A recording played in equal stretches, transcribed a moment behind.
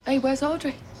Hey, where's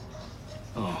Audrey?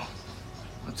 Oh,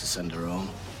 I had to send her home.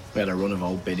 We had a run of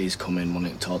old biddies come in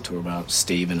wanting to talk to her about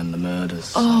Stephen and the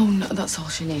murders. Oh, no, that's all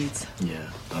she needs. Yeah,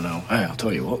 I know. Hey, I'll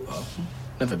tell you what, though.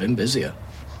 Never been busier.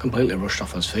 Completely rushed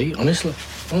off his feet, honestly.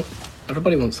 Oh,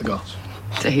 everybody wants the goss.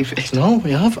 David. No,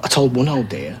 we have. I told one old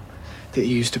dear that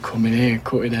he used to come in here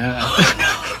cutting hair.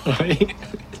 Right?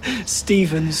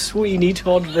 Stephen Sweeney,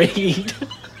 Todd Reed.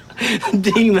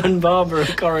 Demon Barber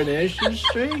of Coronation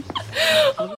Street.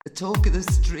 The talk of the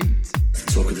street.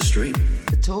 Talk of the street.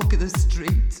 The talk of the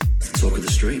street. Talk of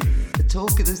the street. The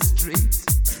talk of the street.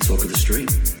 Talk of the street.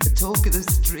 The talk of the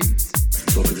street.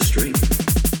 Talk of the street.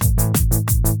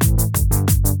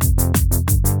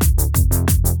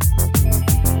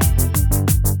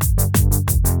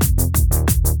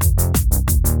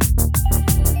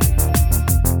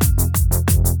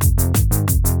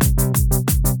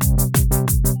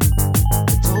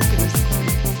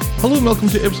 Hello and welcome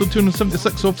to episode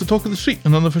 276 of The Talk of the Street,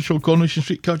 an unofficial Coronation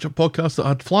Street catch-up podcast that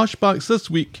had flashbacks this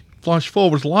week, flash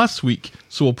forwards last week,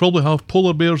 so we'll probably have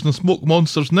polar bears and smoke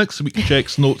monsters next week.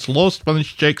 Checks notes, lost,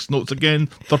 finished, checks notes again,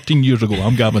 13 years ago.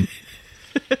 I'm Gavin.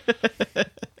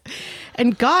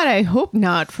 And God, I hope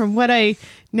not, from what I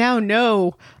now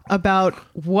know about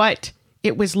what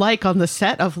it was like on the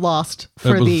set of Lost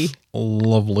for the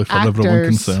lovely for actors, everyone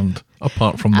concerned,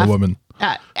 apart from the women.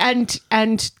 And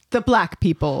the black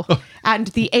people and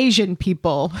the Asian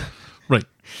people. Right.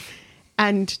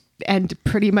 And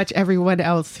pretty much everyone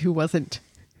else who wasn't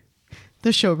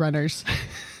the showrunners.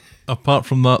 Apart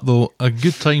from that, though, a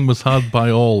good time was had by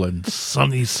all in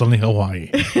sunny Hawaii.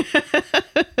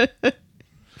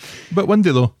 But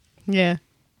windy, though. Yeah.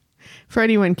 For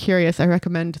anyone curious, I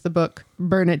recommend the book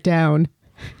Burn It Down,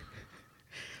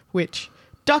 which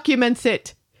documents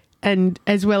it, and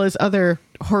as well as other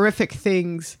horrific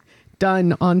things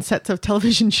done on sets of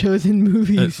television shows and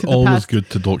movies. It's always good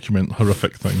to document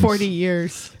horrific things. 40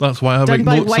 years. That's why I Done write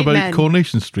by notes white about men.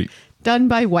 Coronation Street. Done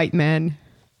by white men.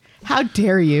 How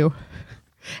dare you?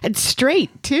 And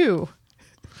straight, too.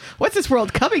 What's this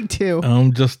world coming to?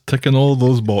 I'm just ticking all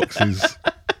those boxes.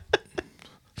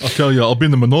 I'll tell you, I'll be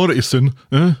in the minority soon.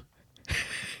 Eh?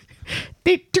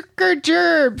 They took our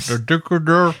gerbs.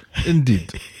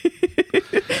 Indeed.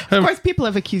 Of course, people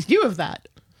have accused you of that.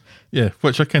 Yeah,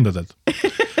 which I kind of did.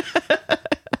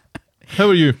 How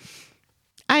are you?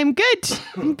 I'm good.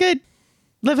 I'm good.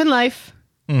 Living life.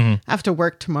 I have to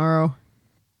work tomorrow.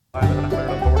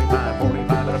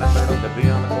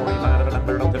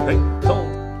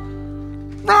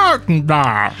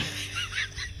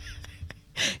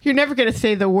 You're never going to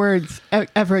say the words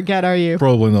ever again, are you?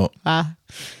 Probably not.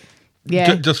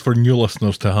 Yeah. Just for new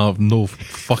listeners to have no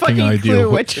fucking idea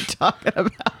clue what you're talking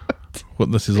about.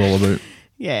 what this is all about.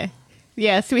 Yeah.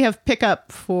 Yeah, so we have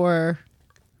pickup for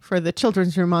the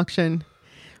children's room auction,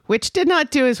 which did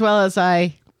not do as well as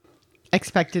I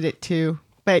expected it to.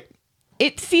 But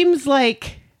it seems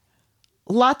like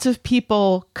lots of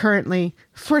people currently,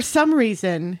 for some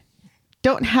reason,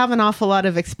 don't have an awful lot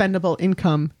of expendable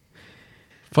income.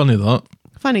 Funny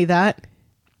that.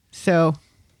 So,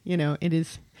 it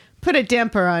is put a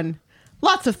damper on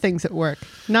lots of things at work,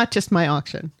 not just my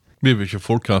auction. Maybe if you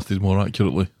forecasted more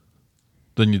accurately,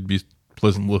 then you'd be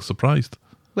pleasantly surprised.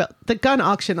 Well, the gun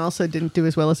auction also didn't do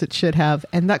as well as it should have,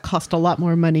 and that cost a lot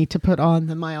more money to put on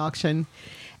than my auction.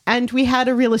 And we had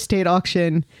a real estate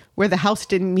auction where the house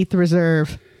didn't meet the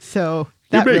reserve, so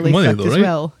that You're making really money, sucked though, as right?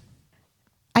 well.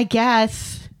 I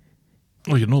guess.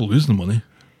 Oh, you're not losing money.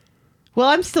 Well,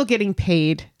 I'm still getting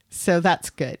paid, so that's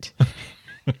good.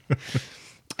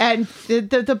 And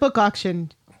the book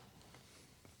auction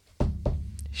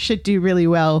should do really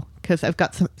well because I've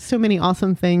got so many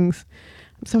awesome things.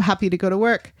 I'm so happy to go to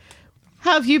work.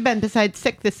 How have you been besides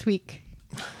sick this week?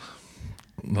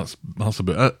 That's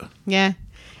about it. Yeah.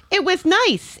 It was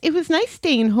nice. It was nice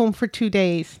staying home for 2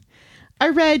 days. I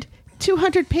read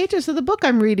 200 pages of the book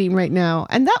I'm reading right now,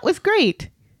 and that was great.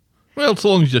 Well, so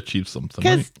long as you achieve something,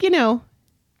 Because, right?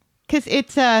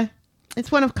 Because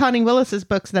it's one of Connie Willis's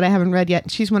books that I haven't read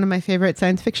yet. She's one of my favorite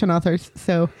science fiction authors,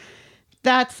 so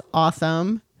that's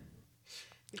awesome.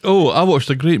 Oh, I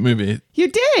watched a great movie.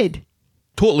 You did?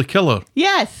 Totally Killer.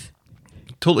 Yes.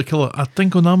 Totally Killer, I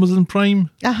think on Amazon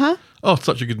Prime. Uh-huh. Oh,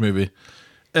 such a good movie.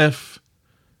 If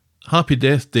Happy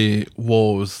Death Day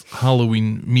was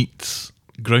Halloween meets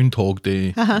Groundhog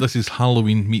Day, this is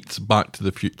Halloween meets Back to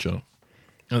the Future.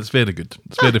 And it's very good.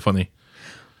 It's very funny.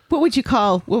 What would you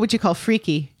call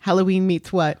freaky? Halloween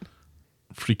meets what?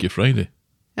 Freaky Friday.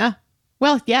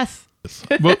 Well, yes.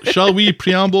 Well, shall we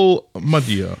preamble, my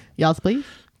dear? Yes, please.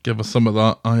 Give us some of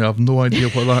that. I have no idea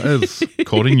what that is.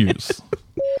 Corey News.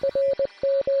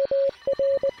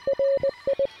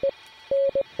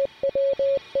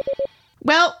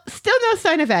 Well, still no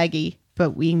sign of Aggie,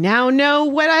 but we now know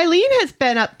what Eileen has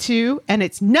been up to, and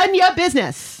it's none ya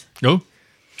business. Oh,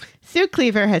 Sue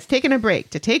Cleaver has taken a break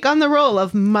to take on the role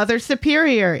of Mother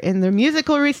Superior in the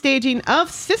musical restaging of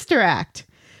Sister Act,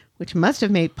 which must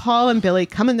have made Paul and Billy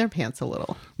come in their pants a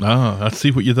little. I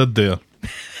see what you did there.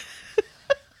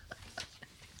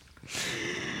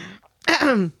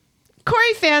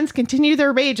 Corey fans continue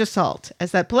their rage assault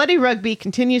as that bloody rugby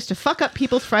continues to fuck up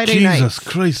people's Friday nights. Jesus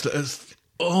Christ, it's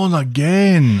on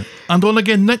again. And on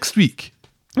again next week.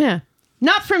 Yeah.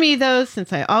 Not for me, though,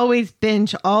 since I always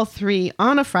binge all 3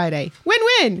 on a Friday.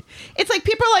 Win-win. It's like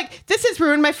people are like, this has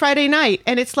ruined my Friday night.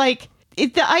 And it's like,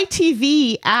 the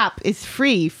ITV app is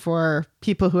free for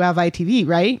people who have ITV,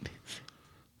 right?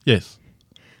 Yes.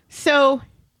 So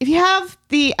if you have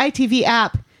the ITV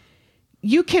app,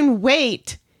 you can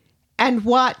wait and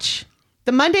watch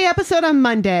the Monday episode on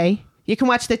Monday. You can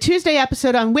watch the Tuesday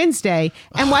episode on Wednesday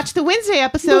and watch the Wednesday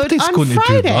episode Nobody's on going to do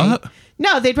Friday. that.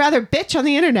 No, they'd rather bitch on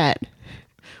the internet.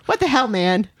 What the hell,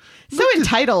 man? So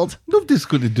entitled. Nobody's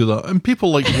going to do that. And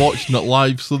people like watching it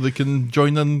live so they can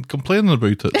join in complaining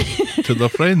about it to their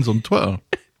friends on Twitter.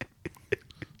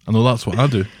 I know that's what I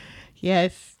do.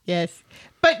 Yes.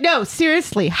 But no,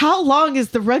 seriously, how long is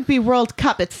the Rugby World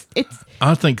Cup? It's.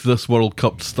 I think this World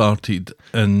Cup started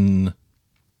in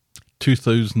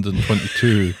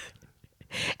 2022.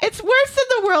 It's worse than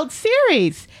the World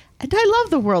Series. And I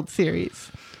love the World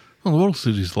Series. Well, the World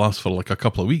Series lasts for like a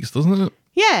couple of weeks, doesn't it?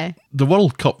 Yeah. The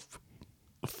World Cup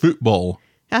football,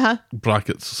 Uh-huh.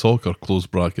 brackets, soccer, close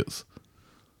brackets,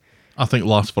 I think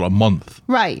lasts for a month.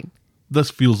 Right. This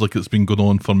feels like it's been going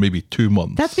on for maybe 2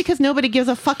 months. That's because nobody gives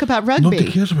a fuck about rugby.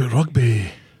 Nobody cares about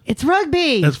rugby. It's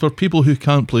rugby. It's for people who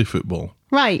can't play football.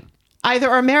 Right. Either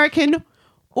American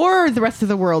or the rest of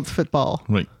the world's football.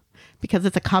 Right. Because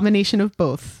it's a combination of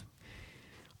both.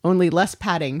 Only less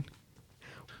padding.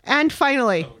 And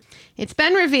finally, it's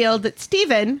been revealed that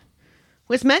Stephen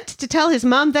was meant to tell his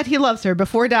mom that he loves her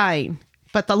before dying.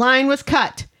 But the line was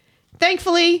cut.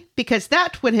 Thankfully, because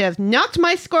that would have knocked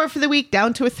my score for the week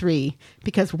down to a 3.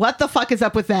 Because what the fuck is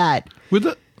up with that? Would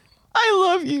it? I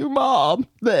love you, Mom.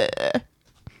 Bleh.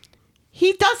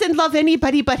 He doesn't love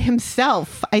anybody but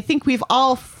himself. I think we've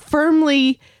all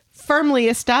firmly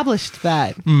established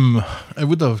that. It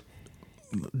would have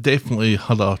definitely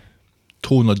had a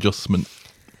tone adjustment,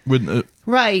 wouldn't it?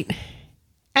 Right.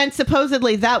 And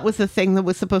supposedly that was the thing that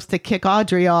was supposed to kick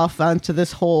Audrey off onto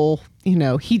this whole,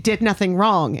 he did nothing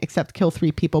wrong except kill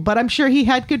 3 people. But I'm sure he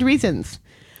had good reasons.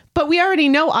 But we already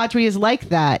know Audrey is like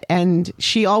that. And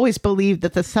she always believed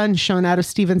that the sun shone out of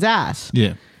Stephen's ass.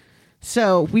 Yeah.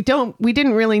 So we didn't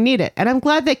really need it. And I'm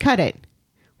glad they cut it.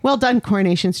 Well done,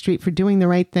 Coronation Street, for doing the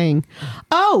right thing.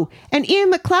 Oh, and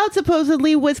Ian McLeod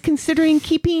supposedly was considering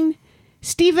keeping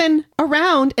Stephen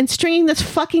around and stringing this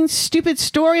fucking stupid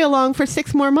story along for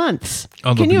 6 more months.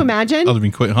 Can you imagine? I'd have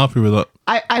been quite happy with that.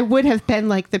 I would have been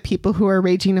like the people who are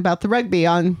raging about the rugby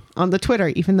on the Twitter,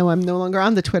 even though I'm no longer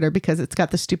on the Twitter because it's got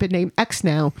the stupid name X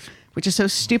now, which is so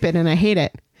stupid and I hate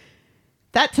it.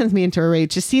 That sends me into a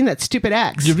rage, just seeing that stupid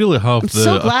X. You really have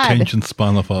so glad. attention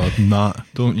span of a gnat,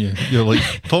 don't you? You're like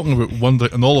talking about one thing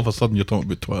and all of a sudden you're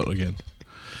talking about Twitter again.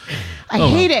 I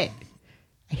hate it.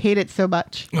 I hate it so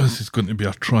much. This is going to be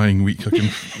a trying week.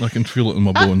 I can feel it in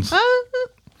my bones.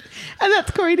 And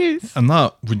that's Corey News. And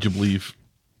that, would you believe,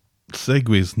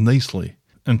 segues nicely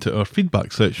into our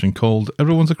feedback section called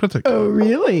Everyone's a Critic. Oh,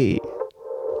 really?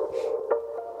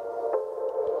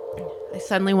 I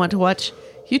suddenly want to watch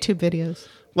YouTube videos.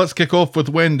 Let's kick off with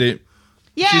Wendy.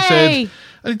 Yay! She said,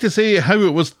 I need to say how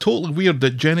it was totally weird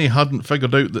that Jenny hadn't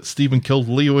figured out that Stephen killed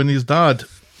Leo and his dad.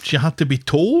 She had to be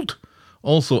told.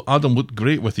 Also, Adam looked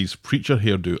great with his preacher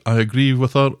hairdo. I agree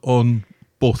with her on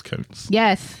both counts.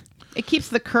 Yes. It keeps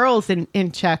the curls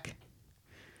in check.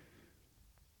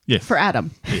 Yes. For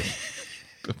Adam.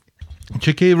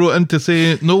 Chicky wrote in to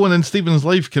say, no one in Stephen's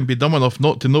life can be dumb enough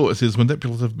not to notice his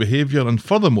manipulative behaviour, and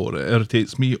furthermore, it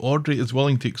irritates me Audrey is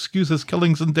willing to excuse his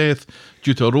killings and death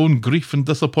due to her own grief and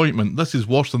disappointment. This is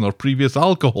worse than her previous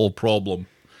alcohol problem.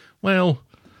 Well,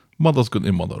 mother's going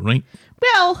to mother, right?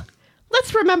 Well,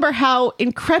 let's remember how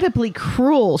incredibly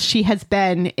cruel she has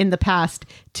been in the past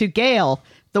to Gail,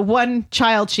 the one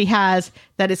child she has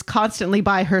that is constantly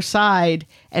by her side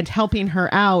and helping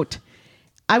her out.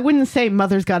 I wouldn't say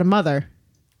mother's got a mother,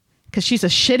 because she's a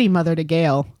shitty mother to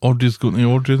Gail. Audrey's going to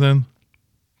Audrey then?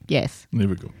 Yes. There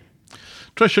we go.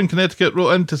 Trish in Connecticut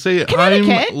wrote in to say,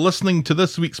 I'm listening to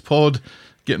this week's pod,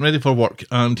 getting ready for work,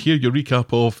 and hear your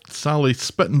recap of Sally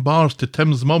spitting bars to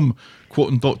Tim's mum,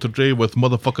 quoting Dr. Dre with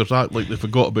motherfuckers act like they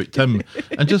forgot about Tim.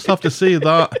 And just have to say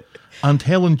that, and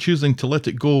Helen choosing to let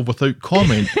it go without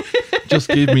comment, just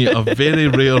gave me a very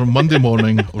rare Monday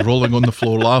morning rolling on the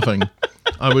floor laughing.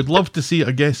 I would love to see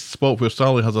a guest spot where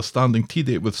Sally has a standing tea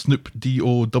date with Snoop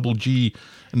D-O-G-G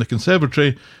in the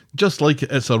conservatory, just like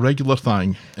it's a regular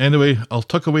thing. Anyway, I'll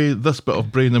tuck away this bit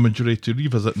of brain imagery to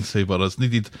revisit and savour as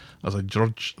needed as I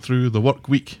drudge through the work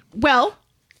week. Well,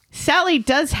 Sally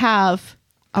does have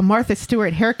a Martha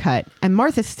Stewart haircut, and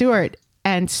Martha Stewart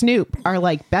and Snoop are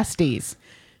like besties.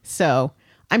 So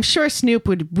I'm sure Snoop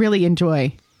would really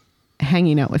enjoy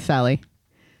hanging out with Sally.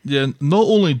 Yeah, not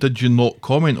only did you not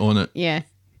comment on it, Yeah.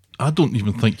 I don't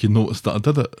even think you noticed that I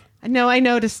did it. No, I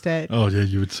noticed it. Oh, yeah,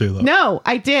 you would say that. No,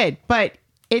 I did, but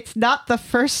it's not the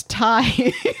first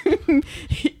time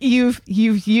you've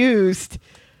used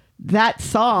that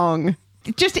song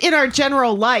just in our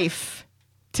general life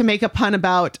to make a pun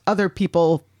about other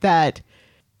people that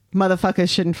motherfuckers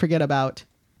shouldn't forget about.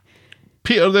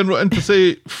 Peter then wrote in to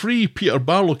say, free Peter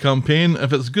Barlow campaign.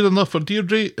 If it's good enough for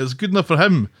Deirdre, it's good enough for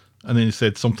him. And then he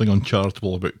said something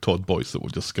uncharitable about Todd Boyce that we'll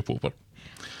just skip over.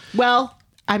 Well,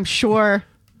 I'm sure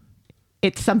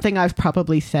it's something I've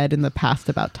probably said in the past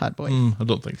about Todd Boyce. I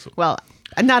don't think so. Well,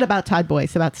 not about Todd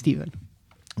Boyce, about Stephen.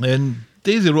 And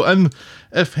Daisy wrote in,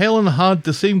 if Helen had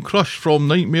the same crush from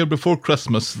Nightmare Before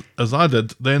Christmas as I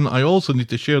did, then I also need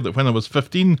to share that when I was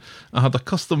 15, I had a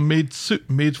custom-made suit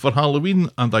made for Halloween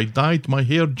and I dyed my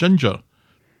hair ginger.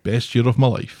 Best year of my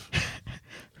life.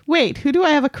 Wait, who do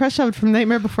I have a crush on from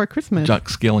Nightmare Before Christmas? Jack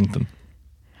Skellington.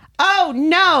 Oh,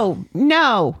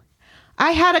 no.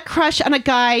 I had a crush on a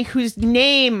guy whose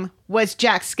name was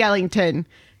Jack Skellington.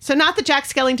 So not the Jack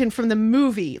Skellington from the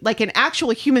movie, like an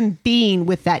actual human being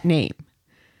with that name.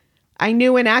 I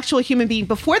knew an actual human being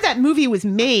before that movie was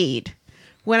made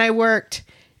when I worked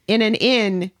in an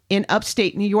inn in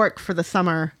upstate New York for the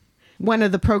summer. One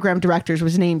of the program directors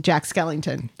was named Jack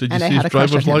Skellington. Did you and I see had his a crush on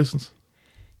driver's him. license?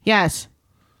 Yes.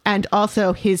 And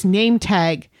also his name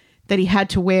tag that he had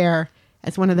to wear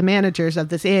as one of the managers of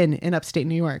this inn in upstate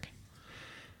New York.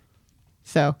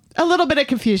 So a little bit of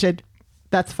confusion.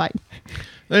 That's fine.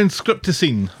 Then Script to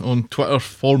Scene on Twitter,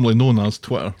 formerly known as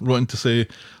Twitter, wrote in to say,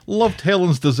 loved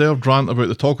Helen's deserved rant about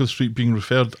the Talk of the Street being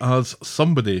referred as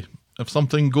somebody. If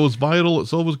something goes viral,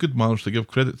 it's always good manners to give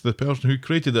credit to the person who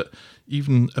created it,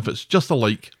 even if it's just a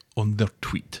like on their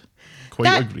tweet.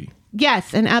 Quite agree.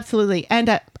 Yes, and absolutely.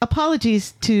 And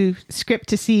apologies to Script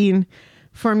to Scene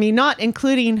for me not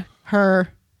including her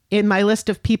in my list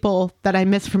of people that I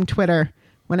missed from Twitter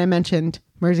when I mentioned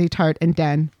Mersey Tart and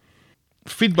Den.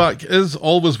 Feedback is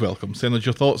always welcome. Send us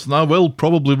your thoughts and I will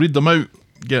probably read them out.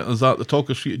 Get us at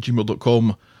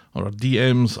thetalkofstreet@gmail.com or our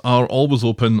DMs are always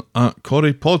open at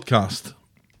Corey Podcast.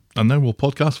 And now we'll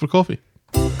podcast for coffee.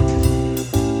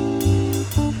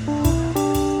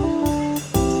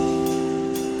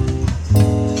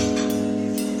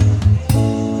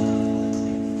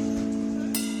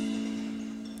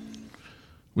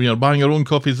 We are buying our own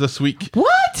coffees this week.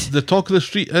 What? The Talk of the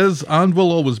Street is and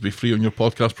will always be free on your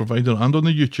podcast provider and on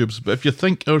the YouTubes. But if you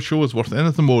think our show is worth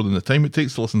anything more than the time it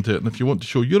takes to listen to it, and if you want to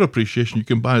show your appreciation, you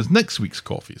can buy us next week's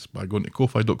coffees by going to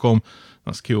ko-fi.com.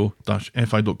 That's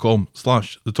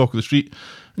ko-fi.com/the Talk of the Street.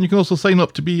 And you can also sign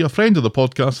up to be a friend of the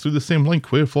podcast through the same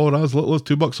link, where for as little as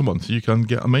 $2 a month, you can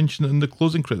get a mention in the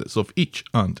closing credits of each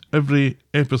and every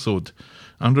episode.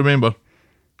 And remember,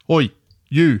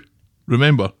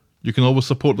 remember, you can always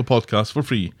support the podcast for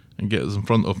free and get us in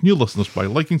front of new listeners by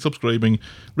liking, subscribing,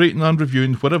 rating and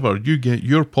reviewing wherever you get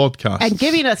your podcasts. And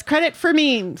giving us credit for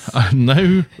memes. And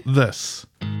now this.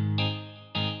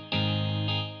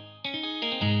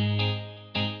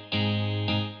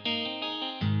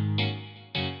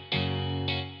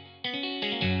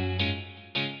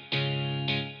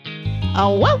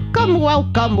 Oh, welcome. Well,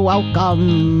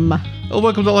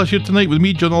 welcome to Last Year Tonight with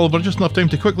me, John Oliver. Just enough time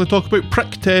to quickly talk about Prick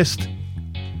Test.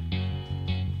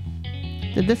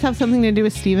 Did this have something to do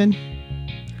with Stephen?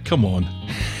 Come on.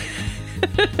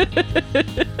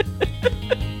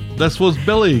 This was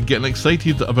Billy getting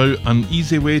excited about an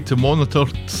easy way to monitor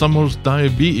Summer's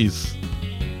diabetes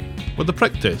with the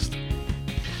prick test.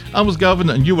 I was Gavin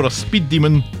and you were a speed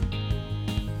demon.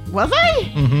 Was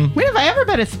I? Mm-hmm. When have I ever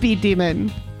been a speed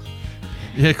demon?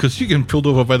 Yeah, because you get pulled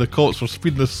over by the cops for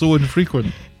speeding is so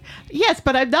infrequent. Yes,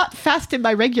 but I'm not fast in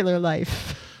my regular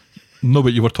life. No,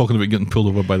 but you were talking about getting pulled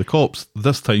over by the cops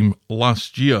this time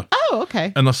last year. Oh,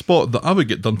 okay. In a spot that I would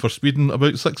get done for speeding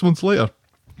about 6 months later.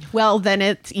 Well, then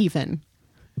it's even.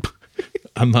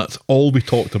 And that's all we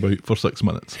talked about for 6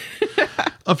 minutes.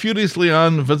 A furious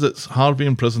Leanne visits Harvey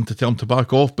in prison to tell him to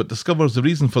back off, but discovers the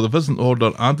reason for the visit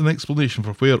order and an explanation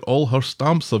for where all her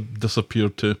stamps have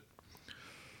disappeared to.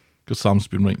 because Sam's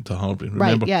been writing to Harvey.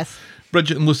 Remember? Right, yes.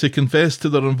 Bridget and Lucy confess to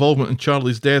their involvement in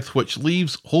Charlie's death, which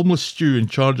leaves homeless Stu in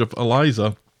charge of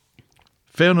Eliza.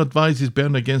 Fern advises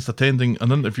Bernie against attending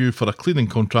an interview for a cleaning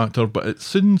contractor, but it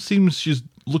soon seems she's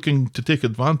looking to take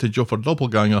advantage of her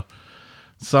doppelganger.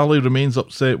 Sally remains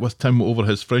upset with Tim over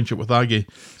his friendship with Aggie.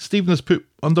 Stephen is put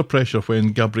under pressure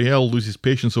when Gabrielle loses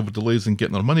patience over delays in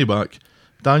getting her money back.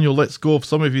 Daniel lets go of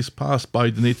some of his past by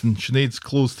donating Sinead's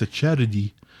clothes to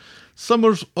charity.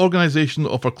 Summer's organisation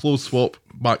of her clothes swap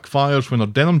backfires when her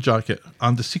denim jacket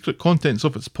and the secret contents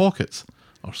of its pockets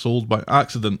are sold by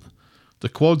accident. The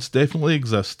quads definitely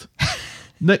exist.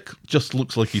 Nick just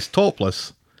looks like he's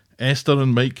topless. Esther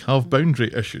and Mike have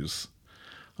boundary issues.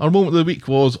 Our moment of the week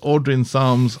was Audrey and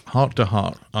Sam's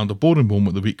heart-to-heart, and the boring moment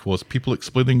of the week was people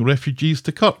explaining refugees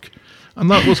to Kirk.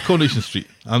 And that was Coronation Street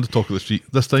and the talk of the street,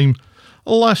 this time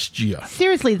last year.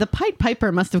 Seriously, the Pied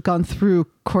Piper must have gone through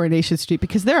Coronation Street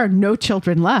because there are no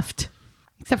children left,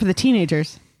 except for the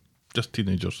teenagers. Just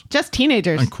teenagers. Just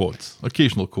teenagers. And quads.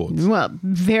 Occasional quads. Well,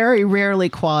 very rarely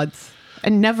quads.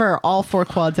 And never all 4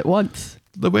 quads at once.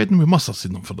 The wedding, we must have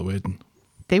seen them for the wedding.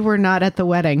 They were not at the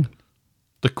wedding.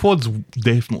 The quads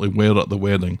definitely were at the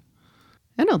wedding.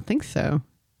 I don't think so.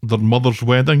 Their mother's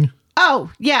wedding.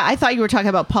 Oh, yeah, I thought you were talking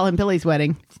about Paul and Billy's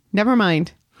wedding. Never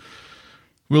mind.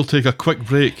 We'll take a quick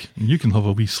break and you can have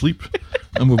a wee sleep.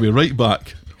 And we'll be right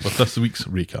back with this week's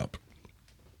recap.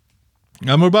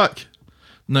 And we're back.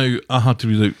 Now, I had to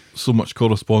read out so much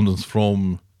correspondence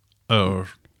from our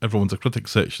Everyone's a Critic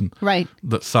section. Right.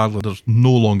 That sadly there's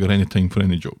no longer any time for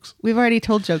any jokes. We've already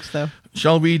told jokes, though.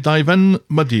 Shall we dive in,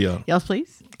 my dear? Yes,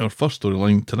 please. Our first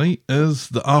storyline tonight is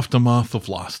the aftermath of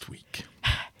last week.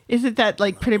 Isn't that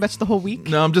like pretty much the whole week?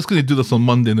 Now, I'm just going to do this on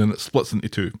Monday and then it splits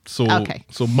into 2. Okay.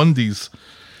 So Monday's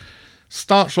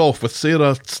starts off with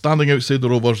Sarah standing outside the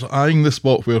Rovers, eyeing the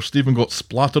spot where Stephen got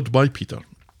splattered by Peter.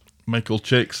 Michael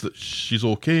checks that she's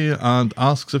okay and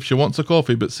asks if she wants a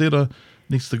coffee, but Sarah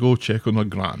needs to go check on her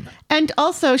gran. And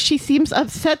also, she seems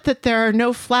upset that there are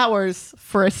no flowers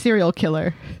for a serial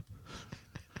killer.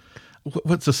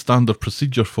 What's the standard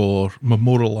procedure for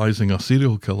memorialising a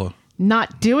serial killer?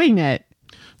 Not doing it.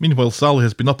 Meanwhile, Sally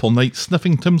has been up all night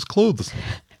sniffing Tim's clothes.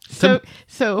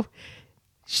 So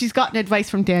she's gotten advice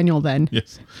from Daniel then.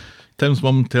 Yes. Tim's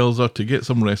mum tells her to get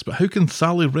some rest, but how can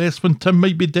Sally rest when Tim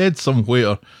might be dead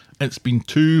somewhere? It's been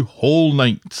 2 whole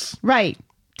nights. Right.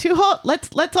 2 whole...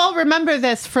 Let's all remember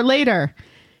this for later.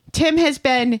 Tim has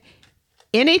been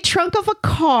in a trunk of a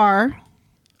car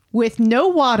with no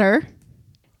water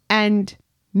and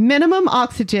minimum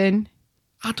oxygen.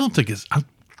 I don't think it's...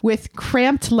 With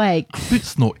cramped legs.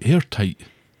 It's not airtight.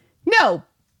 No,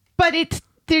 but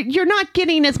you're not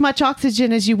getting as much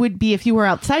oxygen as you would be if you were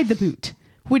outside the boot,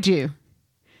 would you?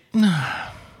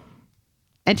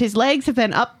 And his legs have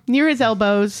been up near his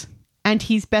elbows, and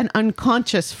he's been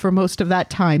unconscious for most of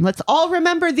that time. Let's all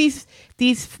remember these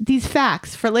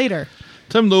facts for later.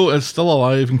 Tim, though, is still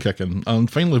alive and kicking,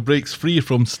 and finally breaks free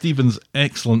from Stephen's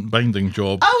excellent binding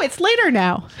job. Oh, it's later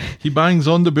now. He bangs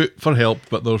on the boot for help,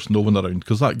 but there's no one around,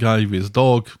 because that guy with his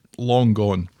dog, long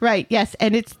gone. Right, yes,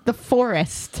 and it's the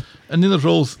forest. In Nina's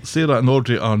roles, Sarah and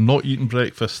Audrey are not eating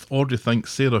breakfast. Audrey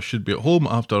thinks Sarah should be at home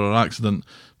after her accident,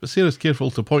 but Sarah's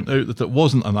careful to point out that it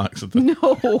wasn't an accident.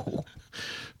 No.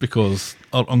 Because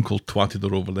her uncle twatted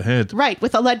her over the head. Right,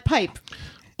 with a lead pipe.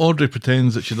 Audrey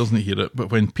pretends that she doesn't hear it, but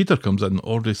when Peter comes in,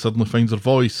 Audrey suddenly finds her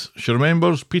voice. She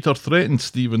remembers Peter threatened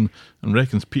Stephen and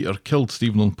reckons Peter killed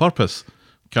Stephen on purpose.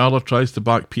 Carla tries to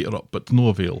back Peter up, but to no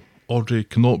avail. Audrey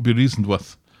cannot be reasoned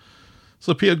with.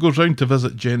 So Peter goes round to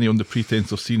visit Jenny on the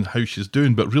pretense of seeing how she's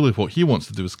doing, but really what he wants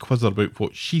to do is quiz her about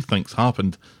what she thinks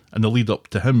happened in the lead up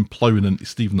to him ploughing into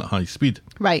Stephen at high speed.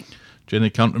 Right. Jenny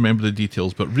can't remember the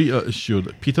details, but Rita is sure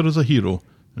that Peter is a hero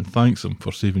and thanks him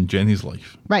for saving Jenny's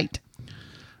life. Right.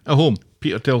 At home,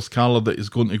 Peter tells Carla that he's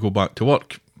going to go back to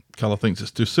work. Carla thinks it's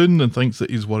too soon and thinks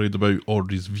that he's worried about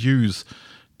Audrey's views.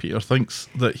 Peter thinks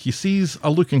that he sees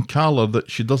a look in Carla that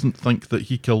she doesn't think that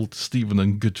he killed Stephen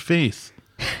in good faith.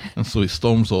 And so he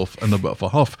storms off in a bit of a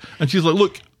huff. And she's like,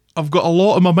 look, I've got a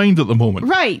lot in my mind at the moment.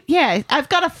 Right, yeah. I've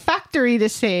got a factory to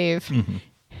save. Mm-hmm.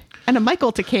 And a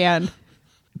Michael to can.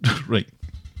 Right.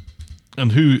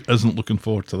 And who isn't looking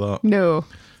forward to that? No.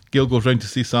 Gail goes round to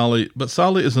see Sally, but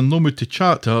Sally is in no mood to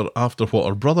chat to her after what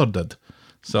her brother did.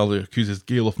 Sally accuses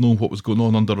Gail of knowing what was going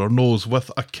on under her nose,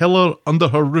 with a killer under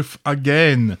her roof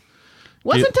again.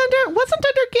 Wasn't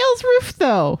under Gail's roof,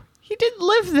 though. He didn't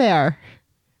live there.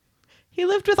 He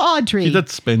lived with Audrey. He did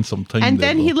spend some time and there.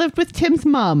 And then he lived with Tim's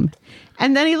mum.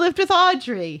 And then he lived with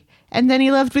Audrey. And then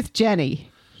he lived with Jenny.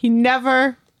 He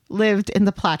never lived in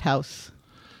the Platt house.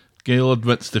 Gail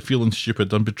admits to feeling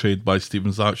stupid and betrayed by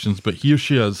Stephen's actions, but here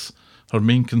she is. Her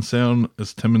main concern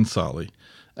is Tim and Sally.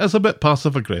 It's a bit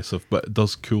passive-aggressive, but it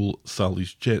does cool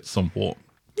Sally's jet somewhat.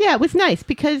 Yeah, it was nice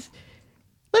because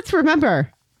let's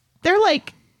remember, they're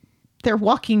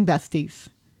walking besties.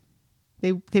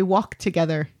 They walk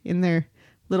together in their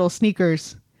little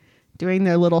sneakers, doing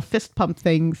their little fist pump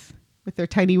things with their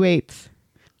tiny weights.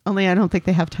 Only I don't think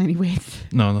they have tiny weights.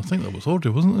 No, and I think that was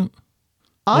Audrey, wasn't it?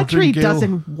 Audrey and Gail.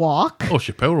 doesn't walk. Oh,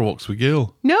 she power walks with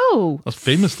Gail. No. That's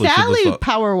famously she does Sally that.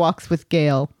 power walks with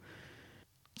Gail.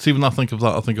 See, when I think of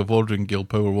that, I think of Audrey and Gail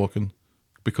power walking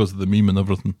because of the meme and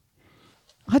everything.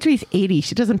 Audrey's 80.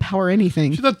 She doesn't power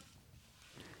anything. She did.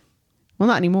 Well,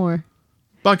 not anymore.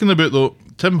 Back in the boot, though,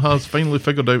 Tim has finally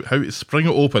figured out how to spring it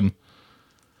open.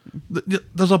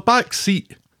 There's a back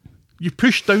seat. You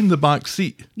push down the back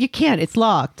seat. You can't. It's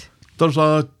locked. There's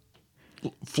a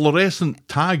fluorescent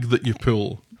tag that you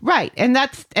pull. Right, and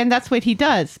that's what he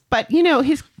does. But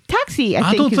his taxi,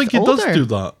 I don't think think is he older. does do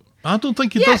that. I don't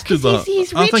think he Yeah, does do 'cause that.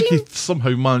 he's I think he reaching-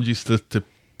 somehow manages to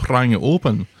prang it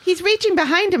open. He's reaching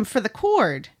behind him for the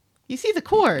cord. You see the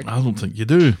cord. I don't think you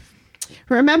do.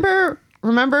 Remember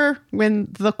when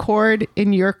the cord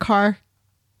in your car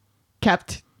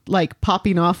kept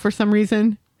popping off for some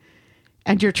reason,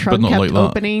 and your trunk not kept like that.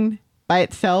 opening by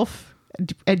itself,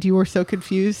 and you were so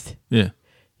confused? Yeah.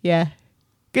 Yeah,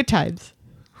 good times.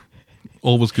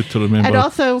 Always good to remember. And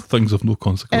also- things of no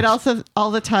consequence. And also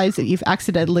all the times that you've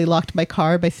accidentally locked my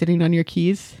car by sitting on your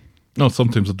keys. No,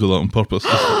 sometimes I do that on purpose.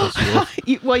 Just to piss you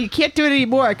off. You can't do it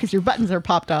anymore because your buttons are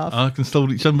popped off. I can still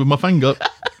reach in with my finger,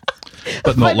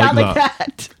 but not like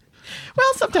that.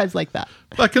 Well, sometimes like that.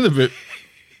 Back in the boot,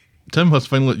 Tim has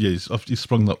finally, he's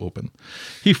sprung that open.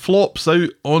 He flops out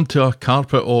onto a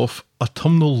carpet of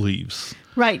autumnal leaves.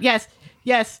 Right, yes.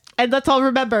 And let's all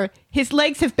remember, his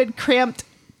legs have been cramped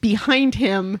behind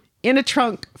him in a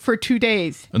trunk for 2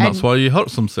 days. And that's why he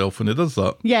hurts himself when he does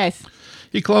that. Yes.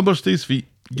 He clambers to his feet,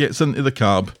 gets into the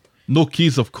cab. No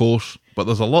keys, of course, but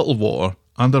there's a little water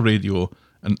and a radio.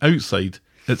 And outside,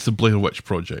 it's the Blair Witch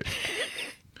Project.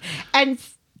 And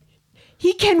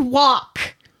he can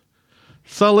walk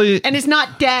Sally... and is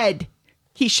not dead.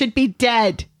 He should be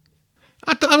dead.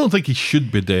 I don't think he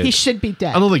should be dead. He should be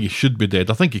dead. I don't think he should be dead.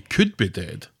 I think he could be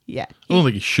dead. Yeah. I don't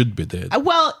think he should be dead.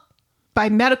 Well, by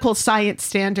medical science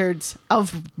standards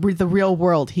of the real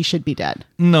world, he should be dead.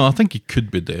 No, I think he could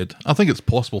be dead. I think it's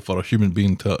possible for a human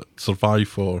being to survive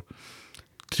for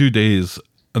 2 days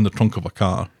in the trunk of a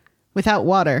car. Without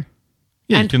water.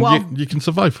 Yeah, And you can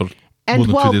survive for more And than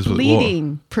 2 while days without water.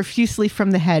 bleeding profusely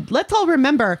from the head. Let's all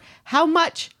remember how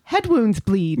much head wounds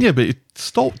bleed. Yeah, but he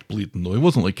stopped bleeding though. He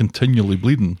wasn't continually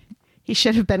bleeding. He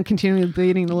should have been continually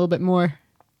bleeding a little bit more.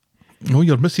 Oh,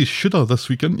 your missus should have this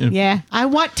week, didn't you? Yeah. I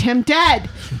want Tim dead.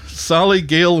 Sally,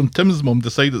 Gail and Tim's mum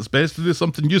decide it's best to do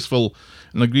something useful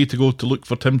and agree to go to look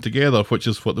for Tim together, which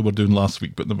is what they were doing last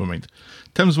week, but never mind.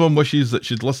 Tim's mum wishes that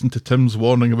she'd listened to Tim's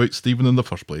warning about Stephen in the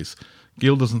first place.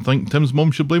 Gail doesn't think Tim's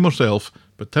mum should blame herself,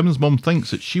 but Tim's mum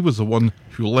thinks that she was the one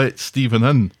who let Stephen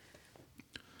in.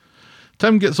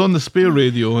 Tim gets on the spare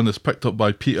radio and is picked up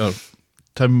by Peter.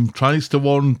 Tim tries to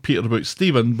warn Peter about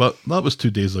Stephen, but that was 2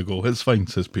 days ago. It's fine,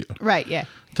 says Peter. Right, yeah.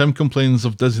 Tim complains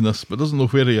of dizziness, but doesn't know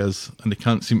where he is, and he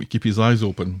can't seem to keep his eyes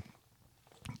open.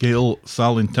 Gail,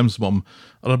 Sally and Tim's mum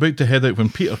are about to head out when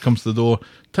Peter comes to the door.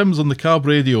 Tim's on the cab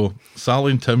radio.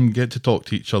 Sally and Tim get to talk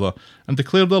to each other and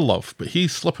declare their love, but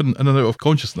he's slipping in and out of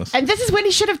consciousness. And this is when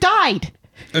he should have died.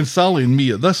 And Sally and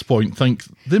me at this point think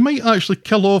they might actually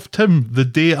kill off Tim the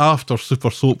day after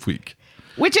Super Soap Week.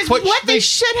 Which is what they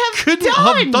should have couldn't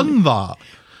done. have done that.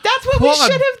 That's what What we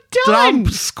should a have done. damp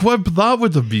squib that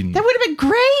would have been. That would have been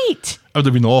great. It would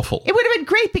have been awful. It would have been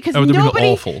great because It would have been nobody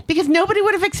awful. because nobody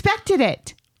would have expected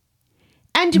it.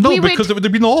 And No, we because it would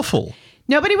have been awful.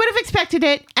 nobody would have expected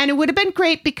it, and it would have been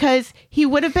great because he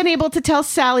would have been able to tell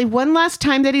Sally one last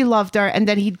time that he loved her, and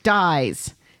then he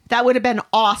dies. That would have been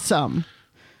awesome.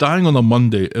 Dying on a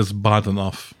Monday is bad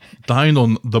enough. Dying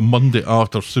on the Monday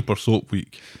after Super Soap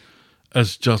Week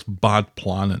is just bad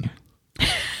planning.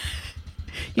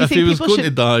 You If think he was people going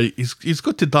should- to die, he's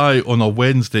got to die on a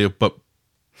Wednesday, but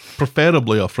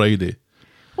preferably a Friday.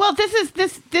 Well,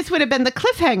 this would have been the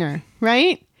cliffhanger,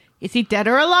 right? Is he dead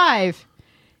or alive?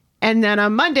 And then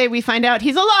on Monday we find out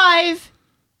he's alive,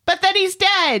 but then he's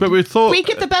dead. But we thought, we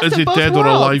get the best is of he both dead worlds.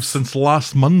 or alive since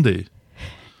last Monday?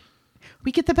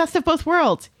 We get the best of both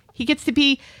worlds. He gets to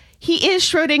be. He is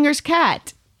Schrodinger's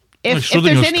cat. If Schrodinger's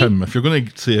there's any, Tim. If you're going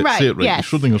to say it right. yes.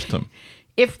 Schrodinger's Tim.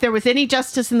 If there was any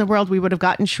justice in the world, we would have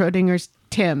gotten Schrodinger's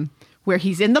Tim, where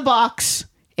he's in the box,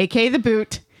 aka the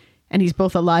boot, and he's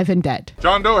both alive and dead.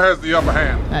 John Doe has the upper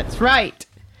hand. That's right.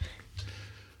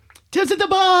 Tim's in the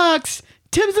box!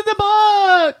 Tim's in the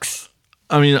box!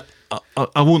 I mean,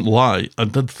 I won't lie. I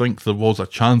did think there was a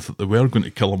chance that they were going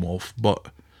to kill him off, but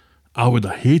I would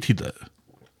have hated it.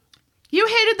 You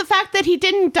hated the fact that he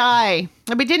didn't die.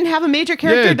 And we didn't have a major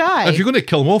character die. If you're going to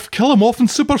kill him off in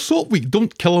Super Soap Week.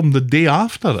 Don't kill him the day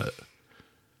after it.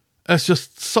 It's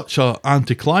just such a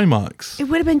anticlimax. It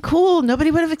would have been cool. Nobody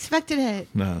would have expected it.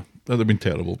 Nah, that would have been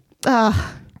terrible.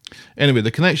 Anyway,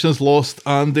 the connection is lost,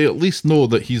 and they at least know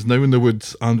that he's now in the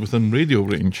woods and within radio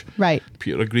range. Right.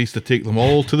 Peter agrees to take them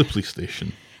all to the police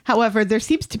station. However, there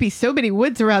seems to be so many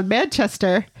woods around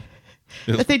Manchester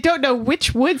that they don't know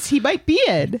which woods he might be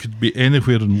in. Could be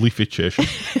anywhere in leafy Cheshire.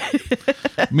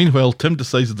 Meanwhile, Tim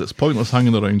decides that it's pointless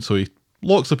hanging around, so he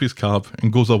locks up his cab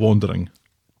and goes a-wandering.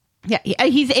 Yeah,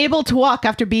 he's able to walk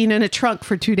after being in a trunk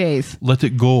for 2 days. Let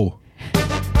it go.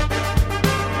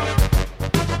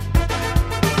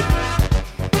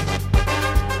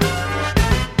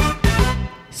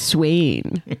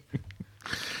 Swain.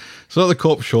 So at the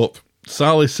cop shop,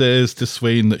 Sally says to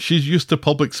Swain that she's used to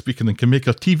public speaking and can make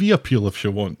a TV appeal if she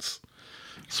wants.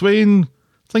 Swain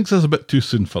thinks it's a bit too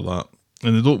soon for that,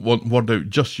 and they don't want word out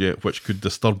just yet, which could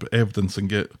disturb evidence and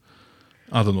get,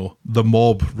 I don't know, the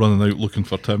mob running out looking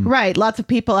for Tim. Right, lots of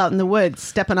people out in the woods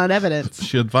stepping on evidence.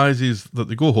 She advises that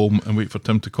they go home and wait for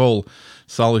Tim to call.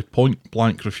 Sally point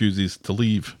blank refuses to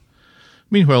leave.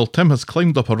 Meanwhile, Tim has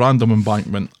climbed up a random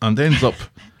embankment and ends up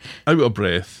out of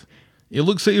breath. He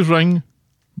looks at his ring,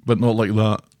 but not like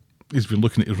that. He's been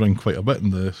looking at his ring quite a bit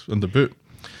in the boot,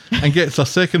 and gets a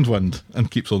second wind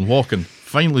and keeps on walking.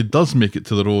 Finally does make it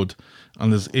to the road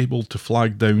and is able to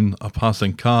flag down a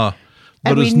passing car.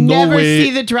 And we never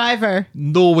see the driver.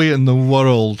 No way in the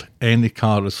world any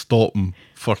car is stopping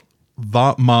for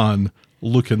that man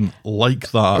looking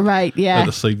like that Right, yeah. at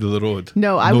the side of the road.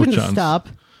 No, I wouldn't chance. stop.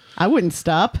 I wouldn't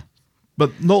stop.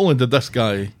 But not only did this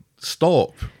guy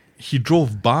stop, he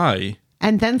drove by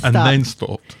And then stop. and then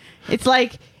stopped. It's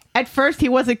like, at first he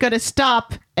wasn't going to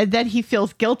stop, and then he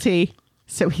feels guilty,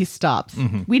 so he stops.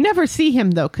 Mm-hmm. We never see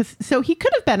him, though, so he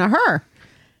could have been a her.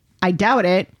 I doubt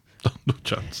it. No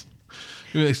chance.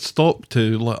 He stopped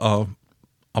to let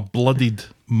a bloodied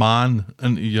man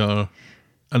into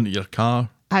your car.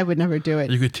 I would never do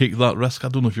it. You could take that risk. I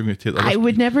don't know if you're going to take that risk. I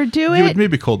would never do You it. would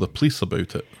maybe call the police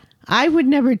about it. I would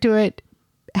never do it.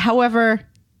 However,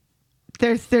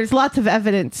 there's lots of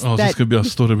evidence Oh, is that... this going to be a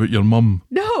story about your mum?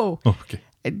 No. Oh, okay.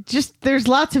 Just, there's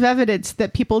lots of evidence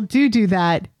that people do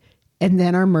that and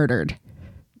then are murdered.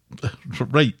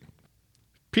 Right.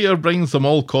 Peter brings them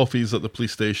all coffees at the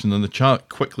police station, and the chat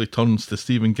quickly turns to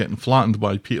Stephen getting flattened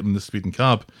by Peter in the speeding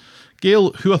cab.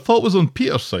 Gail, who I thought was on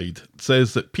Peter's side,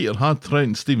 says that Peter had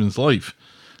threatened Stephen's life,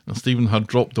 and Stephen had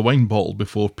dropped the wine bottle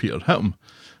before Peter hit him.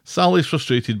 Sally's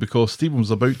frustrated because Stephen was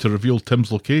about to reveal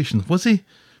Tim's location. Was he?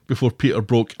 Before Peter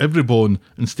broke every bone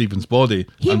in Stephen's body.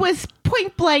 He was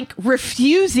point blank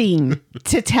refusing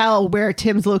to tell where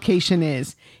Tim's location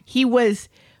is. He was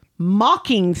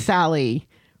mocking Sally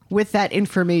with that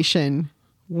information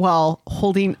while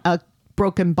holding a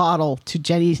broken bottle to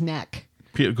Jenny's neck.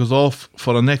 Peter goes off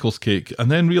for a Neckles cake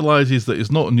and then realises that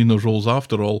he's not in Nina's Rolls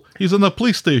after all. He's in a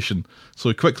police station. So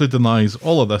he quickly denies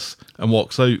all of this and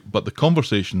walks out, but the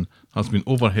conversation has been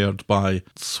overheard by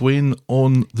Swain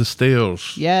on the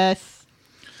stairs. Yes.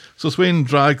 So Swain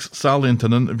drags Sally into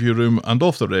an interview room and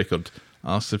off the record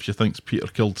asks if she thinks Peter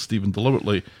killed Stephen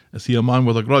deliberately. Is he a man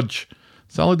with a grudge?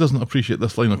 Sally doesn't appreciate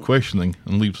this line of questioning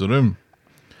and leaves the room.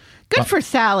 Good for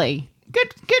Sally.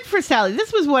 Good for Sally.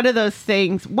 This was one of those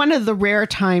things, one of the rare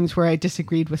times where I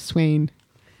disagreed with Swain.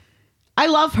 I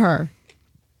love her.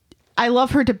 I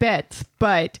love her to bits,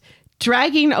 but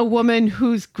dragging a woman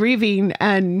who's grieving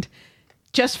and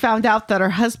just found out that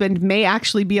her husband may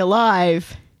actually be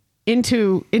alive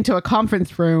into a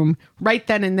conference room right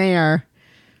then and there,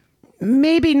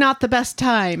 maybe not the best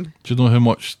time. Do you know how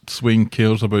much Swain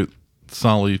cares about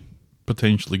Sally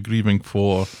potentially grieving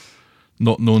for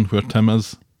not knowing where Tim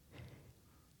is?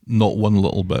 Not one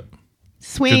little bit.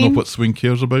 Swain, Do you know what Swain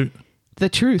cares about? the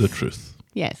truth. The truth.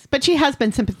 Yes, but she has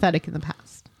been sympathetic in the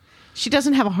past. She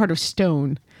doesn't have a heart of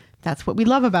stone. That's what we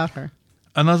love about her.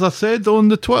 And as I said on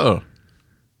the Twitter,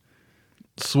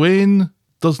 Swain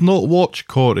does not watch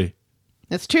Corey.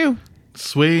 That's true.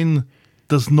 Swain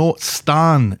does not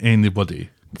stan anybody.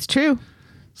 It's true.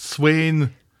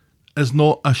 Swain is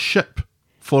not a ship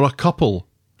for a couple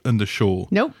in the show.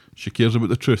 Nope. She cares about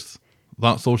the truth.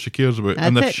 That's all she cares about. That's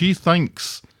and if it. she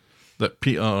thinks that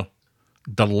Peter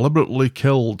deliberately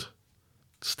killed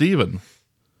Stephen,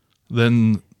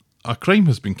 then a crime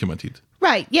has been committed.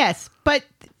 Right, yes. But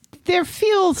there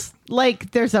feels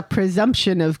like there's a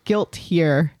presumption of guilt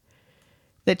here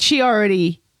that she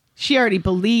already she already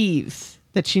believes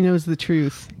that she knows the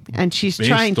truth, and she's Based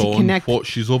trying to on connect. what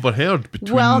she's overheard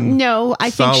between Well, no, I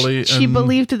Sally think she and-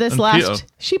 believed this and last. Peter.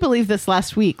 She believed this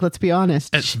last week. Let's be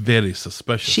honest. It's very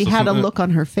suspicious. She had a isn't it? look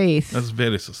on her face. That's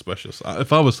very suspicious.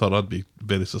 If I was her, I'd be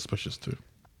very suspicious too.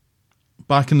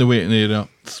 Back in the waiting area,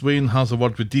 Swain has a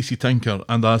word with DC Tinker,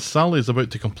 and as Sally is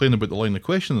about to complain about the line of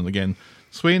questioning again,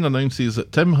 Swain announces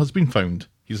that Tim has been found.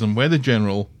 He's in Weather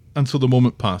General, and so the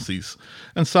moment passes.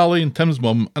 And Sally and Tim's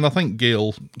mum, and I think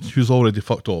Gail, who's already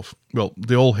fucked off, well,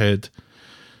 they all head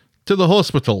to the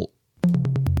hospital.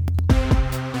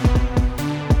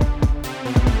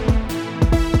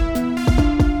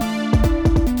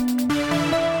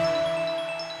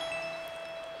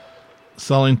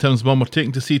 Sally and Tim's mum are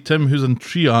taken to see Tim, who's in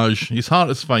triage. His heart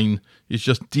is fine. He's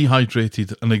just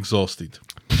dehydrated and exhausted.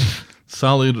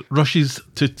 Sally rushes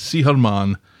to see her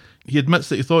man. He admits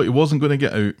that he thought he wasn't going to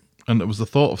get out, and it was the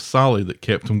thought of Sally that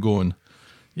kept him going.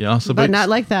 He asks about but not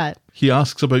like that. He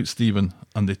asks about Stephen,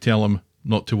 and they tell him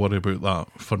not to worry about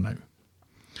that for now.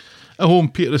 At home,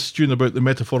 Peter is stewing about the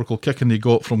metaphorical kicking he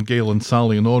got from Gail and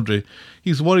Sally and Audrey.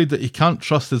 He's worried that he can't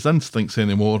trust his instincts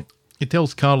anymore. He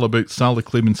tells Carla about Sally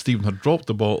claiming Stephen had dropped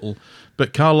the bottle,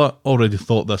 but Carla already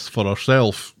thought this for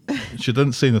herself. She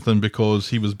didn't say anything because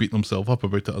he was beating himself up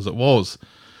about it as it was.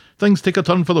 Things take a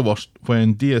turn for the worst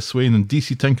when DS Swain and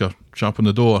DC Tinker sharp on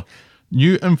the door.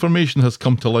 New information has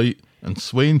come to light, and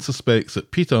Swain suspects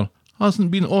that Peter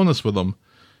hasn't been honest with him.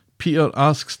 Peter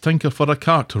asks Tinker for a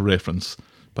car to reference,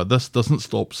 but this doesn't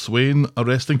stop Swain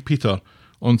arresting Peter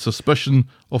on suspicion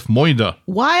of murder.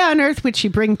 Why on earth would she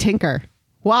bring Tinker?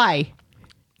 Why?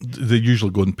 They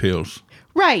usually go in pairs.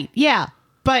 Right, yeah.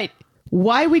 But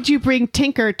why would you bring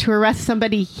Tinker to arrest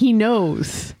somebody he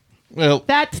knows? Well,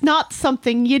 That's not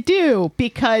something you do,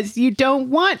 because you don't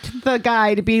want the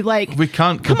guy to be like, we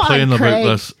can't "Come on, complain about Craig.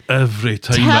 this every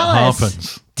time Tell it us.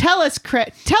 happens. Tell us,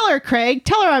 Craig. Tell her, Craig.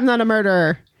 Tell her I'm not a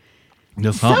murderer."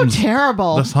 This So happens.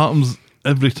 terrible. This happens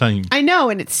every time. I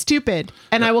know, and it's stupid,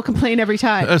 and I will complain every It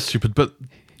time. is stupid, but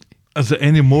is it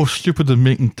any more stupid than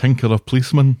making Tinker a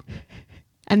policeman?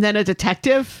 And then a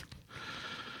detective.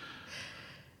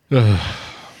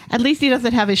 At least he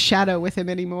doesn't have his shadow with him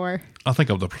anymore. I think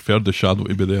I would have preferred the shadow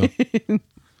to be there.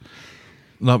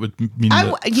 That would mean I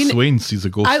that w- you kn- Swain sees a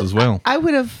ghost as well. I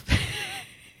would have.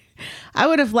 I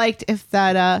would have liked if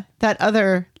that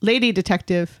other lady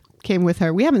detective came with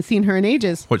her. We haven't seen her in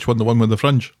ages. Which one? The one with the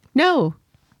fringe? No,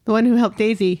 the one who helped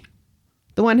Daisy,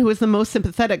 the one who was the most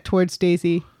sympathetic towards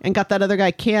Daisy and got that other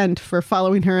guy canned for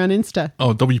following her on Insta.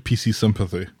 Oh, WPC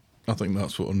Sympathy. I think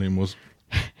that's what her name was.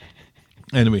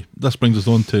 Anyway, this brings us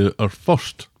on to our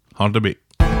first hard debate.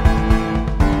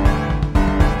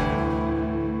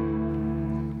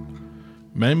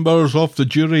 Members of the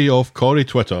jury of Corrie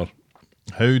Twitter,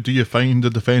 how do you find the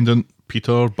defendant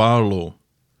Peter Barlow?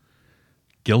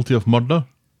 Guilty of murder?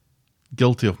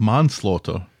 Guilty of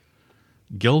manslaughter?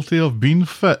 Guilty of being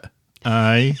fit?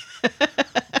 Aye.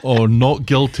 Or not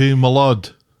guilty, my lord?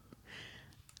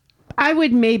 I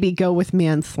would maybe go with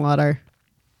manslaughter.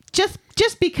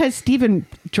 Just because Stephen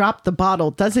dropped the bottle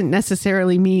doesn't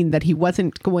necessarily mean that he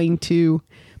wasn't going to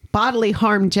bodily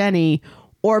harm Jenny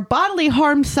or bodily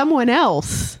harm someone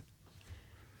else.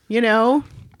 You know?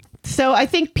 So I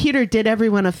think Peter did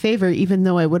everyone a favor, even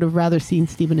though I would have rather seen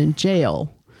Stephen in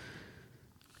jail.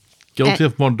 Guilty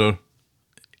of murder,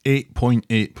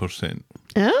 8.8%.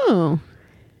 Oh.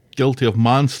 Guilty of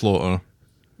manslaughter,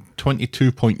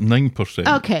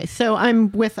 22.9%. Okay, so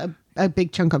I'm with a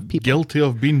big chunk of people. Guilty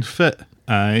of being fit,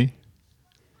 aye,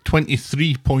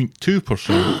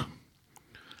 23.2%.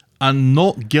 And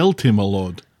not guilty, my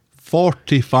lord,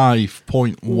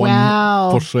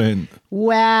 45.1%.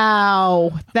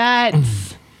 Wow.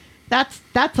 That's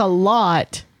a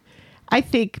lot. I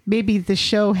think maybe the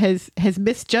show has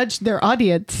misjudged their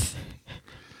audience.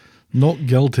 Not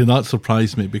guilty, that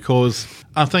surprised me, because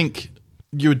I think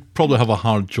you would probably have a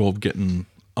hard job getting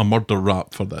a murder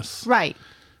rap for this. Right.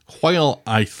 While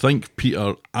I think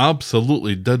Peter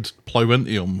absolutely did plough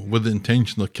into him with the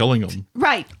intention of killing him,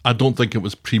 Right. I don't think it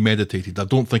was premeditated. I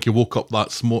don't think he woke up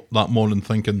that morning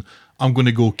thinking, I'm going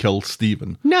to go kill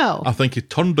Stephen. No. I think he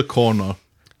turned the corner,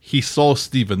 he saw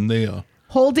Stephen there,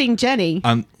 Holding Jenny.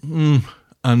 and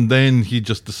then he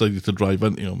just decided to drive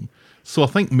into him. So I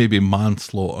think maybe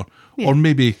manslaughter, or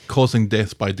maybe causing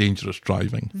death by dangerous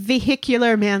driving.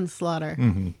 Vehicular manslaughter.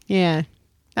 Mm-hmm. Yeah.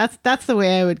 That's the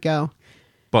way I would go.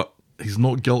 But he's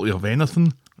not guilty of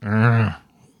anything. Yeah,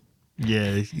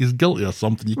 he's guilty of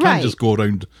something. You can't Right. just go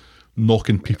around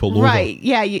knocking people over. Right.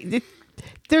 Yeah.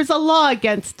 There's a law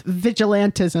against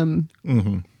vigilantism,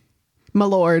 my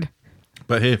lord.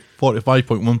 But hey,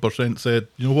 45.1% said,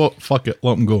 you know what, fuck it,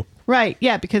 let him go. Right,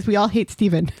 yeah, because we all hate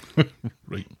Steven.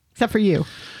 Right. Except for you.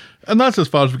 And that's as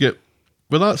far as we get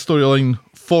with that storyline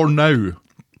for now.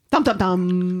 Dum dum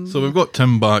dum. So we've got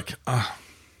Tim back. I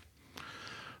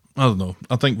don't know.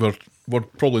 I think we're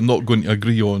probably not going to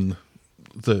agree on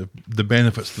the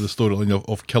benefits to the storyline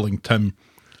of killing Tim.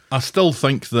 I still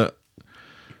think that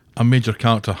a major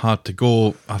character had to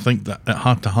go. I think that it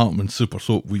had to happen in Super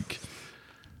Soap Week.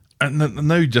 And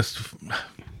now just...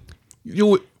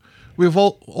 we've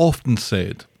all often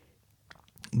said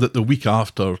that the week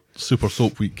after Super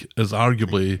Soap Week is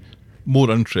arguably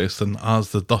more interesting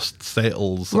as the dust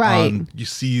settles, right, and you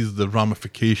see the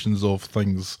ramifications of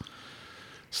things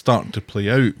starting to play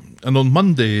out. And on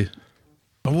Monday,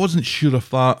 I wasn't sure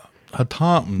if that had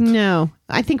happened. No,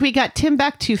 I think we got Tim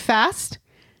back too fast.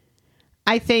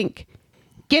 I think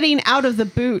getting out of the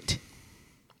boot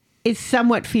is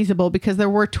somewhat feasible because there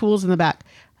were tools in the back.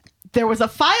 There was a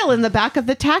file in the back of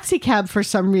the taxi cab for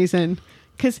some reason,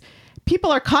 because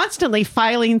people are constantly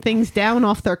filing things down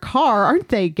off their car, aren't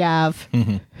they, Gav?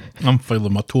 Mm-hmm. I'm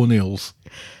filing my toenails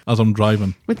as I'm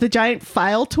driving. With the giant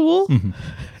file tool? Mm-hmm.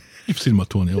 You've seen my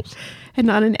toenails. And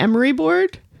not an emery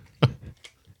board?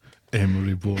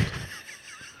 Emery board.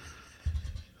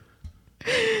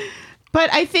 But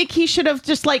I think he should have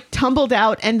just like tumbled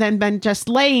out and then been just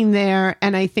laying there.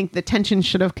 And I think the tension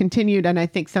should have continued. And I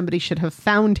think somebody should have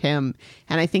found him.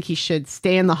 And I think he should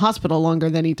stay in the hospital longer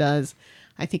than he does.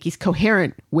 I think he's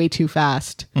coherent way too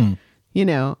fast. You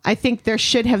know, I think there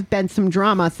should have been some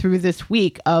drama through this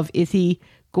week of, is he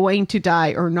going to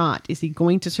die or not? Is he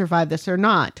going to survive this or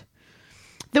not?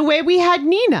 The way we had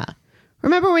Nina.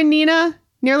 Remember when Nina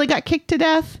nearly got kicked to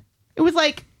death? It was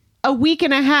like a week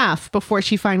and a half before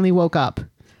she finally woke up.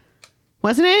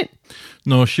 Wasn't it?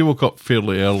 No, she woke up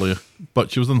fairly early, but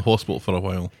she was in hospital for a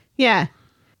while. Yeah.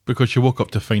 Because she woke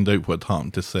up to find out what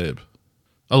happened to Seb.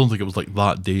 I don't think it was like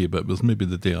that day, but it was maybe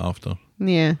the day after.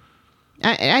 Yeah.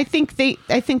 I think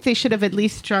they should have at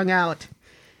least strung out.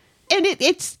 And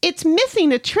it's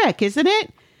missing a trick, isn't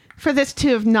it? For this to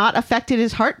have not affected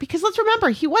his heart, because let's remember,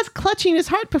 he was clutching his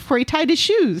heart before he tied his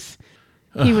shoes.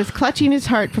 He was clutching his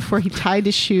heart before he tied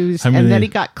his shoes, and then he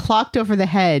got clocked over the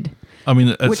head. I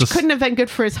mean, which couldn't have been good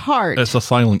for his heart. It's a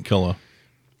silent killer.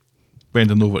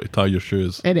 Bending over to tie your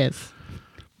shoes. It is.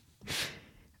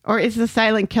 Or is the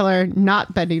silent killer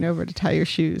not bending over to tie your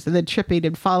shoes and then tripping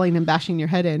and falling and bashing your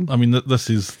head in? I mean, this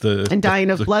is the... And dying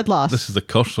of blood loss. This is the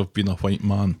curse of being a white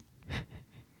man.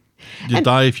 You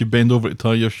die if you bend over to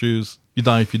tie your shoes. You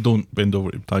die if you don't bend over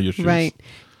to tie your shoes. Right.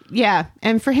 Yeah.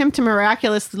 And for him to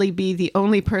miraculously be the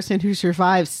only person who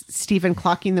survives Stephen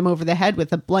clocking them over the head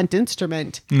with a blunt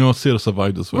instrument. No, Sarah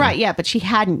survived as well. Right, yeah, but she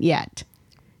hadn't yet.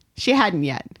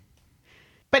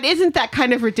 But isn't that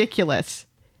kind of ridiculous?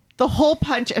 The hole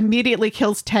punch immediately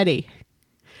kills Teddy.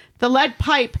 The lead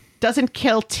pipe doesn't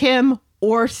kill Tim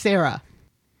or Sarah.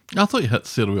 I thought he hit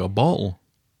Sarah with a bottle.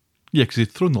 Yeah, because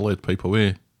he'd thrown the lead pipe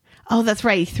away. Oh, that's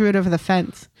right. He threw it over the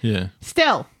fence. Yeah.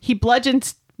 Still, he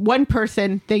bludgeons one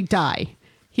person, they die.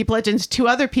 He bludgeons two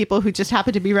other people who just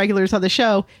happen to be regulars on the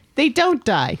show. They don't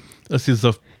die. This is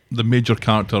the major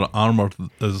character armor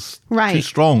is too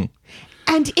strong.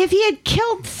 And if he had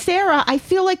killed Sarah, I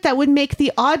feel like that would make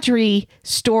the Audrey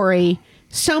story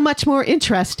so much more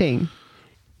interesting.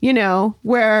 You know,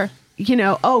 where, you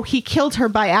know, oh, he killed her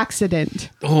by accident.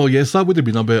 Oh, yes, that would have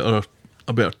been a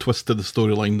better twist to the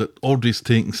storyline, that Audrey's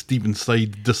taking Stephen's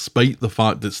side despite the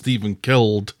fact that Stephen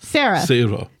killed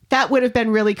Sarah. That would have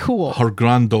been really cool. Her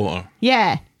granddaughter.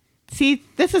 Yeah. See,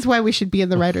 this is why we should be in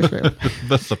the writer's room.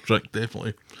 That's a trick,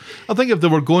 definitely. I think if they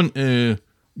were going to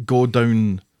go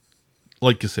down...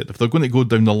 Like you said, if they're going to go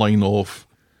down the line of,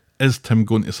 is Tim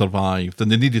going to survive, then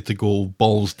they needed to go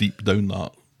balls deep down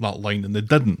that line, and they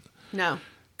didn't. No.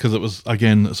 Because it was,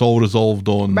 again, it's all resolved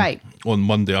on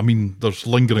Monday. I mean, there's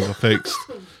lingering effects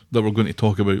that we're going to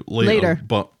talk about later.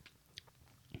 But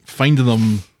finding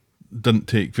them didn't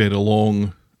take very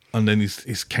long, and then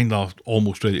he's kind of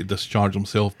almost ready to discharge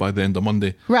himself by the end of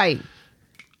Monday. Right.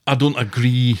 I don't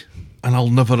agree, and I'll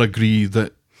never agree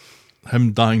that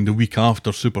him dying the week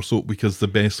after Super Soap Week is the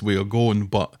best way of going,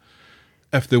 but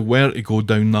if they were to go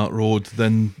down that road,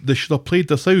 then they should have played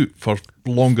this out for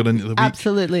longer into the week.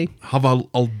 Absolutely. Have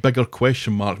a bigger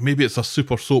question mark. Maybe it's a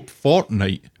Super Soap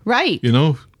fortnight. Right. You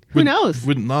know? Who knows?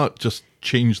 Wouldn't that just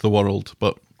change the world?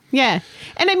 But yeah.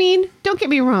 And I mean, don't get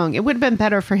me wrong, it would have been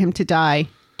better for him to die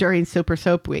during Super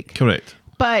Soap Week. Correct.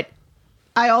 But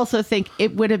I also think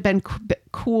it would have been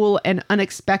cool and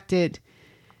unexpected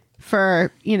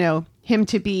for, you know, him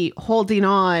to be holding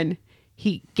on.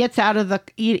 he gets out of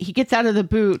the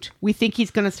boot. We think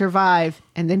he's going to survive,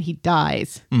 and then he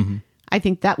dies. Mm-hmm. I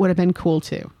think that would have been cool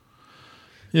too.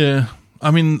 Yeah.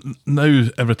 I mean, now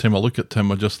every time I look at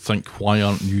Tim, I just think, why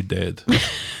aren't you dead?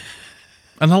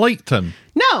 And I liked him.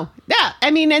 No, yeah. I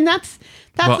mean, and that's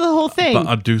the whole thing. But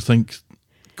I do think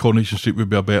Coronation Street would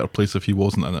be a better place if he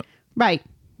wasn't in it. Right.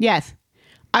 Yes.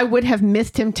 I would have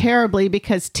missed him terribly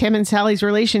because Tim and Sally's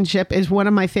relationship is one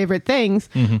of my favorite things.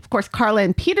 Mm-hmm. Of course, Carla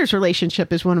and Peter's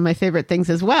relationship is one of my favorite things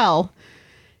as well.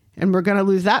 And we're going to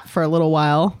lose that for a little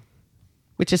while,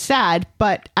 which is sad,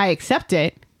 but I accept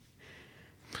it.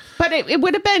 But it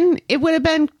would have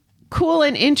been cool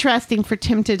and interesting for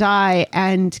Tim to die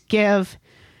and give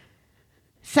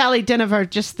Sally Dinover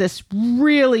just this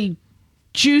really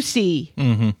juicy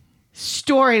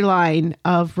storyline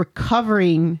of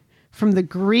recovering from the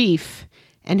grief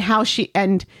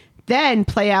and then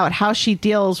play out how she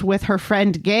deals with her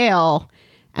friend Gail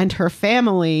and her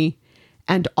family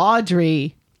and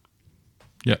Audrey.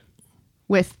 Yeah.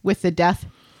 With the death.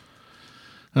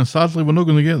 And sadly, we're not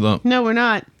going to get that. No, we're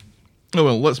not. Oh,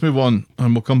 well, let's move on,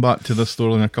 and we'll come back to this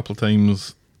storyline a couple of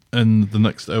times in the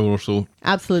next hour or so.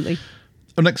 Absolutely.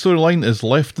 Our next storyline is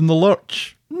Left in the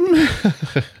Lurch.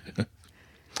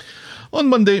 On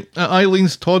Monday, at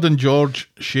Eileen's, Todd and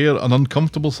George share an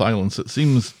uncomfortable silence. It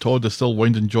seems Todd is still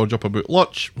winding George up about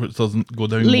Lurch, which doesn't go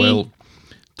down well.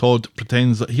 Todd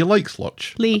pretends that he likes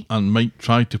Lurch and might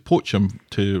try to poach him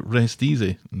to rest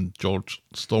easy, and George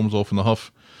storms off in a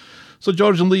huff. So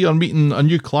George and Lee are meeting a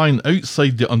new client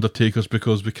outside the Undertaker's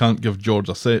because we can't give George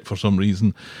a set for some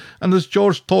reason. And as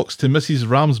George talks to Mrs.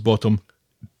 Ramsbottom,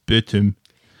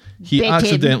 he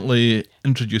accidentally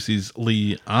introduces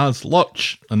Lee as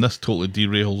Lurch, and this totally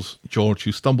derails George,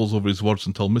 who stumbles over his words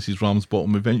until Mrs.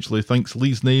 Ramsbottom eventually thinks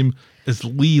Lee's name is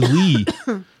Lee.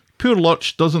 Poor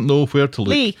Lurch doesn't know where to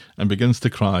look and begins to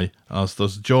cry, as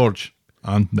does George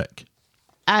and Nick.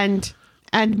 And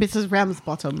Mrs.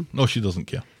 Ramsbottom. No, she doesn't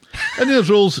care. In his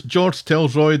roles, George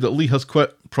tells Roy that Lee has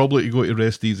quit, probably to go to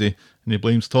rest easy, and he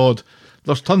blames Todd.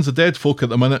 There's tons of dead folk at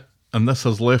the minute, and this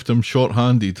has left him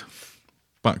short-handed.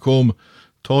 Back home,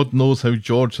 Todd knows how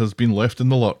George has been left in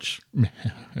the lurch.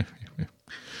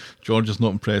 George is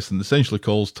not impressed and essentially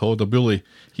calls Todd a bully.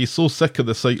 He's so sick of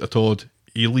the sight of Todd,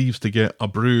 he leaves to get a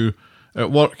brew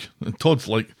at work. And Todd's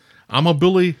like, I'm a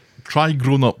bully, try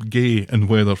grown-up gay in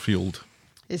Weatherfield.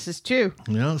 This is true.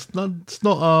 Yeah, it's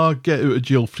not a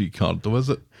get-out-of-jail-free card, though, is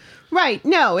it? Right,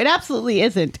 no, it absolutely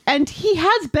isn't. And he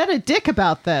has been a dick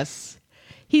about this.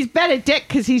 He's been a dick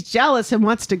because he's jealous and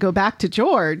wants to go back to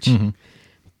George. Mm-hmm.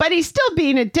 But he's still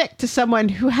being a dick to someone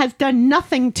who has done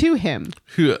nothing to him.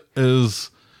 Who is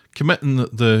committing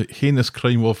the heinous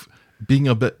crime of being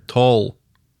a bit tall.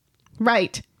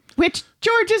 Right. Which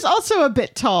George is also a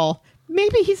bit tall.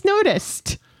 Maybe he's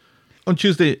noticed. On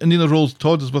Tuesday, in Nina Rolls,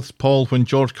 Todd is with Paul when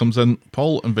George comes in.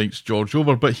 Paul invites George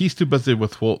over, but he's too busy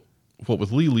with what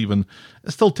with Lee leaving.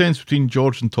 It's still tense between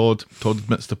George and Todd. Todd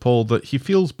admits to Paul that he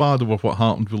feels bad over what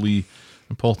happened with Lee,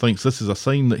 and Paul thinks this is a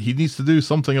sign that he needs to do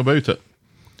something about it.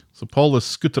 So Paul is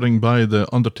scootering by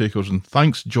the Undertaker's and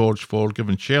thanks George for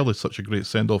giving Shelley such a great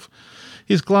send-off.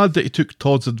 He's glad that he took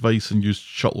Todd's advice and used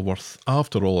Shuttleworth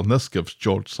after all, and this gives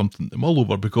George something to mull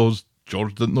over because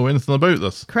George didn't know anything about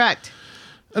this. Correct.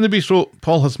 In the bistro,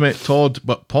 Paul has met Todd,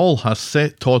 but Paul has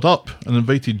set Todd up and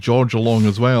invited George along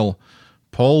as well.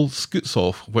 Paul scoots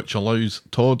off, which allows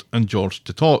Todd and George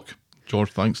to talk.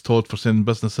 George thanks Todd for sending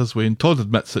business his way, and Todd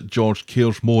admits that George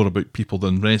cares more about people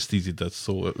than Rest Easy did,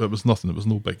 so it was nothing, it was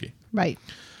no biggie. Right.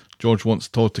 George wants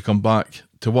Todd to come back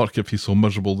to work if he's so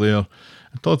miserable there.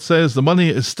 And Todd says the money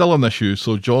is still an issue,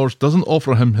 so George doesn't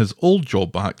offer him his old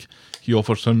job back. He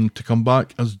offers him to come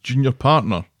back as junior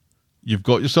partner. You've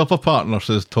got yourself a partner,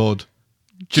 says Todd.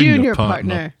 Junior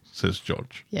partner, says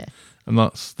George. Yes. And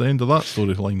that's the end of that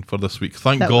storyline for this week.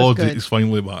 Thank God that he's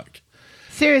finally back.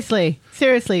 Seriously,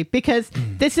 because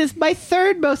this is my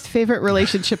third most favorite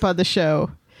relationship on the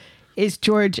show, is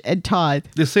George and Todd.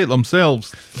 They say it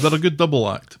themselves. They're a good double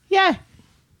act. Yeah,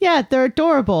 they're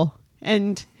adorable.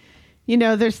 And, you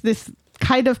know, there's this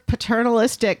kind of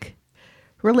paternalistic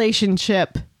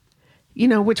relationship, you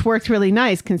know, which worked really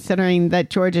nice considering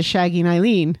that George is shagging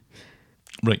Eileen.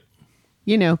 Right.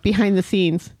 You know, behind the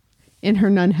scenes in her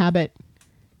nun habit.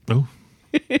 Oh.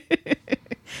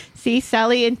 See,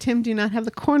 Sally and Tim do not have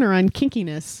the corner on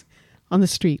kinkiness on the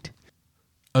street.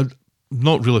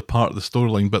 Not really part of the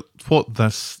storyline, but what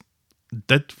this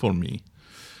did for me,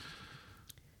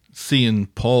 seeing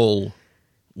Paul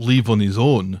leave on his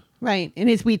own. Right, in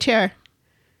his wee chair.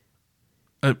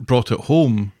 It brought it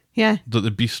home that the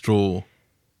bistro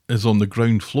is on the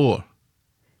ground floor.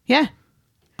 Yeah.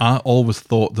 I always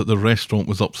thought that the restaurant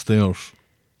was upstairs.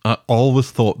 I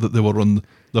always thought that they were on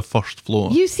the first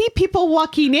floor. You see people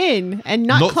walking in and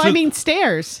not climbing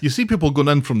stairs. You see people going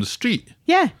in from the street.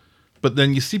 Yeah. But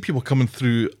then you see people coming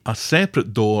through a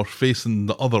separate door facing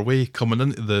the other way, coming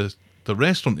into the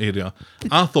restaurant area.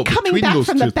 I thought Coming between back those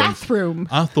from two the bathroom.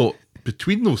 I thought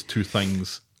between those two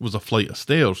things was a flight of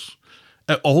stairs.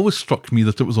 It always struck me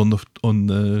that it was on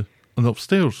the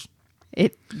upstairs.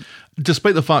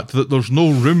 Despite the fact that there's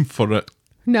no room for it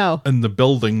in the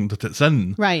building that it's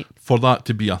in, right, for that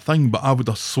to be a thing, but I would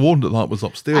have sworn that was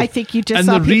upstairs. I think you just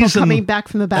saw people coming back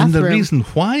from the bathroom. And the reason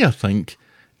why I think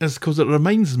is because it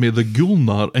reminds me of the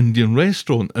Gulnar Indian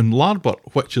restaurant in Larbert,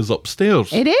 which is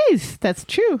upstairs. It is. That's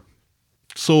true.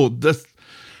 So this,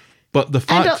 but the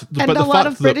fact, and a lot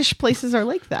of British places are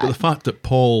like that. But the fact that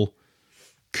Paul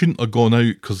couldn't have gone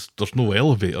out because there's no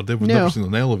elevator. They've never seen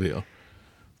an elevator.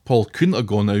 Paul couldn't have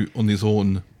gone out on his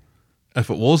own if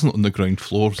it wasn't on the ground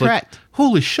floor. It's correct. Like,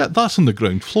 holy shit, that's on the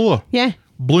ground floor. Yeah.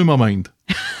 Blew my mind.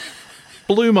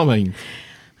 Blew my mind.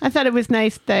 I thought it was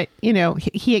nice that,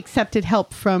 he accepted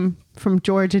help from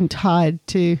George and Todd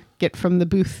to get from the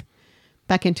booth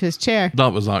back into his chair.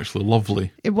 That was actually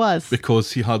lovely. It was.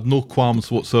 Because he had no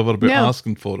qualms whatsoever about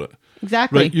asking for it.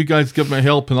 Exactly. Right, you guys give me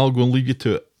help and I'll go and leave you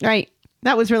to it. Right.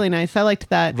 That was really nice. I liked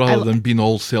that. Rather than being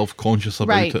all self-conscious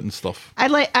about it and stuff. I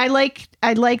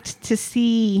liked to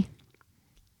see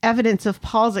evidence of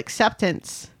Paul's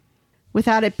acceptance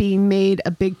without it being made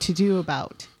a big to-do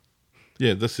about.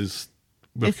 Yeah,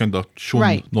 we've kind of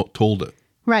shown, not told it.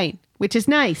 Right, which is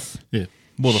nice. Yeah,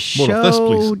 more of this,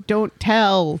 please. Don't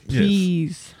tell,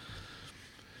 please.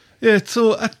 Yes. Yeah,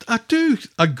 so I do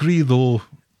agree, though,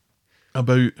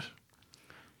 about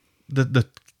the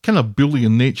kind of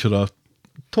bullying nature of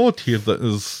Todd here that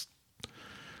is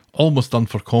almost done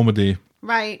for comedy.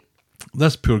 Right.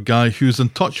 This poor guy who's in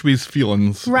touch with his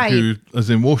feelings, who is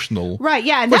emotional. Right,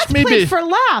 yeah, and that's played for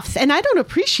laughs, and I don't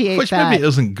appreciate which that. Which maybe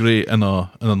isn't great in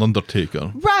an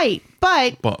Undertaker. Right,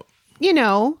 but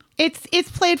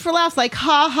it's played for laughs, like,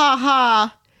 ha, ha,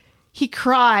 ha, he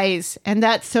cries, and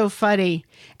that's so funny.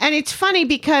 And it's funny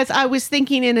because I was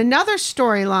thinking in another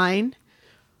storyline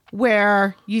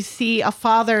where you see a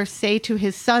father say to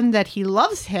his son that he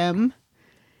loves him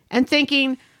and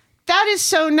thinking, that is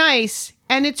so nice.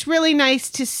 And it's really nice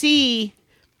to see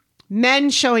men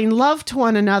showing love to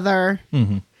one another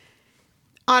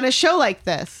on a show like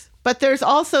this. But there's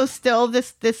also still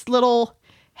this little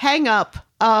hang up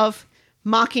of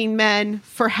mocking men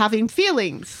for having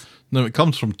feelings. Now, it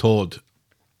comes from Todd.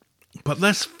 But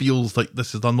this feels like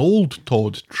this is an old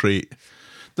Todd trait.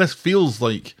 This feels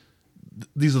like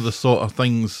these are the sort of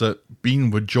things that being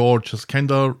with George has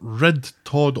kind of rid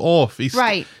Todd off. He's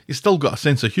still got a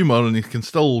sense of humour and he can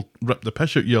still rip the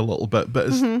piss at you a little bit, but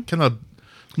it's kind of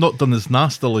not done as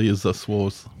nastily as this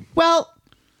was. Well,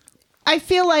 I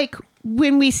feel like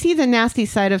when we see the nasty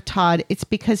side of Todd, it's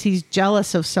because he's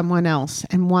jealous of someone else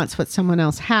and wants what someone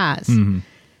else has. Mm-hmm.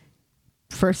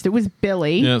 First, it was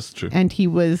Billy. Yeah, that's true. And he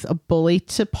was a bully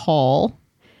to Paul.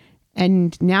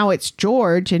 And now it's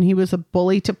George, and he was a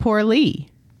bully to poor Lee.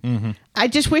 Mm-hmm. I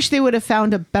just wish they would have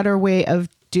found a better way of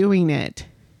doing it,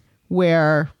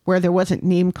 where there wasn't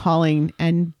name calling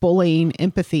and bullying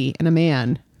empathy in a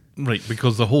man. Right,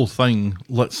 because the whole thing,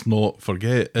 let's not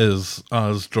forget, is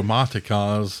as dramatic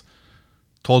as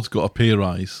Todd's got a pay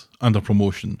rise and a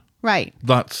promotion. Right.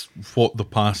 That's what the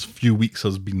past few weeks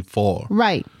has been for.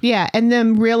 Right, yeah, and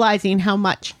them realizing how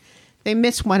much they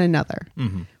miss one another.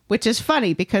 Mm-hmm. Which is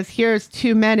funny because here's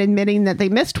two men admitting that they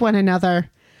missed one another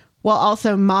while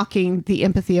also mocking the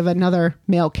empathy of another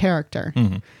male character.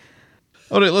 Mm-hmm.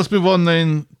 All right, let's move on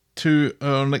then to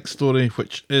our next story,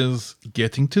 which is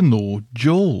getting to know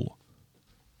Joel.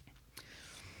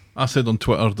 I said on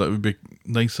Twitter that it would be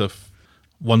nice if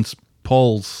once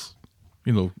Paul's,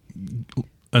 in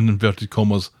inverted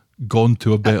commas, gone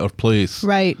to a better place.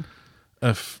 Right.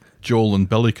 If Joel and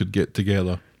Billy could get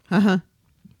together. Uh-huh.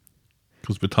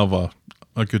 Because we'd have a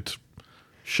good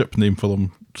ship name for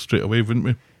them straight away, wouldn't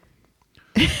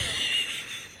we?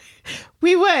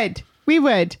 We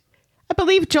would. I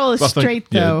believe Joel is straight,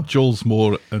 though. Yeah, Joel's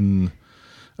more in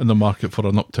the market for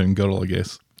an uptown girl, I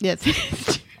guess.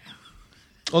 Yes.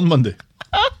 On Monday.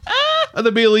 At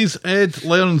the Baileys, Ed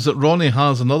learns that Ronnie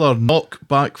has another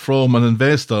knockback from an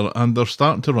investor and they're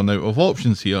starting to run out of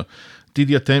options here. Dee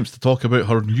Dee attempts to talk about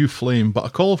her new flame, but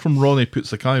a call from Ronnie puts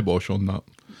the kibosh on that.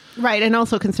 Right, and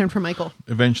also concern for Michael.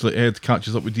 Eventually, Ed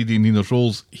catches up with Dee Dee and Nina's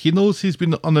roles. He knows he's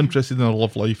been uninterested in her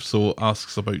love life, so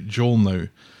asks about Joel now.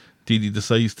 Dee Dee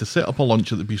decides to set up a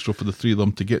lunch at the bistro for the three of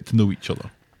them to get to know each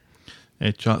other.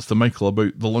 Ed chats to Michael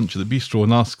about the lunch at the bistro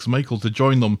and asks Michael to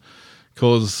join them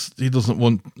because he doesn't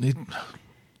want...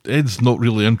 Ed's not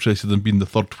really interested in being the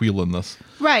third wheel in this.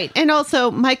 Right. And also,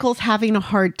 Michael's having a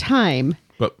hard time.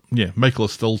 But yeah, Michael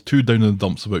is still too down in the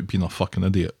dumps about being a fucking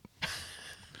idiot.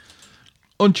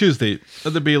 On Tuesday,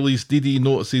 at the Baileys, Dee Dee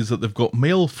notices that they've got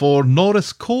mail for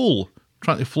Norris Cole,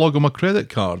 trying to flog him a credit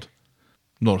card.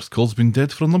 Norris Cole's been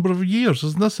dead for a number of years.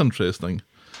 Isn't this interesting?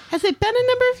 Has it been a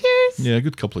number of years? Yeah, a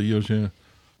good couple of years, yeah.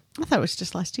 I thought it was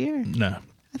just last year. Nah.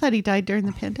 I thought he died during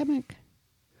the pandemic.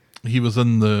 He was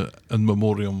in the In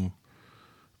Memoriam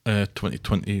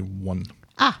 2021.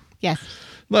 Ah, yes.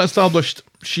 That established,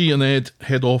 she and Ed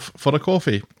head off for a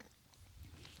coffee.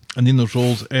 And in those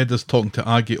roles, Ed is talking to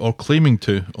Aggie, or claiming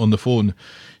to, on the phone.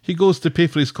 He goes to pay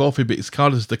for his coffee, but his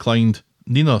card is declined.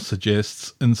 Nina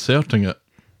suggests inserting it.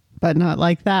 But not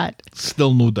like that.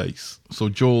 Still no dice. So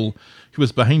Joel, who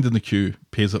was behind in the queue,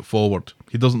 pays it forward.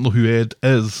 He doesn't know who Ed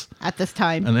is. At this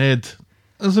time. And Ed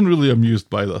isn't really amused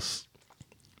by this.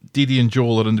 Dee Dee and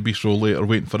Joel are in the bistro later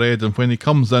waiting for Ed, and when he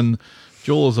comes in,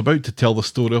 Joel is about to tell the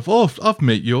story of, oh, I've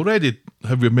met you already.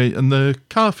 Have we met in the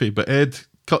cafe? But Ed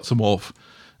cuts him off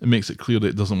and makes it clear that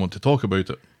he doesn't want to talk about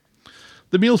it.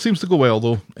 The meal seems to go well,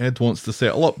 though. Ed wants to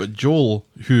settle up, but Joel,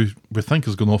 who we think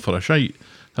is going off for a shite,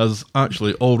 has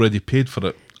actually already paid for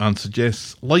it and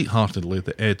suggests lightheartedly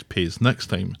that Ed pays next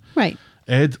time. Right.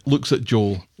 Ed looks at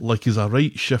Joel like he's a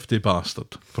right shifty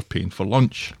bastard for paying for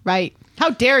lunch. Right.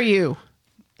 How dare you?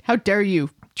 How dare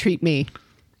you treat me?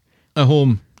 At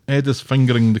home, Ed is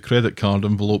fingering the credit card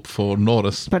envelope for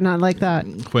Norris. But not like that.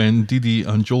 When Dee Dee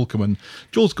and Joel come in,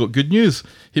 Joel's got good news.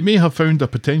 He may have found a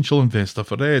potential investor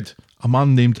for Ed, a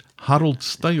man named Harold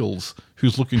Styles,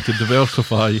 who's looking to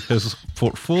diversify his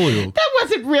portfolio. That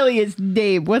wasn't really his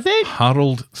name, was it?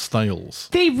 Harold Styles.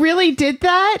 They really did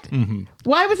that? Mm-hmm.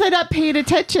 Why was I not paying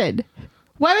attention?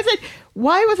 Why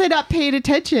was I not paying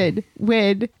attention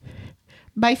when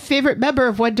my favorite member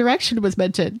of One Direction was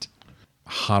mentioned?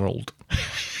 Harold.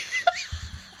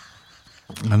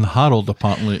 And Harold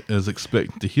apparently is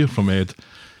expecting to hear from Ed.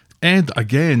 Ed,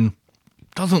 again,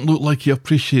 doesn't look like he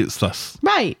appreciates this.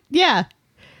 Right, yeah.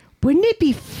 Wouldn't it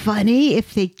be funny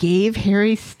if they gave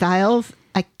Harry Styles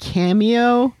a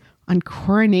cameo on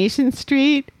Coronation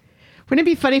Street? Wouldn't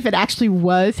it be funny if it actually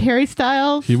was Harry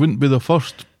Styles? He wouldn't be the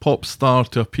first pop star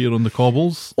to appear on the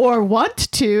cobbles. Or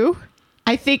want to.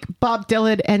 I think Bob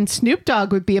Dylan and Snoop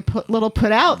Dogg would be a little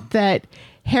put out that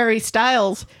Harry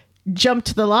Styles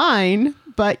jumped the line,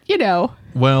 but, you know.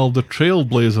 Well, the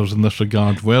trailblazers in this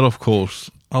regard were, of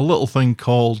course, a little thing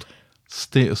called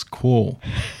Status Quo.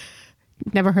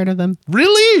 Never heard of them.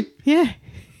 Really? Yeah.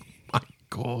 My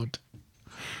God.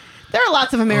 There are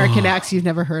lots of American acts you've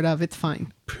never heard of. It's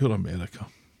fine. Poor America.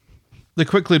 They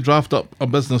quickly draft up a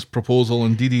business proposal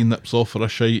and Dee Dee nips off for a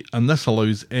shite, and this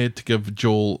allows Ed to give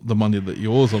Joel the money that he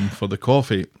owes him for the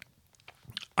coffee.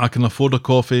 I can afford a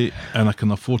coffee and I can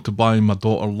afford to buy my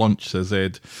daughter lunch, says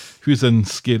Ed, who's in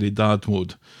scary dad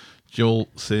mode. Joel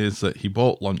says that he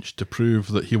bought lunch to prove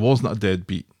that he wasn't a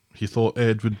deadbeat. He thought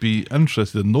Ed would be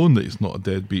interested in knowing that he's not a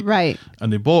deadbeat. Right.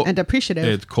 And he bought And appreciative.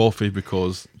 Ed coffee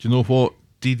because, do you know what?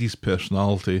 Dee Dee's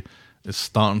personality is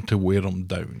starting to wear him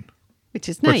down. Which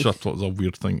is nice. Which I thought was a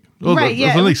weird thing. Oh, Right,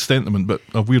 There's yeah. a nice sentiment, but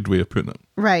a weird way of putting it.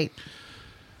 Right.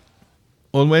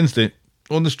 On Wednesday,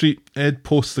 on the street, Ed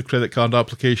posts the credit card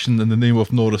application in the name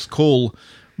of Norris Cole.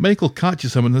 Michael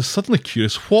catches him and is suddenly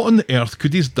curious, what on earth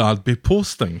could his dad be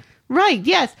posting? Right,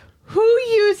 yes. Who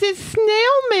uses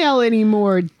snail mail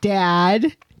anymore,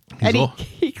 Dad? And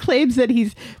he claims that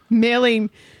he's mailing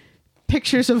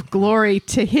pictures of glory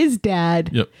to his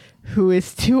dad, Yep. who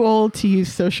is too old to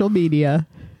use social media.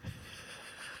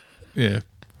 Yeah.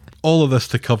 All of this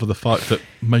to cover the fact that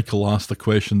Michael asked a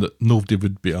question that nobody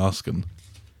would be asking.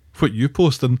 What you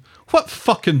posting? What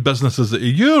fucking business is it of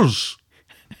yours?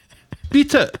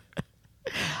 Beat it.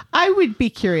 I would be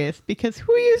curious, because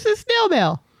who uses snail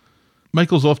mail?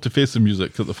 Michael's off to face the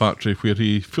music at the factory where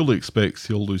he fully expects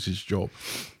he'll lose his job.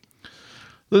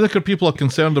 The liquor people are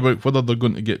concerned about whether they're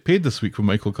going to get paid this week when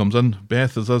Michael comes in.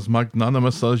 Beth is as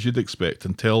magnanimous as you'd expect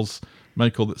and tells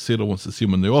Michael that Sarah wants to see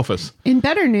him in the office. In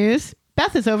better news,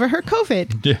 Beth is over her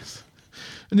COVID. Yes.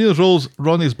 In these roles,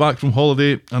 Ronnie's back from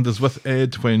holiday and is with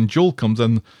Ed when Joel comes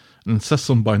in and insists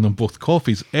on buying them both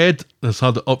coffees. Ed has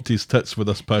had it up to his tits with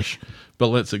this pish, but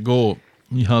lets it go.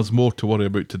 He has more to worry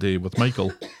about today with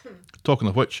Michael. Talking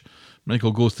of which,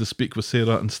 Michael goes to speak with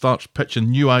Sarah and starts pitching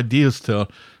new ideas to her,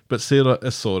 but Sarah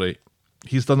is sorry.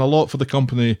 He's done a lot for the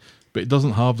company, but he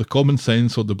doesn't have the common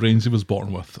sense or the brains he was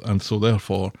born with, and so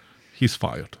therefore, he's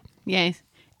fired. Yes.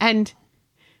 And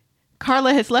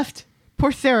Carla has left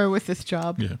poor Sarah with this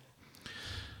job. Yeah.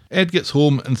 Ed gets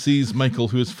home and sees Michael,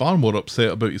 who is far more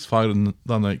upset about his firing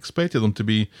than I expected him to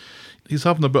be. He's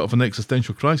having a bit of an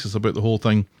existential crisis about the whole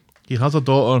thing. He has a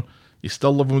daughter. He's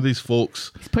still living with his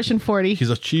folks. He's pushing 40. He's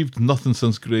achieved nothing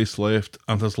since Grace left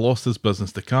and has lost his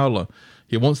business to Carla.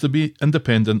 He wants to be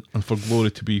independent and for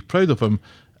Glory to be proud of him,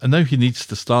 and now he needs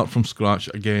to start from scratch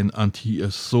again, and he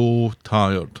is so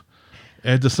tired.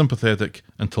 Ed is sympathetic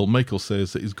until Michael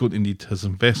says that he's going to need his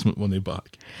investment money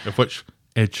back, of which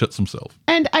Ed shits himself.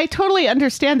 And I totally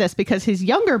understand this because his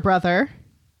younger brother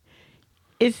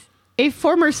is a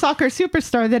former soccer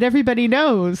superstar that everybody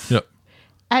knows. Yep.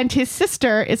 And his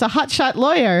sister is a hotshot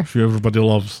lawyer. Who everybody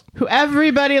loves. Who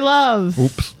everybody loves.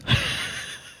 Oops.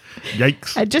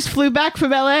 Yikes. I just flew back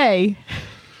from LA.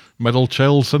 Middle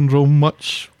child syndrome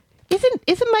much?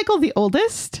 Isn't Michael the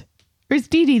oldest? Or is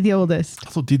Dee Dee the oldest? I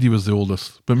thought Dee Dee was the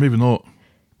oldest, but maybe not.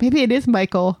 Maybe it is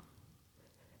Michael.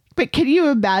 But can you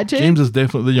imagine? James is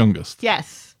definitely the youngest.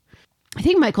 Yes. I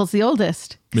think Michael's the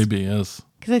oldest. Maybe he is.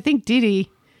 Because I think Dee Dee,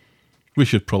 We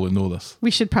should probably know this.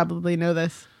 we should probably know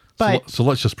this. But So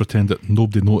let's just pretend that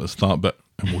nobody noticed that bit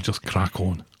and we'll just crack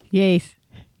on. yes.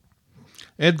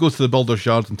 Ed goes to the builder's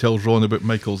yard and tells Ron about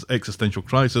Michael's existential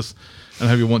crisis and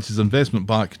how he wants his investment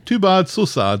back. Too bad, so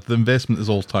sad, the investment is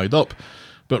all tied up.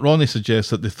 But Ronnie suggests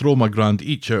that they throw him $1,000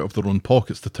 each out of their own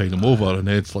pockets to tide him over, and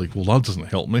Ed's like, well, that doesn't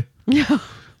help me.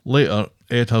 Later,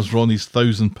 Ed has Ronnie's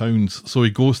 £1,000, so he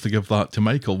goes to give that to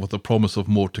Michael with a promise of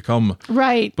more to come.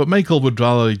 Right. But Michael would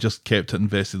rather he just kept it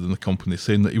invested in the company,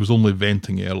 saying that he was only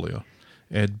venting earlier.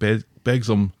 Ed begs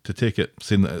him to take it,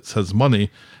 saying that it's his money,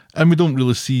 and we don't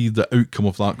really see the outcome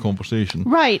of that conversation.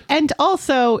 Right. And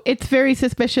also, it's very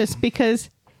suspicious because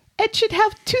Ed should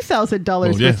have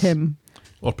 $2,000 with him.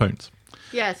 Or pounds.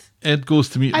 Yes. Ed goes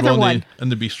to meet Either Ronnie one. in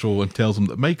the bistro and tells him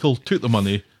that Michael took the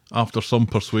money after some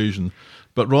persuasion,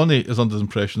 but Ronnie is under the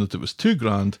impression that it was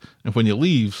 $2,000, and when he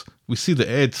leaves, we see that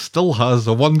Ed still has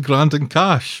a $1,000 in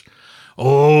cash.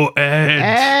 Oh, Ed!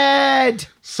 Ed!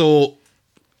 So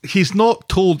he's not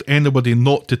told anybody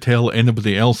not to tell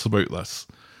anybody else about this.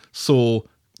 So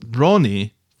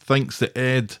Ronnie thinks that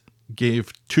Ed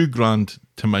gave $2,000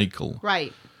 to Michael.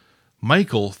 Right.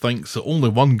 Michael thinks that only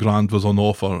 $1,000 was on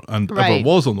offer and Right. ever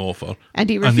was on offer. And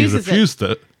he refused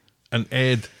it. And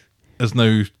Ed is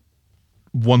now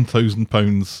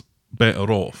 £1,000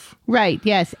 better off. Right.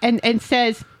 Yes. And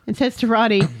says to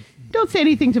Ronnie, don't say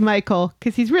anything to Michael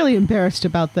because he's really embarrassed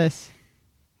about this.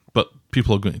 But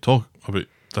people are going to talk about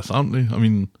this, aren't they? I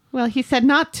mean, Well, he said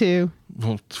not to.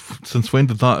 well, since when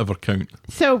did that ever count?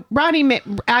 So Ronnie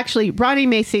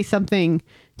may say something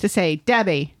to say,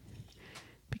 Debbie,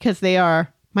 because they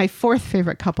are my fourth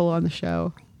favorite couple on the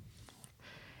show.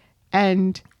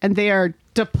 And they are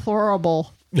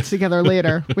deplorable together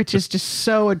later, which is just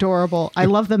so adorable. I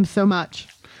love them so much.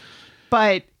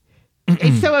 But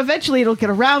so eventually it'll get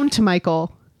around to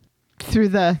Michael through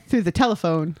the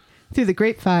telephone, through the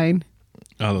grapevine,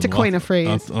 I don't to know. coin a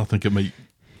phrase. I think it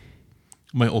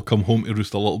might all come home to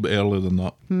roost a little bit earlier than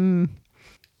that.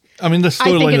 I mean, this I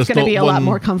think storyline it's is going to not be a one, lot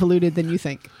more convoluted than you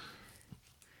think.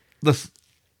 This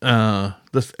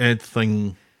Ed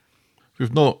thing,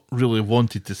 we've not really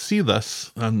wanted to see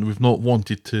this, and we've not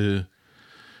wanted to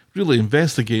really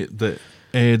investigate the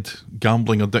Ed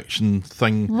gambling addiction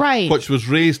thing, Right. which was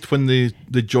raised when they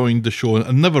joined the show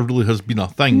and never really has been a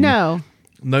thing. No.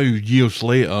 Now, years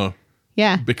later,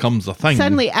 Yeah. becomes a thing.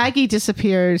 Suddenly Aggie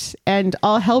disappears and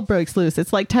all hell breaks loose.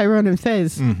 It's like Tyrone and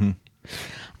Fizz.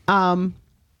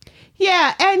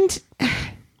 Yeah, and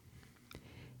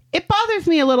it bothers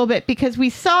me a little bit because we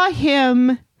saw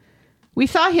him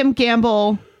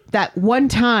gamble that one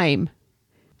time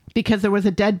because there was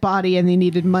a dead body and they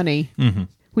needed money.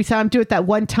 We saw him do it that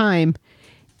one time,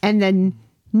 and then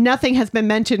nothing has been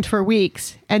mentioned for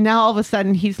weeks, and now all of a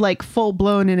sudden he's like full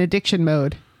blown in addiction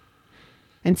mode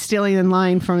and stealing and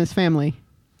lying from his family.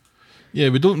 Yeah,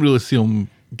 we don't really see him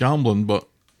gambling, but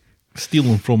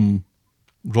stealing from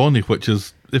Ronnie, which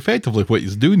is effectively what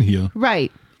he's doing here,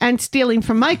 Right. And stealing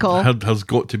from Michael. has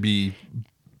got to be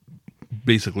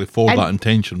basically for that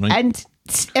intention, right? And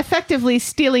effectively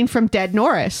stealing from dead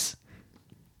Norris.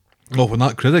 Oh, when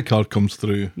that credit card comes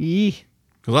through, Yee.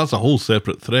 because that's a whole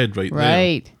separate thread right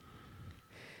Right.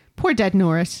 Poor dead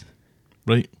Norris.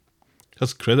 there. Right.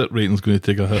 His credit rating's going to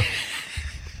take a hit.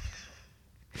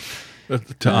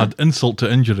 To add insult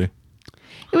to injury.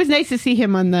 It was nice to see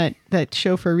him on that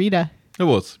show for Rita. It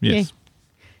was, yes.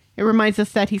 It reminds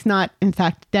us that he's not, in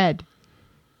fact, dead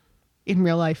in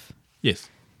real life. Yes.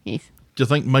 Yes. Do you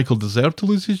think Michael deserved to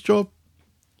lose his job?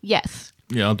 Yes.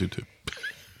 Yeah, I do too.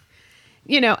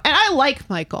 You know, and I like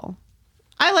Michael.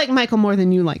 I like Michael more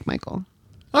than you like Michael.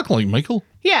 I can like Michael.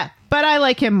 Yeah, but I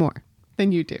like him more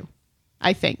than you do,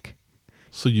 I think.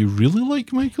 So you really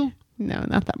like Michael? No,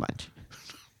 not that much.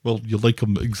 Well, you like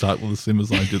him exactly the same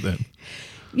as I do then.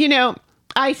 You know,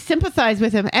 I sympathize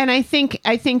with him, and I think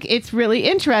it's really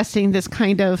interesting, this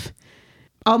kind of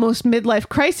almost midlife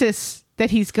crisis that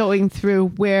he's going through,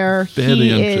 where Very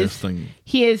interesting.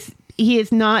 He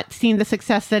has not seen the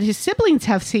success that his siblings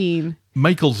have seen.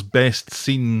 Michael's best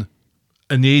scene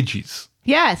in ages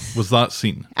Yes. was that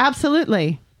scene.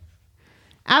 Absolutely.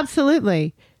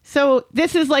 Absolutely. So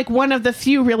this is like one of the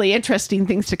few really interesting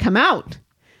things to come out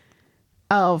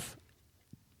of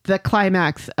the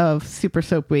climax of Super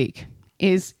Soap Week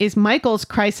is Michael's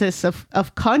crisis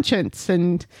of conscience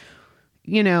and,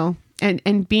 you know,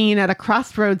 and being at a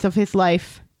crossroads of his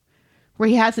life where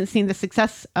he hasn't seen the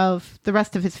success of the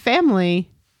rest of his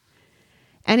family.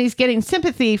 And he's getting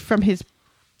sympathy from his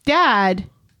dad,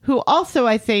 who also,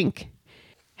 I think,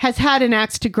 has had an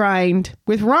axe to grind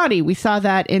with Ronnie. We saw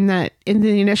that in the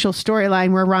initial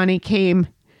storyline where Ronnie came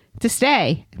to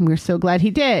stay, and we're so glad he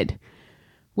did,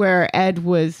 where Ed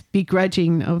was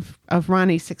begrudging of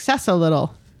Ronnie's success a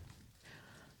little.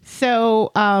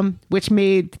 So, which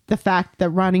made the fact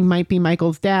that Ronnie might be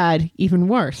Michael's dad even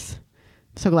worse.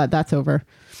 So glad that's over.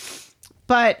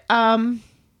 But, yeah,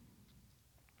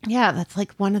 that's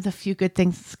like one of the few good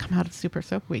things that's come out of Super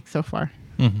Soap Week so far.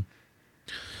 Mm-hmm.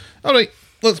 All right,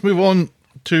 let's move on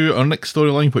to our next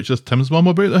storyline, which is Tim's mum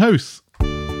about the house.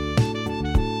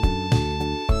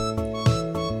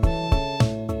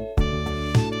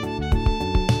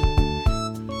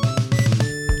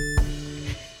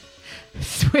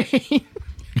 Swain.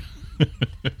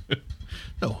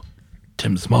 No,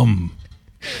 Tim's mum.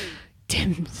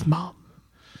 Tim's mom.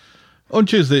 On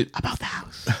Tuesday, About the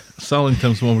house. Sally and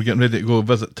Tim's mum were getting ready to go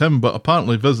visit Tim, but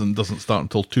apparently visiting doesn't start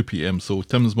until 2 p.m, so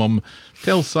Tim's mum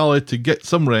tells Sally to get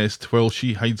some rest while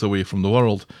she hides away from the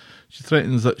world. She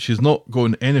threatens that she's not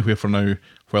going anywhere for now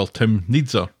while Tim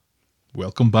needs her.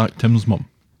 Welcome back, Tim's mum.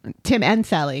 Tim and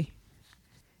Sally.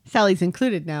 Sally's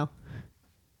included now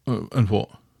And what?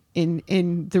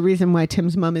 in the reason why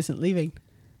Tim's mom isn't leaving.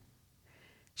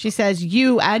 She says,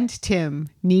 you and Tim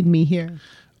need me here.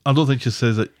 I don't think she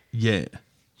says it yet.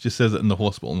 She says it in the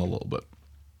hospital in a little bit.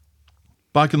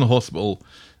 Back in the hospital,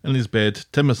 in his bed,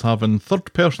 Tim is having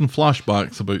third-person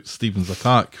flashbacks about Stephen's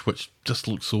attack, which just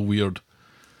looks so weird.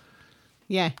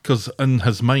 Yeah. Because in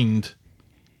his mind,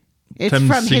 It's Tim's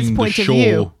from his seeing point the of show.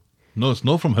 view. No, it's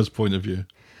not from his point of view.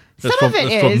 Some of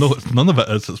it is. No, none of it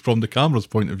is. It's from the camera's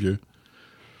point of view.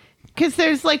 Because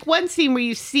there's like one scene where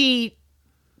you see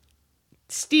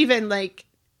Stephen like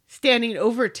standing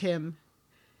over Tim.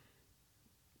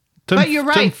 But you're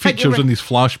right. Tim features in his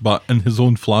flashback, in his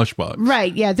own flashbacks.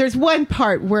 Right, yeah. There's one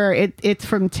part where it's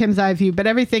from Tim's eye view, but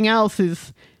everything else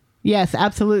is, yes,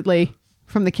 absolutely,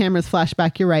 from the camera's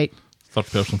flashback. You're right.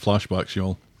 Third-person flashbacks,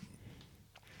 y'all.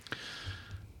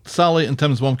 Sally and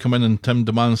Tim's mum come in and Tim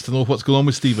demands to know what's going on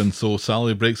with Stephen, so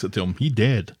Sally breaks it to him. He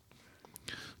dead.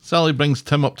 Sally brings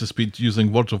Tim up to speed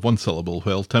using words of one syllable,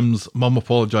 while Tim's mum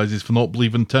apologises for not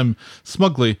believing Tim.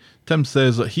 Smugly, Tim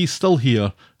says that he's still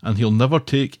here and he'll never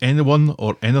take anyone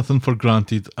or anything for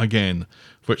granted again,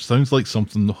 which sounds like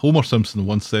something Homer Simpson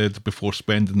once said before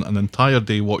spending an entire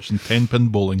day watching 10-pin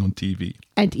bowling on TV.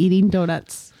 And eating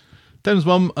donuts. Tim's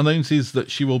mum announces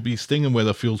that she will be staying in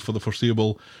Weatherfield for the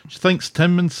foreseeable. She thinks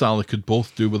Tim and Sally could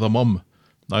both do with a mum.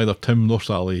 Neither Tim nor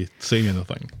Sally say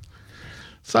anything.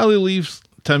 Sally leaves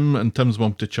Tim and Tim's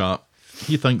mum to chat.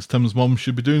 He thinks Tim's mum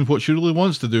should be doing what she really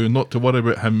wants to do and not to worry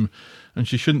about him, and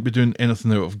she shouldn't be doing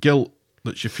anything out of guilt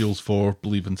that she feels for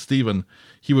believing Stephen.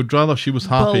 He would rather she was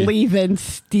happy. Believe in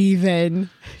Stephen.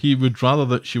 He would rather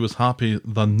that she was happy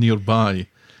than nearby.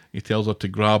 He tells her to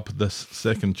grab this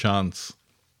second chance.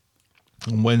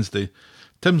 On Wednesday,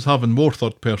 Tim's having more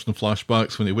third-person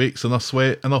flashbacks when he wakes in a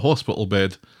sweat in a hospital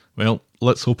bed. Well,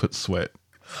 let's hope it's sweat.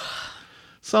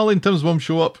 Sally and Tim's mum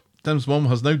show up. Tim's mum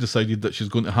has now decided that she's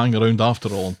going to hang around after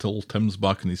all until Tim's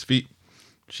back on his feet.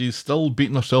 She's still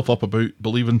beating herself up about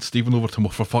believing Stephen over Tim. Oh,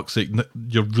 for fuck's sake,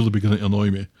 you're really beginning to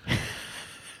annoy me.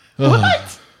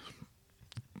 What?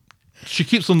 She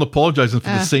keeps on apologising for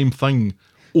the same thing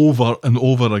over and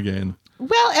over again.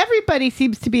 Well, everybody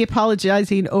seems to be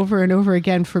apologizing over and over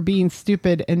again for being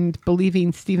stupid and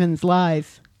believing Stephen's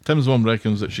lies. Tim's mum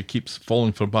reckons that she keeps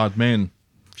falling for bad men.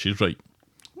 She's right.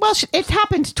 Well, it's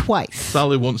happened twice.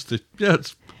 Sally wants to... Yeah,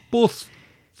 it's both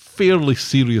fairly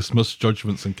serious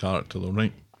misjudgments in character, though,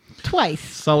 right? Twice.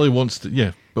 Sally wants to...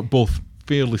 Yeah, but both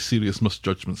fairly serious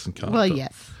misjudgments in character. Well,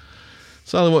 yes.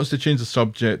 Sally wants to change the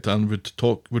subject and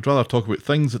would rather talk about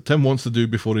things that Tim wants to do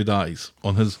before he dies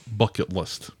on his bucket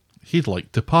list. He'd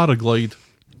like to paraglide.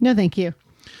 No, thank you.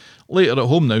 Later at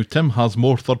home now, Tim has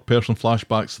more third-person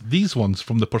flashbacks, these ones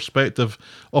from the perspective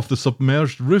of the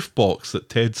submerged roof box that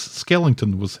Ted's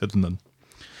skeleton was hidden in.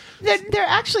 There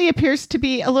actually appears to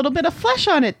be a little bit of flesh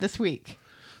on it this week.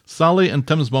 Sally and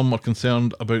Tim's mum are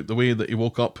concerned about the way that he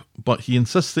woke up, but he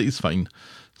insists that he's fine.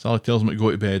 Sally tells him to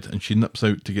go to bed, and she nips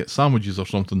out to get sandwiches or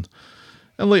something.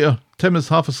 And later, Tim is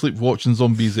half asleep watching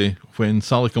Zombiesy. When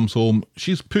Sally comes home,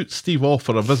 she's put Steve off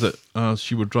for a visit, as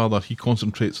she would rather he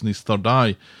concentrates on his third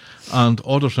eye, and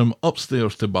orders him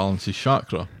upstairs to balance his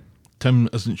chakra. Tim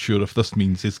isn't sure if this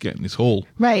means he's getting his hole.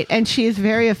 Right, and she is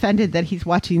very offended that he's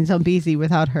watching Zombiesy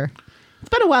without her. It's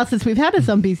been a while since we've had a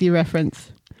Zombiesy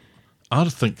reference. I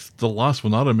think the last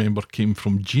one I remember came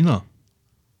from Gina.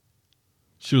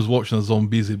 She was watching a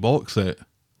Zombiesy box set.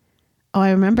 Oh,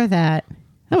 I remember that.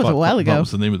 That was a while ago. That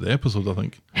was the name of the episode, I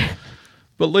think.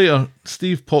 But later,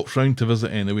 Steve pops round to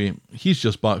visit anyway. He's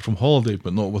just back from holiday,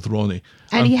 but not with Ronnie.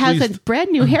 And he has a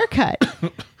brand new haircut.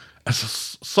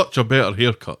 It's such a better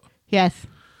haircut. Yes.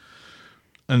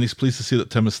 And he's pleased to see that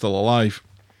Tim is still alive.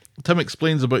 Tim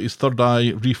explains about his third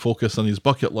eye, refocus, and his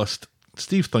bucket list.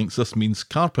 Steve thinks this means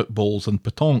carpet bowls and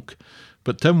pétanque,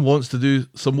 but Tim wants to do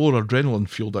some more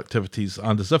adrenaline-fueled activities,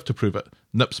 and as if to prove it,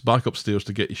 nips back upstairs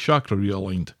to get his chakra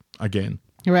realigned again.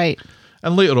 Right.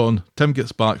 And later on, Tim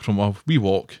gets back from a wee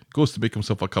walk, goes to make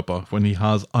himself a cuppa when he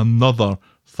has another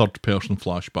third-person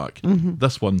flashback. Mm-hmm.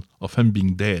 This one of him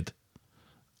being dead.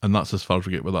 And that's as far as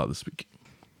we get with that this week.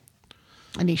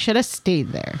 And he should have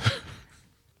stayed there.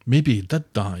 Maybe he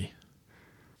did die.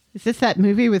 Is this that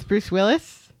movie with Bruce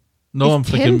Willis? No, I'm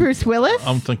Tim thinking Bruce Willis?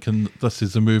 I'm thinking this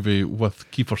is a movie with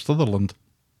Kiefer Sutherland.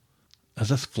 Is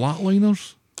this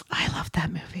Flatliners? I loved that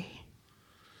movie.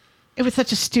 It was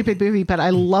such a stupid movie, but I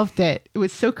loved it. It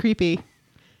was so creepy.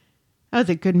 That was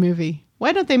a good movie.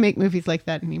 Why don't they make movies like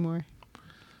that anymore?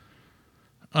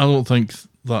 I don't think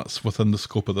that's within the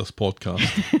scope of this podcast.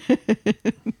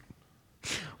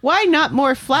 Why not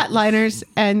more Flatliners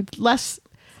and less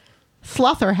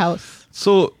Slaughterhouse?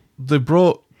 So they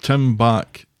brought Tim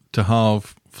back to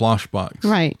have flashbacks.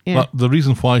 Right, yeah. But the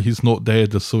reason why he's not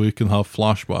dead is so he can have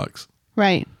flashbacks.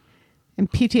 Right. And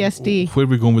PTSD. Where are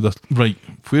we going with this? Right.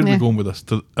 Where are we going with this?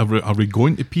 Are we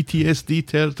going to PTSD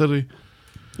territory?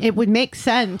 It would make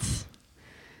sense.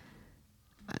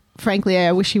 Frankly,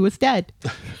 I wish he was dead.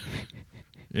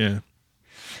 Yeah.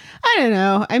 I don't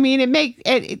know. I mean,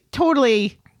 it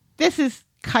totally, this is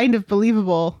kind of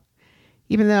believable,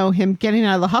 even though him getting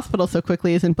out of the hospital so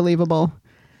quickly isn't believable.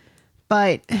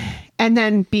 But, and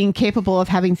then being capable of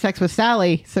having sex with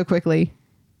Sally so quickly.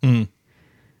 Mm.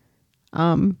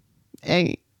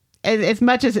 As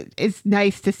much as it's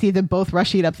nice to see them both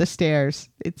rushing up the stairs,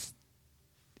 it's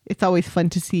always fun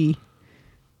to see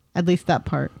at least that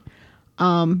part.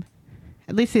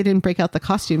 At least they didn't break out the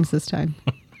costumes this time.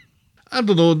 I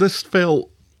don't know. This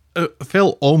felt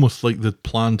almost like they'd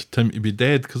planned Tim to be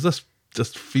dead, because this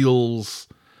just feels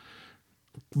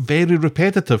very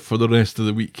repetitive for the rest of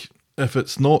the week. If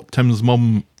it's not Tim's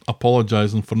mum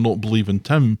apologising for not believing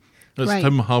Tim, it's right.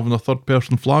 Tim having a third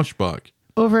person flashback.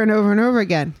 Over and over and over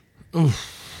again.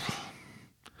 Oof.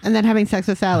 And then having sex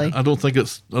with Sally. I don't think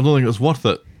it's worth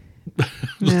it. I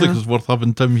don't think it's worth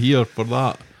having Tim here for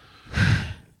that.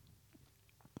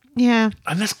 Yeah.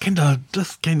 And this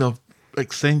kind of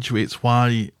accentuates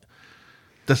why,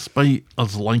 despite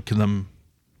us liking him,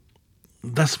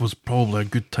 this was probably a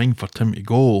good time for Tim to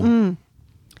go.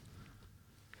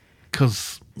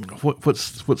 Because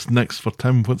what's next for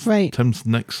Tim? What's right. Tim's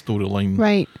next storyline?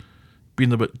 Right.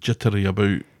 Being a bit jittery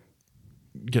about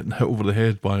getting hit over the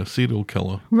head by a serial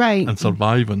killer. Right. And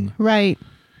surviving. Right.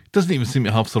 Doesn't even seem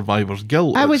to have survivor's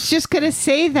guilt. I was just going to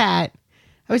say that.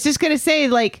 I was just going to say,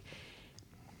 like,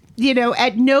 you know,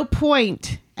 at no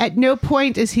point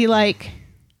is he like,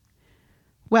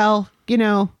 well, you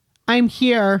know, I'm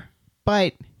here,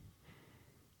 but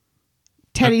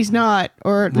Teddy's not,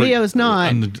 or right. Leo's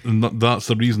not. And that's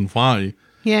the reason why.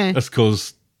 Yeah. It's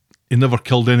because he never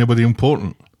killed anybody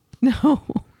important. No.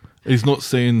 He's not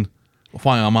saying,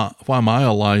 why am I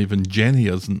alive and Jenny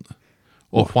isn't?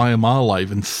 Or why am I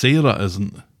alive and Sarah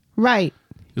isn't? Right.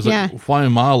 He's like, why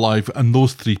am I alive and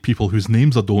those three people whose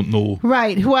names I don't know?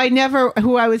 Right. Who I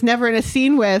was never in a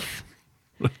scene with.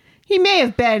 He may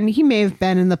have been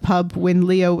in the pub when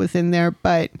Leo was in there,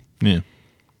 but yeah.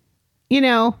 You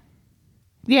know,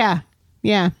 yeah.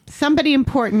 Somebody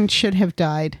important should have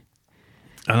died.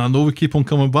 And I know we keep on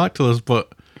coming back to this,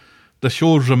 but the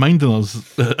show's reminding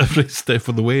us every step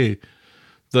of the way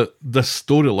that this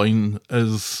storyline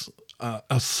is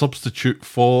a substitute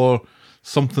for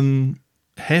something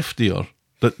heftier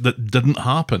that didn't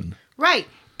happen. Right.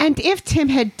 And if Tim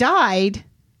had died,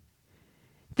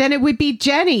 then it would be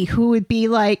Jenny who would be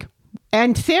like,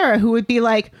 and Sarah who would be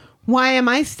like, why am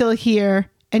I still here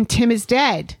and Tim is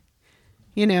dead?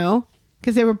 You know,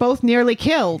 because they were both nearly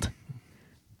killed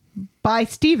by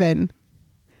Stephen.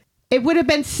 It would have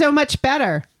been so much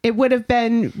better. It would have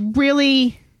been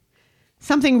really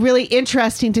something really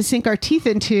interesting to sink our teeth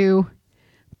into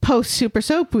post Super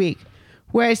Soap Week.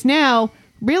 Whereas now,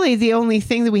 really the only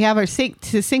thing that we have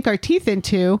to sink our teeth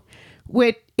into,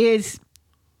 which is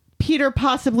Peter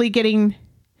possibly getting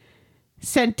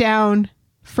sent down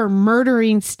for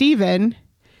murdering Stephen,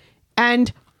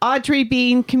 and Audrey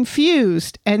being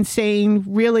confused and saying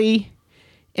really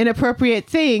inappropriate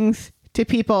things to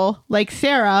people like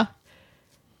Sarah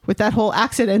with that whole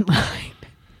accident line.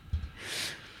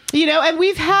 You know, and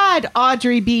we've had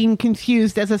Audrey being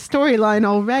confused as a storyline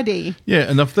already. Yeah,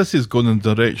 and if this is going in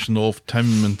the direction of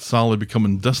Tim and Sally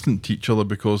becoming distant to each other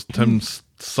because Tim's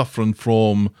suffering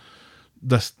from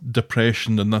this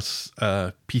depression and this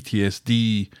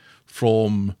PTSD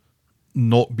from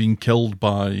not being killed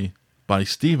by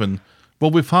Stephen,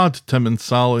 well, we've had Tim and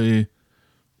Sally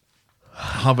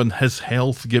having his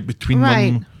health get between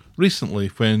them recently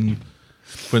when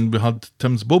we had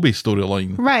Tim's Bobby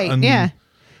storyline. Right, and yeah.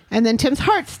 And then Tim's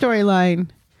heart storyline.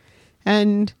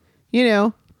 And, you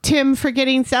know, Tim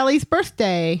forgetting Sally's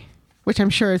birthday, which I'm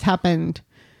sure has happened.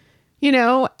 You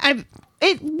know,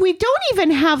 we don't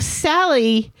even have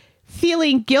Sally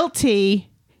feeling guilty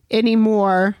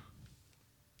anymore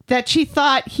that she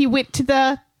thought he went to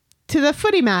the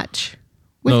footy match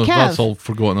with Kev. That's all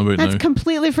forgotten about now. That's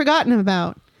completely forgotten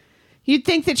about. You'd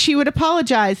think that she would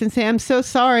apologize and say, I'm so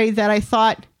sorry that I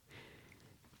thought,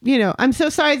 you know, I'm so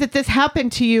sorry that this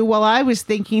happened to you while I was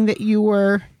thinking that you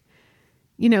were,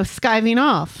 you know, skiving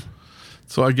off.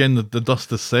 So again, the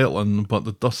dust is settling, but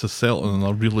the dust is settling in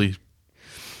a really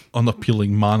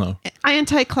unappealing manner.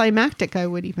 Anticlimactic, I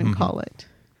would even call it.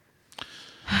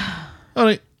 All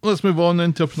right, let's move on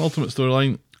then to a penultimate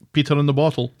storyline, Peter in the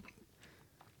Bottle.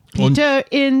 Peter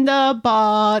in the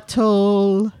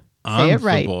Bottle. Say it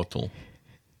right. The bottle.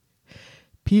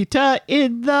 Peter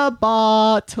in the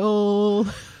Bottle.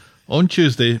 On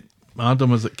Tuesday,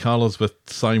 Adam is at Carla's with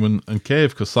Simon and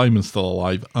Kev because Simon's still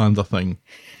alive and a thing.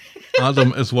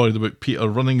 Adam is worried about Peter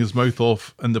running his mouth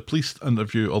off in the police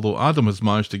interview, although Adam has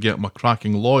managed to get him a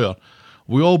cracking lawyer.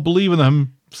 We all believe in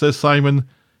him, says Simon.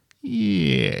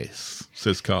 Yes,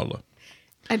 says Carla.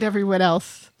 And everyone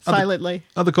else, silently.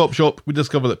 At the cop shop, we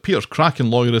discover that Peter's cracking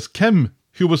lawyer is Kim,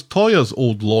 who was Toya's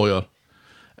old lawyer.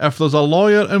 If there's a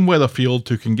lawyer in Weatherfield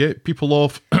who can get people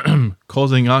off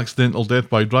causing accidental death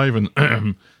by driving,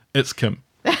 it's Kim.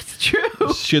 That's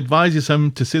true. She advises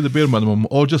him to say the bare minimum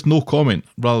or just no comment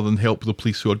rather than help the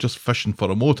police who are just fishing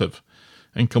for a motive.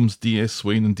 In comes DS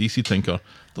Swain and DC Tinker,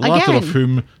 the latter of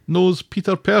whom knows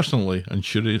Peter personally, and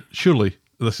surely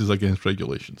this is against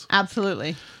regulations.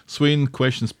 Absolutely. Swain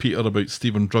questions Peter about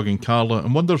Stephen drugging Carla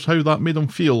and wonders how that made him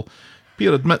feel.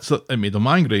 Peter admits that it made him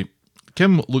angry.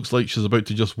 Kim looks like she's about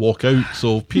to just walk out,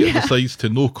 so Peter decides to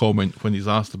no comment when he's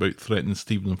asked about threatening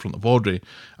Stephen in front of Audrey,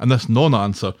 and this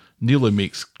non-answer nearly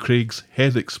makes Craig's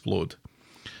head explode.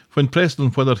 When pressed on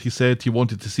whether he said he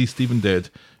wanted to see Stephen dead,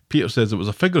 Peter says it was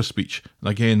a figure of speech, and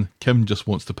again, Kim just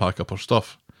wants to pack up her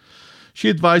stuff. She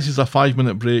advises a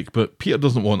 5-minute break, but Peter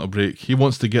doesn't want a break. He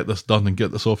wants to get this done and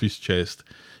get this off his chest.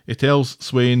 He tells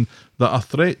Swain that a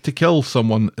threat to kill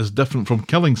someone is different from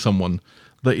killing someone,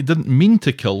 that he didn't mean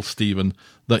to kill Stephen,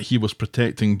 that he was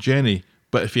protecting Jenny,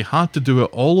 but if he had to do it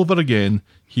all over again,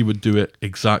 he would do it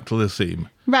exactly the same.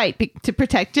 Right, to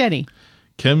protect Jenny.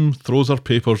 Kim throws her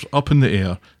papers up in the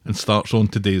air and starts on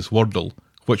today's Wordle,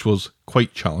 which was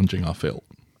quite challenging, I felt.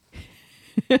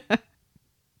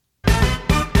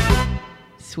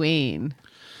 Swain.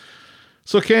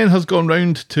 So Ken has gone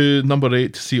round to number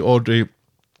 8 to see Audrey,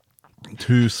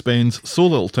 who spends so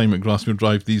little time at Grasmere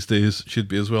Drive these days, should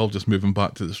be as well just moving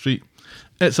back to the street.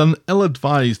 It's an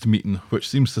ill-advised meeting, which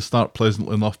seems to start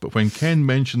pleasantly enough, but when Ken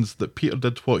mentions that Peter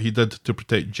did what he did to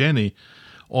protect Jenny,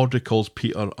 Audrey calls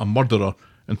Peter a murderer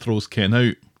and throws Ken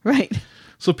out. Right.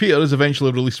 So Peter is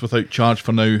eventually released without charge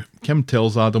for now. Kim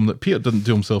tells Adam that Peter didn't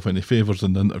do himself any favours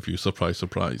in the interview, surprise,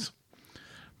 surprise.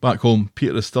 Back home,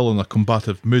 Peter is still in a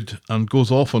combative mood and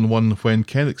goes off on one when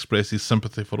Ken expresses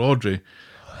sympathy for Audrey.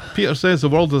 Peter says the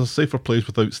world is a safer place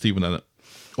without Stephen in it.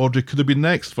 Audrey could have been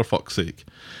next, for fuck's sake.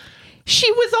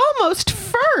 She was almost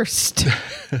first.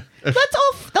 Let's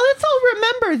all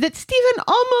remember that Stephen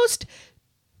almost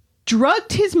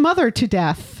drugged his mother to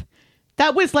death.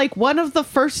 That was like one of the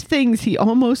first things he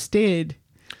almost did.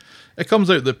 It comes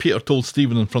out that Peter told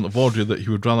Stephen in front of Audrey that he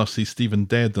would rather see Stephen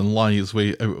dead than lie his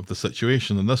way out of the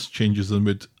situation, and this changes the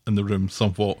mood in the room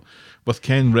somewhat, with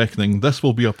Ken reckoning this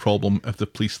will be a problem if the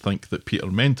police think that Peter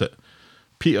meant it.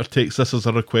 Peter takes this as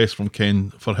a request from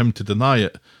Ken for him to deny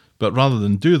it, but rather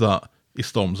than do that, he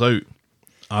storms out.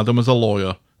 Adam is a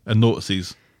lawyer and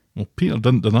notices, well, Peter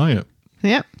didn't deny it.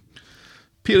 Yep.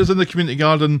 Peter's in the community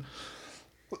garden.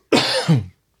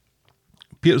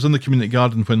 Peter's in the community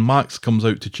garden when Max comes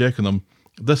out to check on him.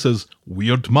 This is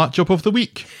Weird Matchup of the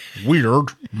Week. Weird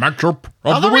Matchup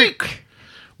of the Week.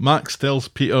 Max tells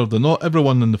Peter that not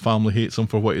everyone in the family hates him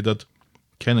for what he did.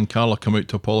 Ken and Carla come out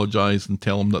to apologise and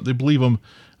tell him that they believe him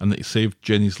and that he saved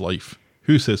Jenny's life.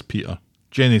 Who says Peter?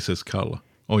 Jenny says Carla.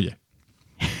 Oh yeah.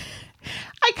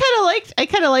 I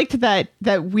kind of liked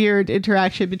that weird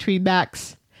interaction between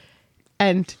Max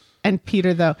and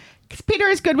Peter, though, because Peter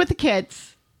is good with the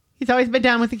kids. He's always been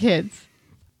down with the kids.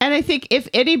 And I think if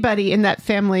anybody in that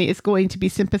family is going to be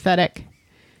sympathetic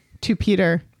to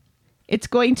Peter, it's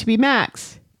going to be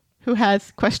Max, who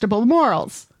has questionable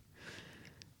morals.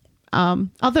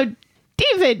 Although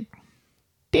David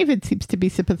seems to be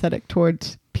sympathetic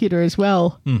towards Peter as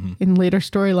well in later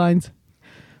storylines.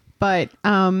 But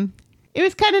it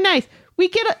was kind of nice. We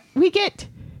get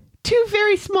two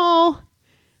very small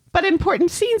but important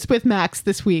scenes with Max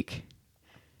this week.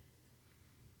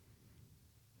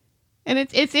 And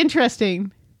it's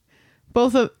interesting.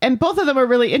 Both of them are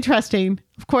really interesting.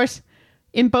 Of course,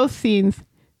 in both scenes,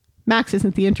 Max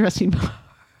isn't the interesting part.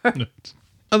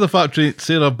 At the factory,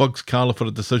 Sarah bugs Carla for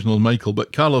a decision on Michael,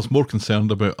 but Carla's more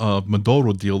concerned about a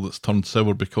Medoro deal that's turned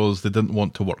sour because they didn't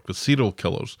want to work with serial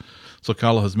killers. So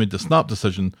Carla has made the snap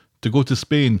decision to go to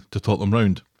Spain to talk them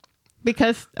round.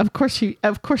 Because of course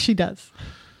she does.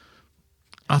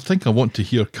 I think I want to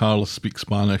hear Carla speak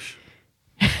Spanish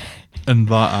in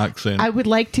that accent. I would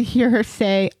like to hear her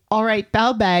say, "All right,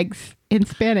 ball bags" in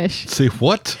Spanish. Say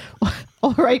what?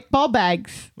 All right, ball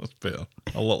bags. That's better.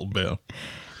 A little better.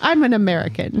 I'm an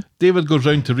American. David goes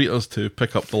round to Rita's to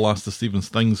pick up the last of Stephen's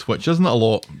things, which isn't a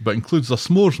lot, but includes a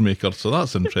s'mores maker, so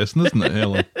that's interesting, isn't it,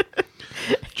 Helen?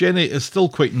 Jenny is still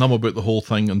quite numb about the whole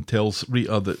thing and tells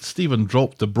Rita that Stephen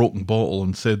dropped the broken bottle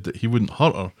and said that he wouldn't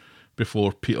hurt her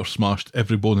before Peter smashed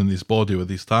every bone in his body with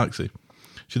his taxi.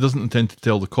 She doesn't intend to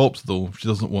tell the cops, though. She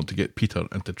doesn't want to get Peter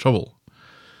into trouble.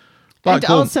 And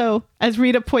also, as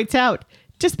Rita points out,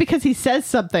 just because he says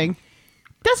something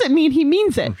doesn't mean he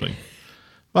means it. Right.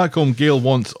 Back home, Gail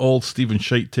wants all Stephen's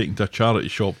shite taken to a charity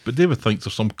shop, but David thinks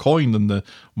there's some coin in the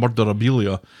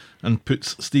murderabilia and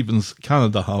puts Stephen's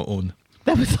Canada hat on.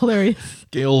 That was hilarious.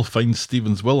 Gail finds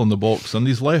Stephen's will in the box and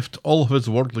he's left all of his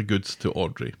worldly goods to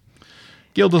Audrey.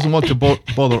 Gail doesn't want to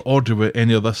bother Audrey with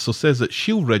any of this, so says that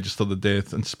she'll register the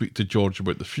death and speak to George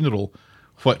about the funeral,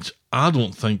 which I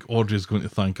don't think Audrey's going to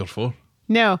thank her for.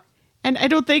 No, and I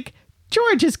don't think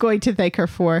George is going to thank her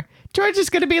for. George is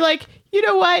going to be like, you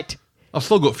know what? I've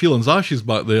still got Phelan's ashes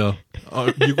back there.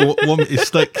 You want me to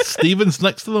stick Stevens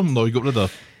next to them? No, you got rid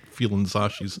of Phelan's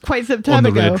ashes quite some time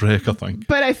ago. On the red wreck, I think.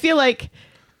 But I feel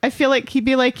like he'd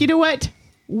be like, you know what?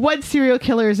 One serial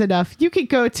killer is enough. You could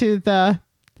go to the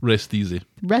Rest easy,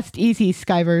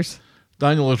 Skivers.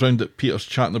 Daniel is round at Peter's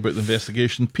chatting about the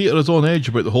investigation. Peter is on edge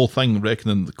about the whole thing,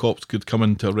 reckoning the cops could come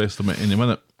in to arrest him at any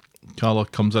minute. Carla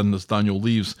comes in as Daniel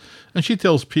leaves, and she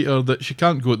tells Peter that she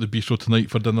can't go at the bistro tonight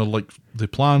for dinner like they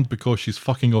planned because she's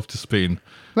fucking off to Spain.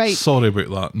 Right. Sorry about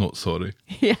that, not sorry.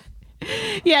 Yeah.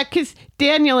 Yeah, because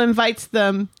Daniel invites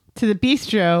them to the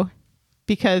bistro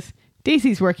because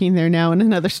Daisy's working there now in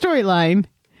another storyline.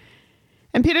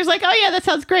 And Peter's like, oh yeah, that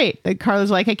sounds great. And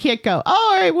Carla's like, I can't go.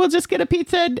 Oh, all right, we'll just get a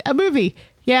pizza and a movie.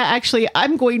 Yeah, actually,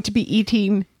 I'm going to be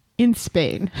eating in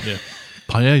Spain. Yeah.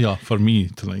 Paella for me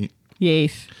tonight.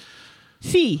 Yes.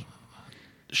 See.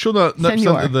 Shona nips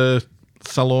Senor. into the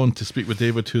salon to speak with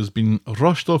David, who's been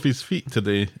rushed off his feet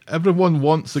today. Everyone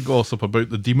wants the gossip about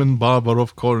the demon barber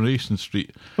of Coronation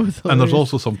Street. And there's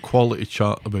also some quality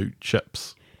chat about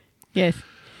chips. Yes.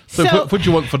 So what do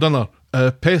you want for dinner?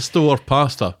 Pesto or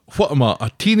pasta? What am I, a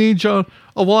teenager?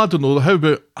 Oh, well, I don't know. How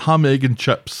about ham, egg and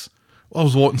chips? I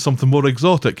was wanting something more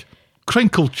exotic.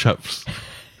 Crinkle chips.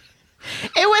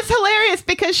 It was hilarious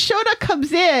because Shona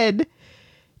comes in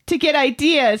to get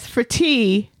ideas for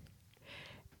tea.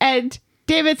 And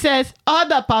David says, oh, I'm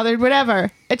not bothered,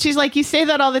 whatever. And she's like, you say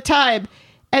that all the time.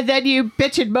 And then you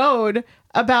bitch and moan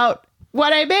about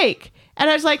what I make. And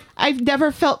I was like, I've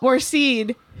never felt more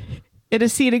seen in a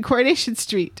scene in Coronation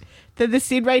Street than this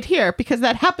scene right here, because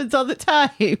that happens all the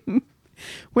time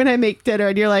when I make dinner.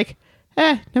 And you're like,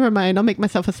 never mind. I'll make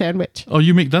myself a sandwich. Oh,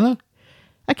 you make dinner?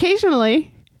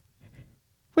 Occasionally.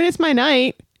 When it's my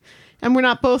night and we're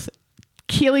not both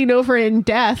keeling over in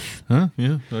death. Huh?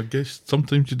 Yeah, I guess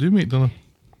sometimes you do, mate, don't I?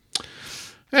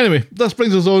 Anyway, this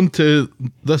brings us on to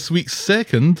this week's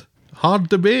second hard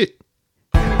debate.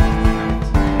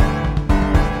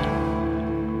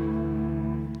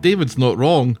 David's not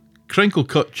wrong. Crinkle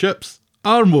cut chips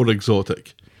are more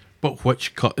exotic. But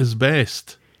which cut is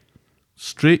best?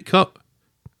 Straight cut,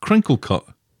 crinkle cut,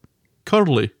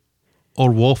 curly,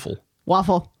 or waffle?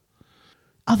 Waffle.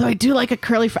 Although I do like a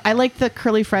curly fry. I like the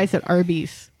curly fries at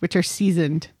Arby's, which are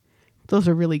seasoned. Those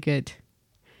are really good.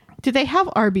 Do they have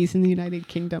Arby's in the United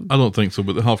Kingdom? I don't think so,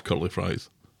 but they have curly fries.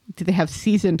 Do they have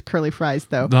seasoned curly fries,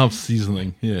 though? They have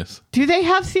seasoning, yes. Do they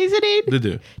have seasoning? They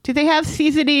do. Do they have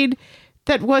seasoning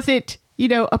that wasn't,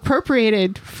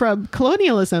 appropriated from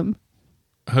colonialism?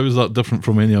 How is that different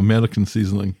from any American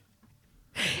seasoning?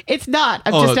 It's not.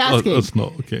 I'm just asking. It's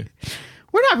not, okay.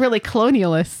 We're not really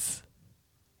colonialists.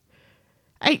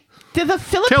 Did the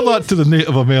Philippines... Tell that to the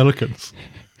Native Americans.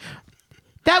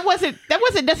 That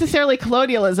wasn't necessarily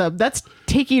colonialism. That's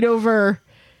taking over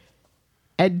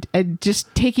and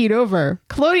just taking over.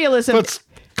 Colonialism... That's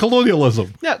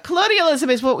colonialism. No, colonialism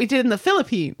is what we did in the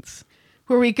Philippines,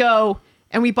 where we go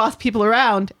and we boss people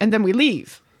around and then we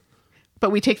leave.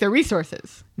 But we take their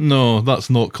resources. No, that's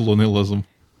not colonialism.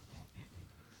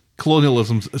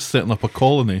 Colonialism is setting up a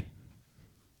colony.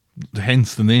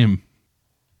 Hence the name.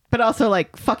 But also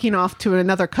like fucking off to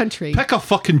another country. Pick a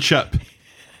fucking chip.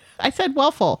 I said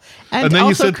waffle. And then you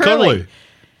also said curly.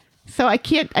 So I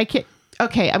can't.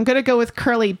 Okay, I'm going to go with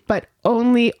curly, but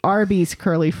only Arby's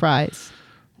curly fries.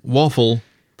 Waffle,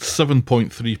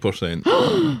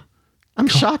 7.3%. I'm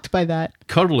shocked by that.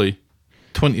 Curly,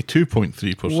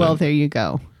 22.3%. Well, there you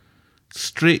go.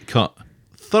 Straight cut,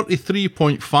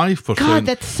 33.5%. God,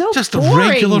 that's so just boring. a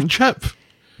regular chip.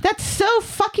 That's so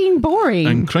fucking boring.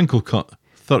 And crinkle cut,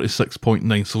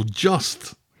 36.9%. So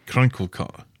just crinkle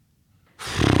cut.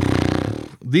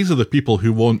 These are the people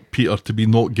who want Peter to be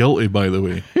not guilty, by the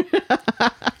way.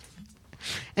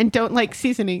 And don't like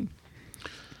seasoning.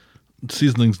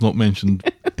 Seasoning's not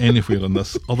mentioned anywhere in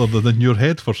this, other than in your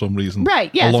head for some reason.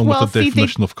 Right, yes. Along Well, with the see,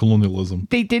 definition of colonialism.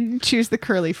 They didn't choose the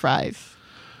curly fries.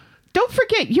 Don't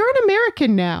forget, you're an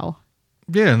American now.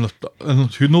 Yeah,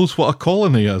 and who knows what a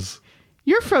colony is?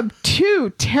 You're from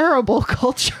two terrible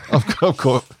cultures.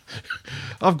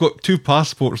 I've got two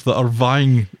passports that are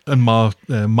vying in my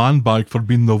man bag for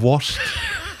being the worst.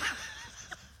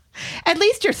 At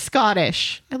least you're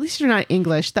Scottish. At least you're not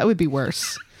English. That would be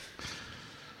worse.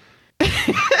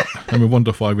 And we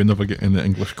wonder why we never get any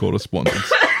English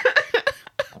correspondence.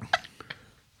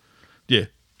 Yeah.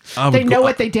 They know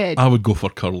what they did. I would go for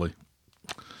curly.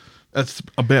 It's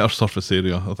a better surface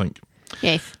area, I think.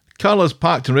 Yes. Carla's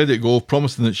packed and ready to go,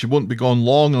 promising that she won't be gone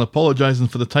long and apologising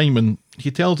for the time, and he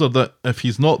tells her that if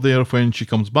he's not there when she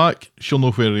comes back, she'll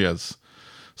know where he is.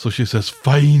 So she says,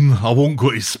 fine, I won't go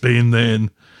to Spain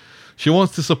then. She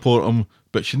wants to support him,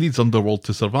 but she needs Underworld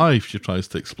to survive, she tries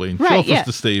to explain. She offers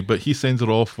to stay, but he sends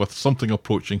her off with something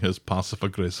approaching his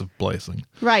passive-aggressive blessing.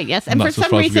 Right, yes. And for that's as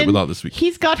some far as we get reason, with that this week.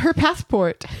 he's got her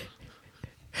passport.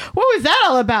 What was that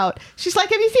all about? She's like,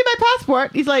 have you seen my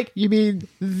passport? He's like, you mean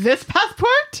this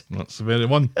passport? That's the very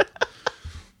one.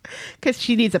 Because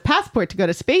she needs a passport to go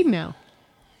to Spain now.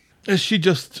 Is she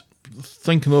just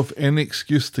thinking of any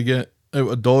excuse to get out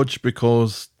of Dodge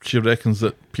because she reckons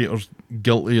that Peter's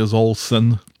guilty as all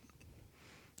sin?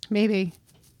 Maybe.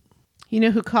 You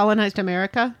know who colonized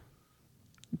America?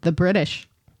 The British.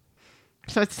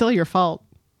 So it's still your fault.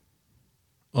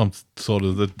 I'm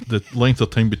sorry, the length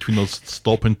of time between us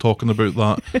stopping talking about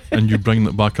that and you bringing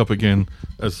it back up again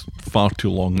is far too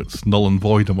long. It's null and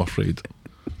void, I'm afraid.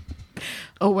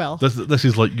 Oh, well. This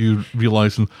is like you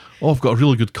realising, I've got a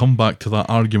really good comeback to that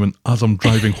argument as I'm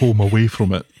driving home away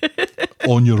from it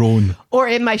on your own. Or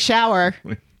in my shower.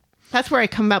 That's where I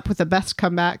come up with the best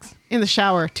comebacks. In the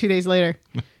shower, 2 days later.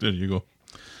 There you go.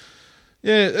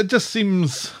 Yeah, it just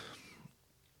seems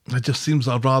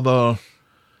a rather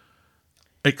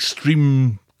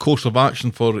extreme course of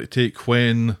action for it to take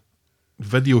when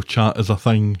video chat is a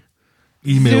thing,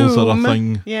 emails are a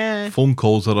thing, phone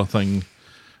calls are a thing.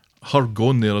 Her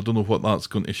going there, I don't know what that's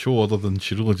going to show other than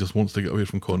she really just wants to get away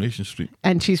from Coronation Street.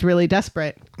 And she's really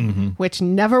desperate, which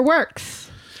never works.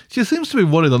 She seems to be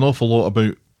worried an awful lot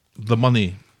about the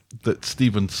money that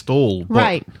Stephen stole.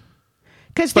 Right.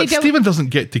 But Stephen doesn't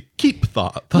get to keep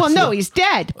that. No, he's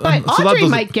dead. But Audrey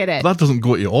might get it. That doesn't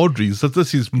go to Audrey's.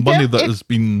 This is money that has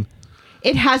been...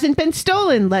 It hasn't been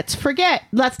stolen. Let's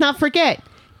not forget.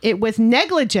 It was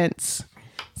negligence.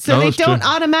 So they don't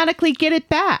automatically get it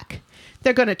back.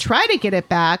 They're going to try to get it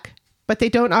back, but they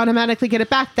don't automatically get it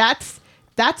back. That's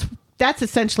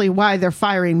essentially why they're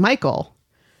firing Michael.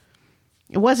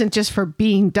 It wasn't just for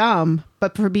being dumb,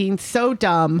 but for being so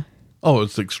dumb. Oh,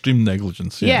 it's extreme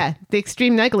negligence. Yeah, the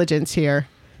extreme negligence here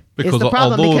is Because the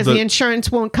problem although because the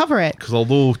insurance won't cover it. Because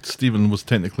although Stephen was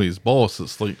technically his boss,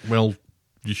 it's like, well,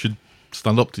 you should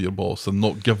stand up to your boss and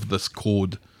not give this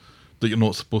code that you're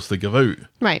not supposed to give out.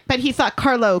 Right, but he thought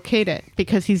Carla okayed it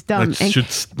because he's dumb That and should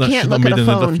can't have look made at a any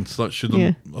phone. difference. That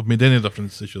shouldn't have made any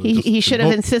difference. He should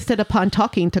have insisted upon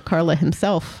talking to Carla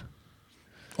himself.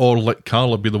 Or let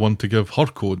Carla be the one to give her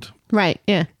code. Right,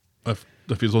 yeah.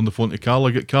 If he's on the phone to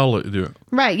Carla, get Carla to do it.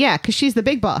 Right, yeah, because she's the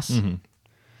big boss. Mm-hmm.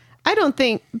 I don't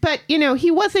think, but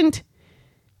he wasn't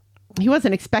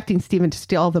expecting Stephen to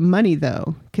steal all the money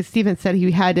though, because Stephen said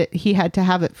he had to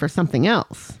have it for something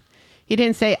else. He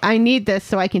didn't say, I need this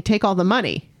so I can take all the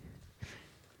money.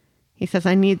 He says,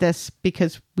 I need this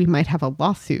because we might have a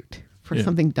lawsuit for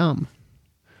something dumb.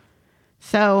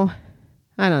 So,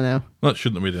 I don't know. That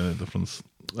shouldn't have made any difference.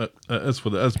 It is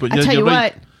what it is. But I yeah, tell you you're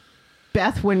right. what,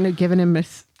 Beth wouldn't have given him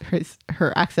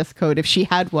her access code if she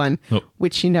had one, Nope.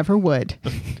 which she never would.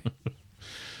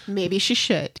 Maybe she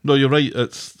should. No, you're right.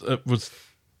 It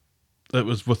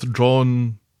was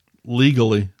withdrawn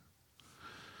legally.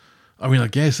 I mean, I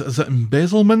guess, is it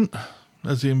embezzlement?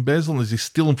 Is he embezzling? Is he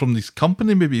stealing from his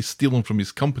company? Maybe he's stealing from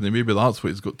his company. Maybe that's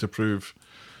what he's got to prove.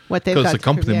 What they've Because got the to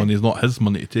company prove, yeah. money is not his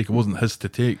money to take. It wasn't his to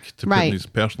take to put Right. in his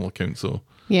personal account. So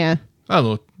Yeah. I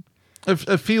don't know.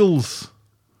 It feels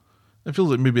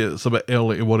like maybe it's a bit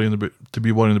early to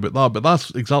be worrying about that. But that's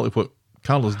exactly what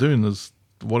Carla's doing, is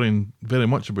worrying very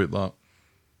much about that.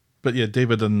 But yeah,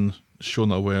 David and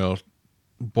Shona were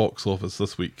box office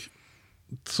this week.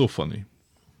 So funny.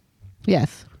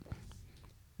 Yes.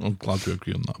 I'm glad we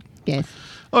agree on that. Yes.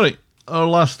 All right, our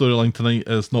last storyline tonight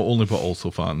is Not Only But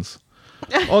Also Fans.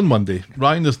 On Monday,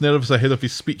 Ryan is nervous ahead of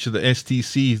his speech at the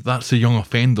STC. That's the young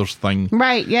offenders thing.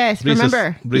 Right, yes.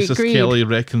 Remember, we Racist agreed. Kelly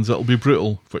reckons it'll be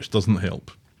brutal, which doesn't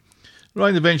help.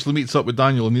 Ryan eventually meets up with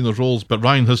Daniel and Nina's roles, but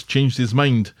Ryan has changed his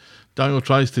mind. Daniel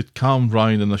tries to calm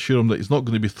Ryan and assure him that he's not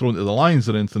going to be thrown to the lions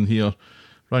or anything here.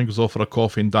 Ryan goes off for a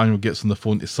coffee and Daniel gets on the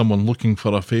phone to someone looking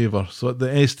for a favour. So at the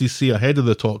STC, ahead of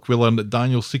the talk, we learn that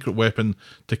Daniel's secret weapon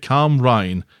to calm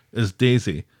Ryan is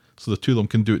Daisy. So the two of them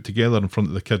can do it together in front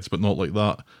of the kids, but not like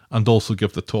that, and also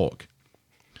give the talk.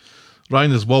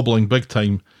 Ryan is wobbling big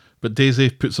time, but Daisy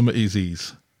puts him at his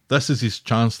ease. This is his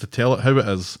chance to tell it how it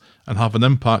is and have an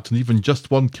impact on even just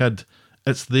one kid.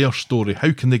 It's their story.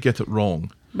 How can they get it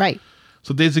wrong? Right.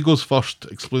 So Daisy goes first,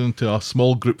 explaining to a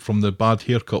small group from the bad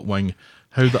haircut wing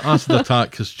how the acid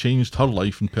attack has changed her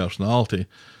life and personality.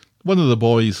 One of the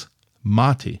boys,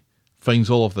 Matty, finds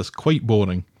all of this quite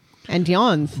boring. And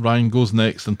yawns. Ryan goes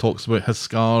next and talks about his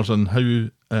scars and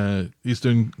how he's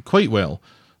doing quite well.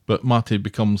 But Matty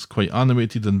becomes quite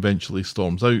animated and eventually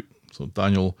storms out. So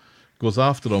Daniel goes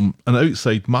after him. And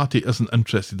outside, Matty isn't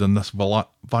interested in this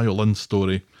violin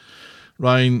story.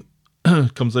 Ryan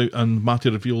comes out and Matty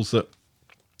reveals that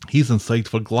he's inside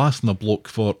for glassing a bloke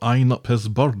for eyeing up his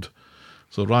bird.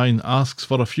 So Ryan asks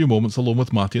for a few moments alone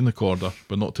with Matty in the corridor,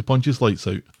 but not to punch his lights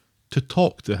out, to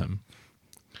talk to him.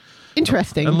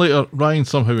 Interesting. And later, Ryan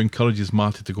somehow encourages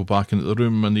Matty to go back into the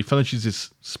room, and he finishes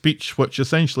his speech, which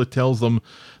essentially tells them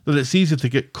that it's easy to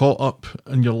get caught up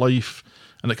in your life,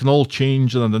 and it can all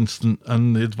change in an instant,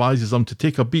 and he advises them to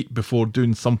take a beat before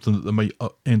doing something that they might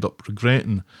end up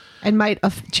regretting. And might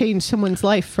have changed someone's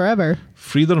life forever.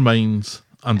 Free their minds,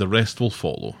 and the rest will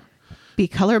follow. Be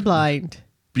colorblind.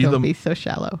 Don't be so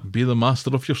shallow. Be the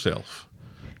master of yourself.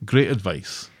 Great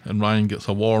advice. And Ryan gets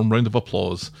a warm round of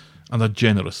applause and a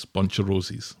generous bunch of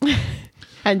roses.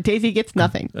 And Daisy gets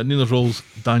nothing. At Nina's roles,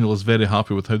 Daniel is very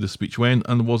happy with how the speech went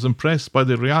and was impressed by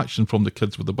the reaction from the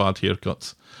kids with the bad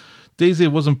haircuts. Daisy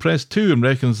was impressed too and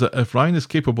reckons that if Ryan is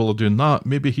capable of doing that,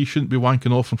 maybe he shouldn't be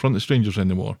wanking off in front of strangers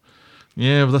anymore.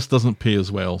 Yeah, but this doesn't pay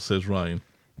as well, says Ryan.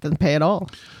 Doesn't pay at all.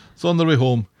 So on their way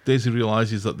home, Daisy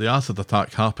realises that the acid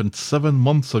attack happened 7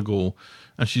 months ago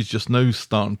and she's just now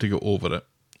starting to get over it.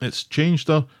 It's changed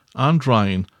her and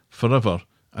Ryan forever,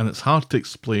 and it's hard to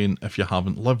explain if you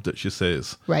haven't lived it, she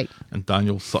says. Right. And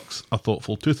Daniel sucks a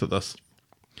thoughtful tooth at this.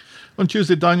 On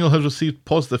Tuesday, Daniel has received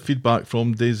positive feedback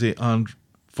from Daisy and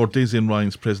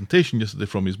Ryan's presentation yesterday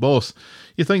from his boss.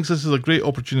 He thinks this is a great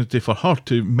opportunity for her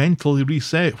to mentally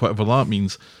reset, whatever that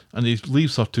means, and he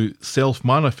leaves her to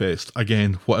self-manifest,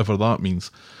 again, whatever that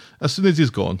means. As soon as he's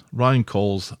gone, Ryan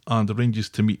calls and arranges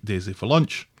to meet Daisy for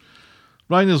lunch.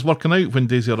 Ryan is working out when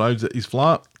Daisy arrives at his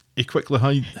flat. He quickly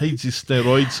hides his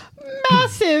steroids.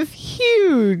 Massive,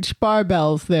 huge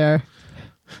barbells there.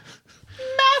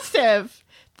 Massive.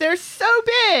 They're so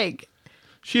big.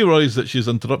 She worries that she's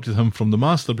interrupted him from the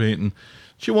masturbating.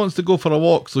 She wants to go for a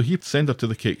walk, so he sends her to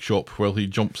the cake shop while he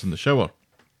jumps in the shower.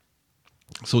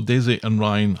 So Daisy and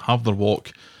Ryan have their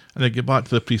walk, and they get back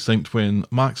to the precinct when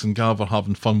Max and Gav are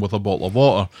having fun with a bottle of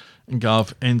water, and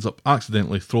Gav ends up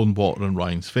accidentally throwing water in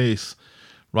Ryan's face.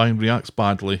 Ryan reacts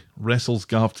badly, wrestles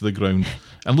Gav to the ground,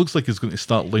 and looks like he's going to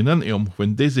start laying into him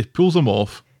when Daisy pulls him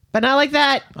off. But not like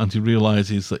that. And he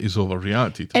realises that he's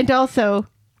overreacted. And also,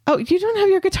 oh, you don't have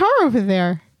your guitar over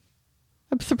there.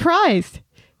 I'm surprised.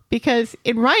 Because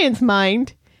in Ryan's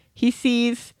mind, he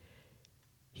sees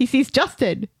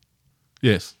Justin.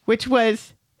 Yes. Which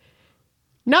was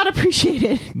not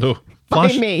appreciated. No. By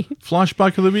me.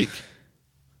 Flashback of the week?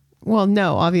 Well,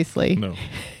 no, obviously. No.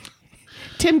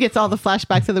 Tim gets all the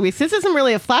flashbacks of the week. This isn't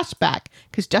really a flashback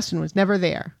because Justin was never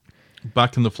there.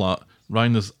 Back in the flat,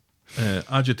 Ryan is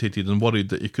agitated and worried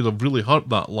that he could have really hurt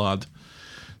that lad.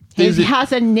 He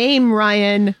has a name,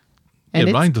 Ryan.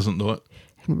 And Ryan doesn't know it.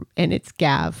 And it's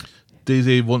Gav.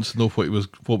 Daisy wants to know what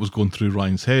was going through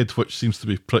Ryan's head, which seems to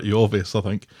be pretty obvious, I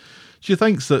think. She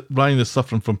thinks that Ryan is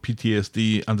suffering from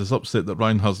PTSD and is upset that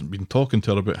Ryan hasn't been talking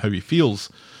to her about how he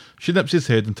feels. She nips his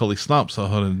head until he snaps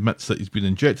at her and admits that he's been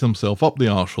injecting himself up the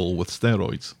arsehole with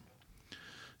steroids.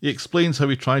 He explains how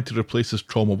he tried to replace his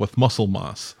trauma with muscle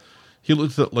mass. He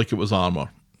looked at it like it was armour.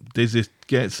 Daisy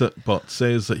gets it, but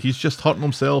says that he's just hurting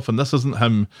himself and this isn't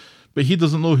him, but he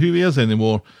doesn't know who he is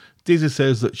anymore. Daisy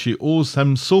says that she owes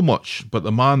him so much, but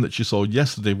the man that she saw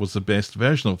yesterday was the best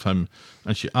version of him,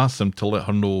 and she asks him to let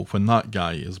her know when that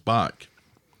guy is back.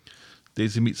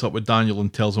 Daisy meets up with Daniel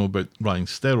and tells him about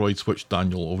Ryan's steroids, which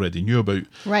Daniel already knew about.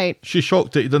 Right. She's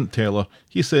shocked that he didn't tell her.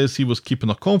 He says he was keeping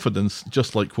her confidence,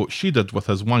 just like what she did with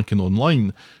his wanking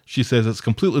online. She says it's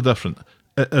completely different.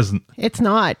 It isn't. It's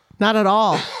not. Not at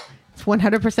all. It's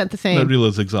 100% the same. It really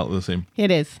is exactly the same. It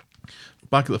is.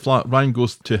 Back at the flat, Ryan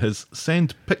goes to his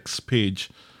send pics page,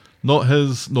 not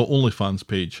OnlyFans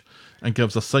page, and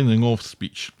gives a signing off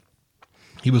speech.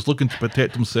 He was looking to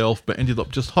protect himself, but ended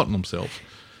up just hurting himself.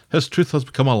 His truth has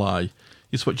become a lie.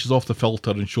 He switches off the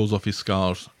filter and shows off his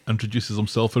scars, introduces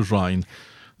himself as Ryan.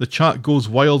 The chat goes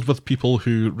wild with people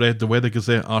who read the Weather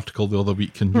Gazette article the other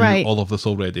week and knew all of this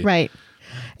already. Right.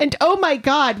 And oh my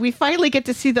God, we finally get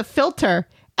to see the filter,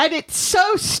 and it's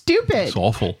so stupid. It's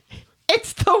awful.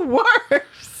 It's the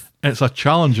worst. It's a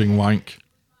challenging wank.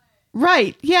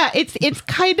 Right. Yeah. It's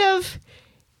kind of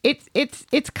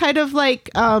like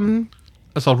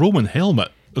It's a Roman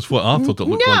helmet. That's what I thought it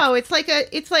looked like. No, it's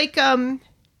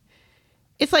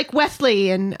like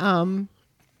Wesley and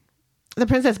The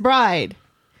Princess Bride.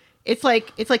 It's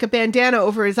like a bandana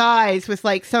over his eyes with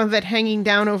like some of it hanging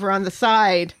down over on the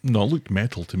side. No, it looked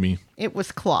metal to me. It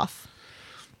was cloth.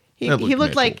 He metal.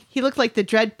 looked like the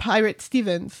Dread Pirate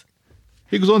Stevens.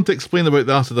 He goes on to explain about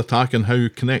the acid attack and how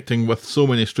connecting with so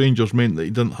many strangers meant that he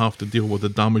didn't have to deal with a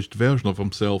damaged version of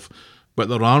himself. But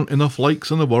there aren't enough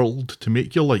likes in the world to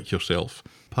make you like yourself.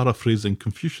 Paraphrasing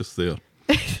Confucius there.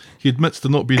 He admits to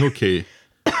not being okay.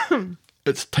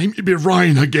 It's time to be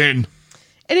Ryan again.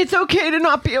 And it's okay to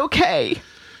not be okay.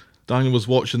 Daniel was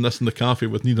watching this in the cafe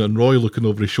with Nina and Roy looking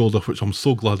over his shoulder, which I'm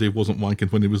so glad he wasn't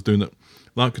wanking when he was doing it.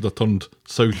 That could have turned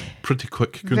south pretty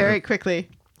quick, couldn't Very it? quickly.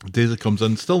 Daisy comes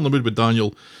in, still in the mood with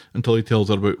Daniel, until he tells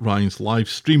her about Ryan's live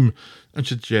stream and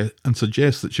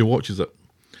suggests that she watches it.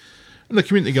 In the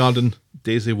community garden,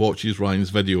 Daisy watches Ryan's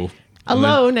video.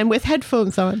 Alone and with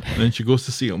headphones on. And then she goes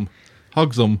to see him,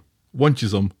 hugs him,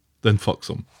 wenches him, then fucks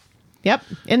him. Yep,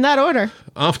 in that order.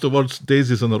 Afterwards,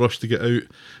 Daisy's in a rush to get out.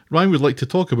 Ryan would like to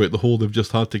talk about the hole they've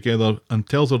just had together and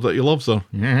tells her that he loves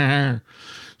her.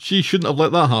 She shouldn't have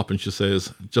let that happen, she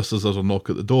says, just as there's a knock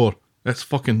at the door. It's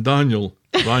fucking Daniel.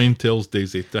 Ryan tells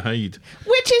Daisy to hide.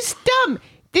 Which is dumb.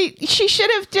 She should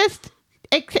have just,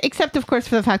 except of course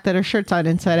for the fact that her shirt's on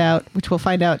inside out, which we'll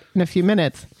find out in a few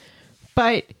minutes.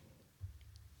 But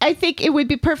I think it would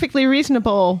be perfectly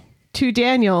reasonable to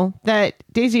Daniel that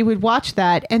Daisy would watch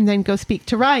that and then go speak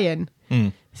to Ryan.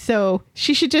 So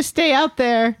she should just stay out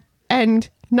there and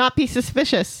not be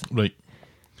suspicious. Right.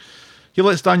 He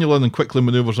lets Daniel in and quickly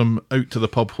manoeuvres him out to the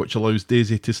pub, which allows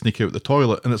Daisy to sneak out the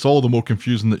toilet, and it's all the more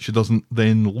confusing that she doesn't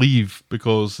then leave,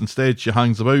 because instead she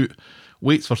hangs about,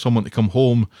 waits for someone to come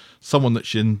home, someone that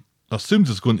she assumes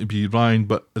is going to be Ryan,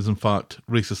 but is in fact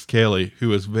racist Kelly,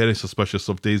 who is very suspicious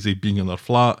of Daisy being in her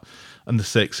flat and the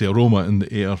sexy aroma in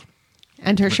the air.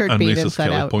 And her shirt being racist inside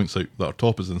Kelly out. points out that her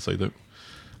top is inside out.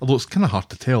 Although it's kind of hard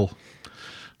to tell.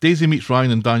 Daisy meets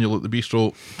Ryan and Daniel at the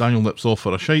bistro. Daniel nips off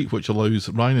for a shite, which allows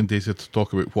Ryan and Daisy to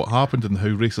talk about what happened and how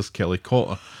racist Kelly caught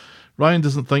her. Ryan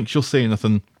doesn't think she'll say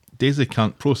anything. Daisy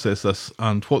can't process this,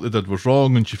 and what they did was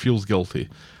wrong, and she feels guilty.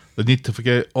 They need to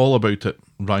forget all about it.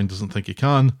 Ryan doesn't think he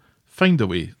can. Find a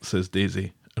way, says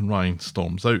Daisy, and Ryan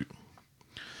storms out.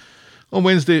 On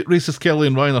Wednesday, racist Kelly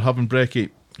and Ryan are having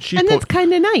brekkie. And that's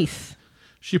kind of nice.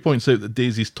 She points out that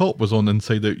Daisy's top was on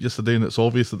inside out yesterday and it's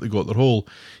obvious that they got their hole.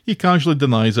 He casually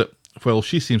denies it, while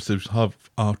she seems to have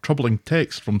a troubling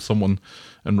text from someone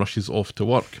and rushes off to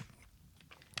work.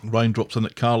 Ryan drops in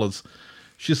at Carla's.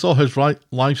 She saw his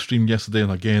live stream yesterday,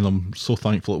 and again, I'm so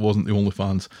thankful it wasn't the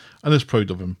OnlyFans, and is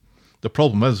proud of him. The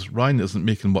problem is, Ryan isn't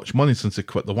making much money since he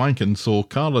quit the wanking, so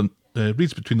Carla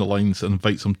reads between the lines and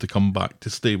invites him to come back to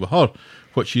stay with her,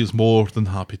 which he is more than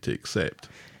happy to accept.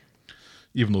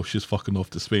 Even though she's fucking off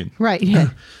to Spain. Right, yeah.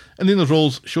 In Nina's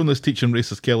roles, Shona's teaching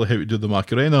Racist Kelly how to do the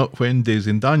Macarena when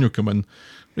Daisy and Daniel come in.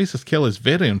 Racist Kelly is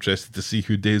very interested to see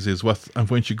who Daisy is with, and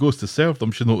when she goes to serve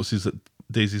them, she notices that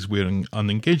Daisy's wearing an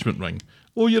engagement ring.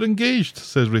 "Oh, you're engaged,"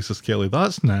 says Racist Kelly.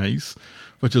 "That's nice,"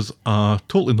 which is a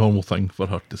totally normal thing for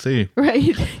her to say.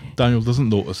 Right. Daniel doesn't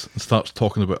notice and starts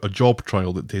talking about a job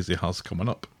trial that Daisy has coming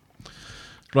up.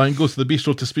 Ryan goes to the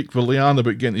bistro to speak with Leanne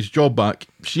about getting his job back.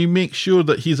 She makes sure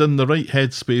that he's in the right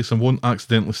headspace and won't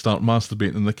accidentally start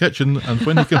masturbating in the kitchen, and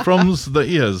when he confirms that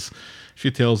he is, she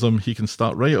tells him he can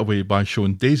start right away by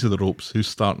showing Daisy the ropes, who's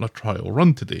starting a trial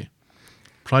run today.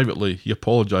 Privately, he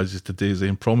apologises to Daisy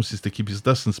and promises to keep his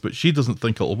distance, but she doesn't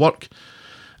think it'll work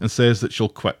and says that she'll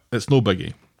quit. It's no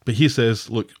biggie. But he says,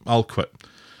 "Look, I'll quit."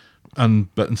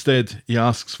 But instead, he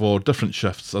asks for different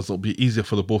shifts as it'll be easier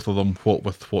for the both of them, what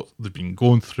with what they've been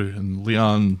going through. And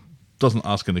Leanne doesn't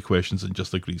ask any questions and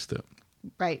just agrees to it.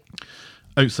 Right.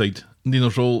 Outside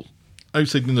Nina's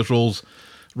roles,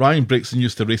 Ryan breaks the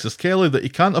news to Racist Kelly that he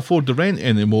can't afford the rent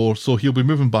anymore, so he'll be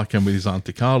moving back in with his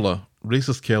Auntie Carla.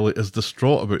 Racist Kelly is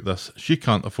distraught about this. She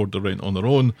can't afford the rent on her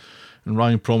own, and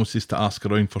Ryan promises to ask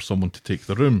around for someone to take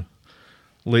the room.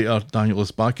 Later, Daniel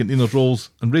is back in Nina's roles,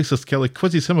 and Racist Kelly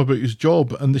quizzes him about his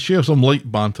job, and they share some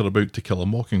light banter about To Kill a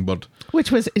Mockingbird.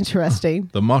 Which was interesting.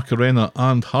 The Macarena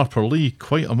and Harper Lee,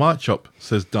 quite a matchup,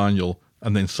 says Daniel,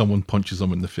 and then someone punches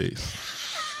him in the face.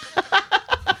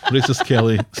 Racist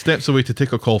Kelly steps away to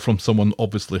take a call from someone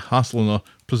obviously hassling her,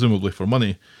 presumably for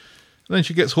money. And then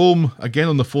she gets home, again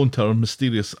on the phone to her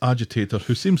mysterious agitator,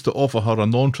 who seems to offer her a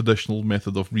non-traditional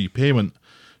method of repayment.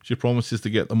 She promises to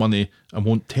get the money and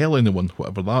won't tell anyone,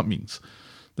 whatever that means.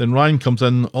 Then Ryan comes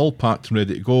in, all packed and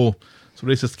ready to go. So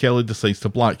Racist Kelly decides to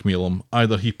blackmail him.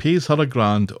 Either he pays her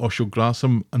 $1,000 or she'll grass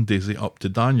him and Daisy up to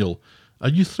Daniel. "Are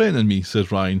you threatening me?"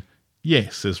 says Ryan.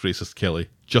 "Yes," says Racist Kelly.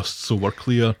 "Just so we're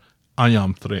clear, I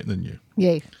am threatening you."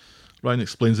 Yay. Ryan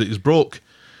explains that he's broke.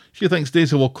 She thinks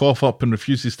Daisy will cough up and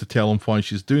refuses to tell him why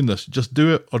she's doing this. Just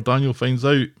do it or Daniel finds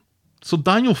out. So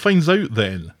Daniel finds out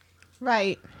then.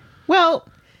 Right. Well,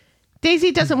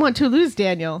 Daisy doesn't want to lose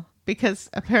Daniel because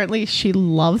apparently she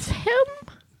loves him.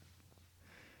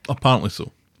 Apparently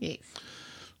so. Yes.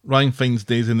 Ryan finds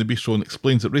Daisy in the bistro and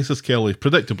explains that Racist Kelly,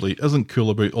 predictably, isn't cool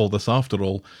about all this after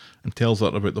all, and tells her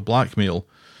about the blackmail.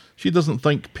 She doesn't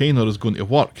think paying her is going to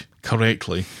work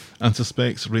correctly and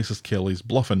suspects Racist Kelly's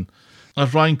bluffing.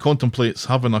 As Ryan contemplates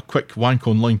having a quick wank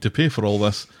online to pay for all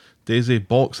this, Daisy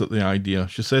balks at the idea.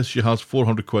 She says she has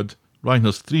 400 quid, Ryan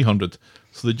has 300,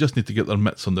 so they just need to get their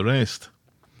mitts on the rest.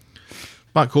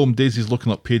 Back home, Daisy's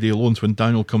looking up payday loans when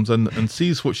Daniel comes in and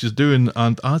sees what she's doing,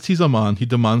 and as he's a man, he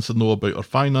demands to know about her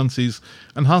finances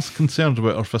and has concerns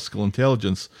about her fiscal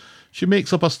intelligence. She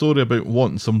makes up a story about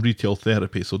wanting some retail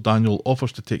therapy, so Daniel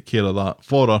offers to take care of that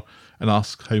for her and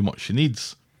asks how much she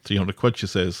needs. 300 quid, she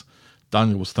says.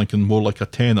 Daniel was thinking more like a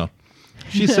tenner.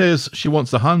 She says she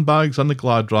wants the handbags and the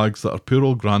glad rags that her poor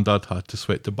old granddad had to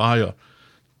sweat to buy her.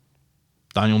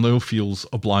 Daniel now feels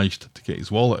obliged to get his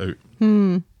wallet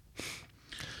out.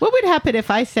 What would happen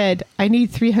if I said, I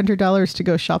need $300 to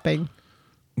go shopping?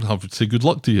 I would say good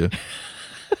luck to you.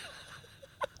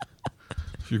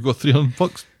 If you've got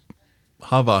 $300,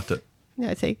 have at it.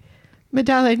 Yeah, I'd say, my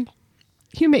darling,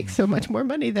 you make so much more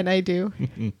money than I do.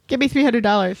 Give me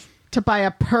 $300 to buy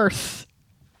a purse.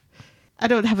 I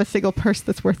don't have a single purse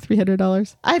that's worth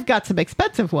 $300. I've got some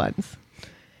expensive ones.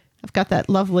 I've got that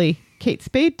lovely Kate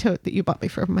Spade tote that you bought me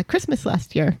for my Christmas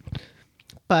last year.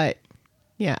 But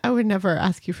yeah, I would never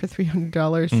ask you for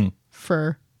 $300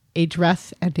 for a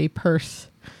dress and a purse.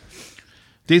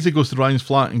 Daisy goes to Ryan's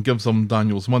flat and gives him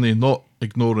Daniel's money, not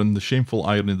ignoring the shameful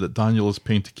irony that Daniel is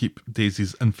paying to keep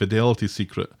Daisy's infidelity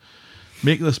secret.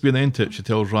 Make this be an end to it, she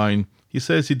tells Ryan. He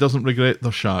says he doesn't regret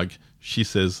their shag. She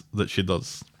says that she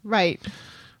does. Right.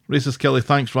 Racist Kelly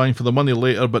thanks Ryan for the money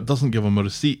later, but doesn't give him a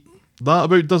receipt. That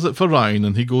about does it for Ryan,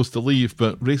 and he goes to leave,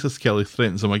 but Racist Kelly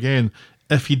threatens him again.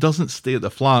 If he doesn't stay at the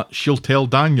flat, she'll tell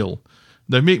Daniel.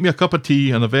 Now make me a cup of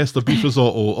tea and a vest of beef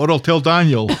risotto, or I'll tell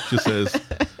Daniel, she says.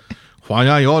 Why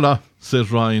I oughta,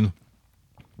 says Ryan.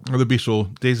 At the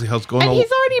bistro, Daisy has gone and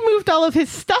he's already moved all of his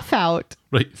stuff out.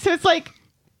 Right. So it's like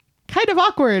kind of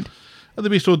awkward. At the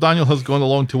bistro, Daniel has gone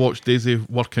along to watch Daisy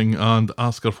working and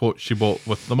ask her what she bought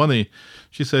with the money.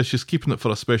 She says she's keeping it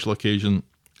for a special occasion.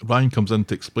 Ryan comes in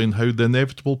to explain how the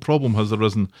inevitable problem has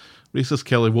arisen. Racist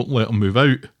Kelly won't let him move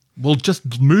out. Well,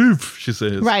 just move, she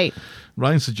says. Right.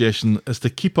 Ryan's suggestion is to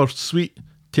keep her sweet,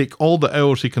 take all the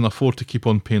hours he can afford to keep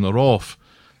on paying her off.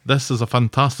 This is a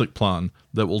fantastic plan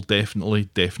that will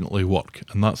definitely work.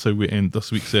 And that's how we end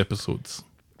this week's episodes.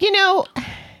 You know,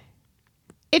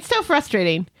 it's so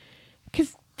frustrating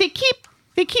because they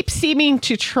keep seeming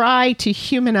to try to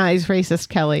humanize racist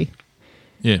Kelly.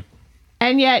 Yeah.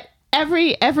 And yet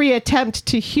every attempt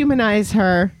to humanize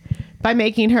her by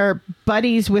making her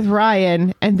buddies with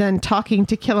Ryan and then talking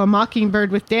To Kill a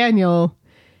Mockingbird with Daniel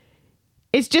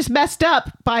is just messed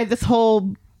up by this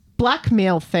whole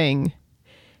blackmail thing.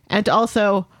 And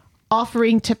also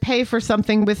offering to pay for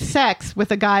something with sex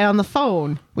with a guy on the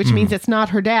phone, which means it's not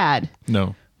her dad.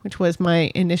 No. Which was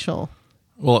my initial.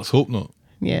 Well, let's hope not.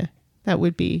 Yeah, that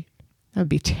would be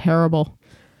terrible.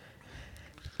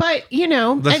 But you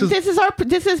know, this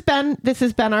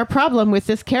has been our problem with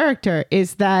this character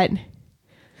is that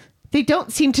they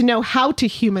don't seem to know how to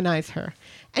humanize her.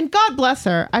 And God bless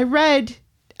her. I read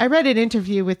an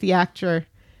interview with the actor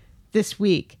this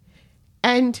week,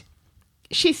 and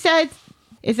she said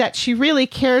is that she really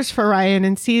cares for Ryan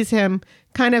and sees him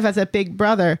kind of as a big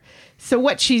brother. So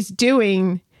what she's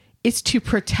doing is to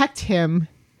protect him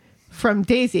from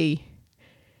Daisy.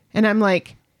 And I'm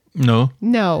like, No.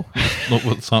 no, Not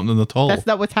what's happening at all. that's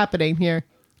not what's happening here.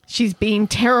 She's being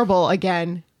terrible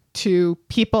again to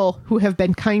people who have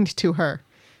been kind to her.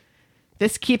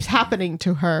 This keeps happening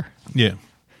to her. Yeah.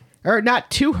 Or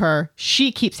not to her.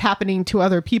 She keeps happening to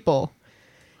other people.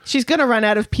 She's going to run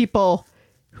out of people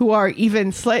who are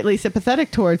even slightly sympathetic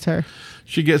towards her.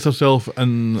 She gets herself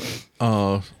in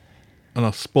a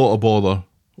spot of bother.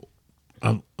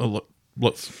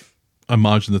 Let's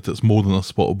imagine that it's more than a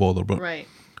spot of bother, but Right.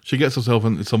 she gets herself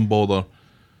into some bother.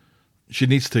 She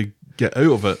needs to get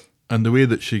out of it, and the way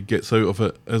that she gets out of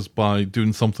it is by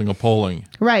doing something appalling.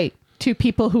 Right. To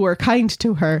people who are kind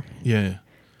to her. Yeah.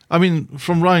 I mean,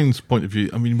 from Ryan's point of view,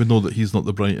 I mean, we know that he's not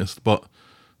the brightest, but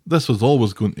this was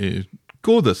always going to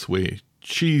go this way.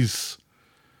 She's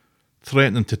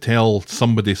threatening to tell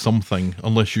somebody something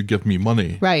unless you give me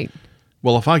money. Right.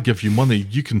 Well, if I give you money,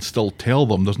 you can still tell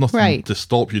them. There's nothing Right. to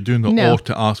stop you doing it, No. or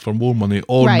to ask for more money,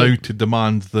 or Right. now to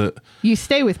demand that, You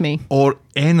stay with me. or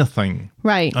anything.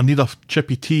 Right. I need a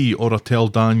chippy tea, or a tell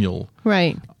Daniel.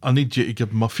 Right. I need you to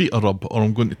give my feet a rub, or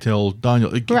I'm going to tell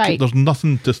Daniel. Right. There's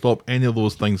nothing to stop any of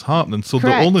those things happening. So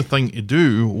Correct. the only thing to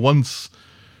do once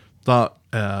that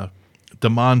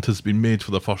demand has been made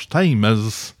for the first time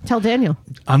is, Tell Daniel.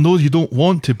 I know you don't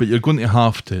want to, but you're going to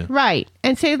have to. Right.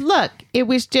 And say, look, it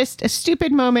was just a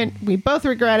stupid moment. We both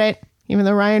regret it, even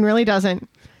though Ryan really doesn't.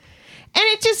 And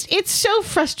it's so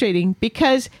frustrating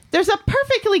because there's a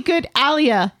perfectly good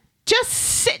Alia just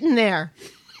sitting there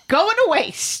going to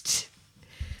waste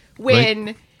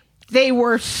when they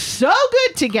were so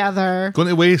good together. Going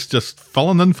to waste just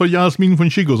filling in for Yasmin when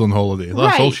she goes on holiday.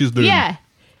 That's all she's doing. Yeah.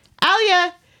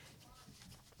 Alia,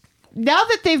 now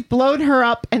that they've blown her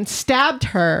up and stabbed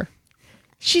her,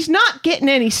 she's not getting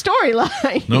any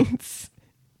storylines. Nope.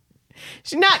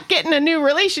 She's not getting a new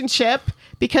relationship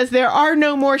because there are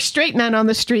no more straight men on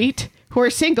the street who are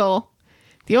single.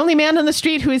 The only man on the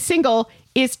street who is single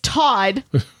is Todd.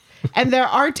 And there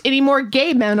aren't any more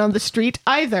gay men on the street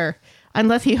either,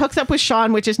 unless he hooks up with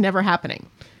Sean, which is never happening.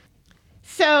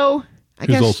 So, I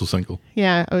Who's guess... also single.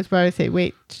 Yeah, I was about to say,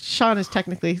 wait, Sean is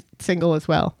technically single as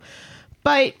well.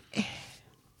 But,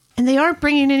 and they aren't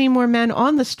bringing any more men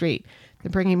on the street. They're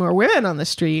bringing more women on the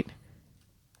street.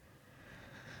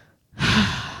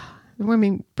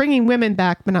 Bringing women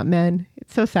back, but not men.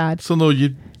 It's so sad. So no,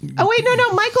 you... Oh, wait,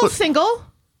 no, Michael's single.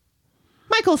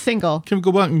 Michael's single. Can we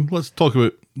go back and let's talk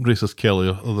about racist Kelly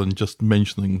other than just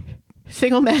mentioning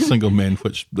Single men. single men,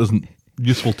 which isn't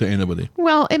useful to anybody.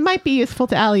 Well, it might be useful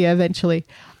to Alia eventually.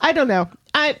 I don't know.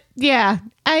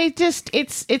 It's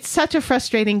such a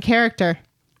frustrating character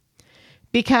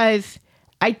because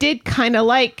I did kind of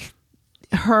like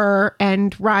her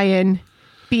and Ryan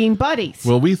being buddies.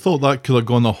 Well, we thought that could have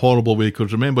gone a horrible way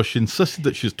because remember, she insisted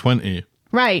that she's 20.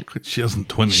 Right. She isn't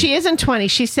 20. She isn't 20.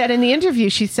 She said in the interview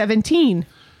she's 17.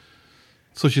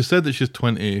 So she said that she's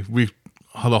 20. We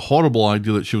had a horrible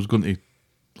idea that she was going to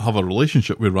have a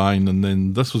relationship with Ryan, and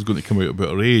then this was going to come out about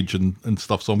her age and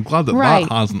stuff. So I'm glad that Right.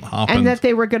 that hasn't happened. And that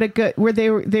they were going to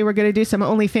they were going to do some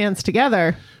OnlyFans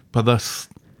together. But this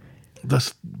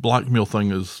blackmail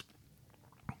thing is,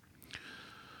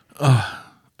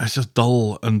 it's just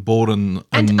dull and boring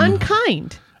And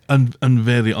unkind. and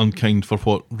very unkind for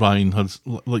what Ryan has,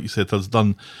 like you said, has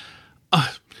done.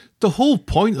 The whole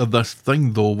point of this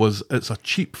thing, though, was it's a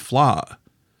cheap flat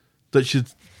that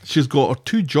she's got her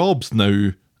 2 jobs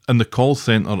now in the call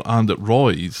centre and at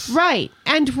Roy's. Right.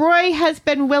 And Roy has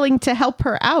been willing to help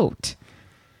her out.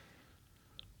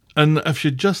 And if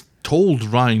she just told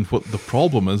Ryan what the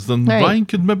problem is, then Ryan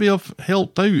could maybe have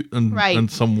helped out in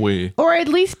some way. Or at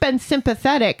least been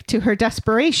sympathetic to her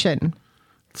desperation.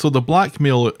 So the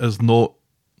blackmail is not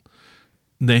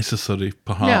necessary,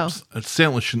 perhaps. No. It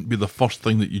certainly shouldn't be the first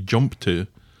thing that you jump to.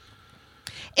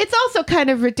 It's also kind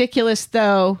of ridiculous,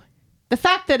 though, the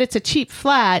fact that it's a cheap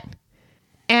flat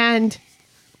and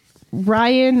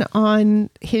Ryan on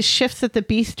his shifts at the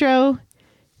bistro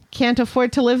can't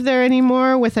afford to live there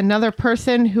anymore with another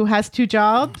person who has 2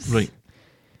 jobs. Right.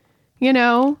 You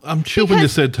know? I'm sure when they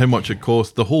said how much it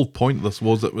cost, the whole point of this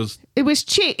was it was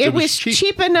cheap. It was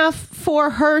cheap enough for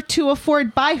her to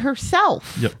afford by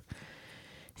herself. Yep.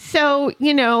 So,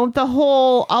 you know, the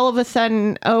whole all of a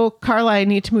sudden, oh, Carla, I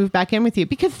need to move back in with you.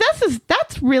 Because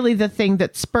that's really the thing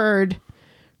that spurred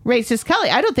Racist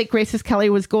Kelly. I don't think Racist Kelly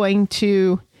was going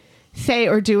to say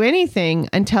or do anything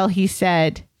until he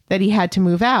said that he had to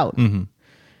move out. Mm-hmm.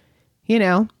 You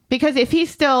know, because if he's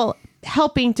still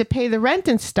helping to pay the rent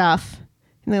and stuff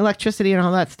and the electricity and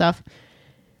all that stuff,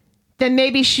 then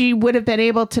maybe she would have been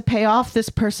able to pay off this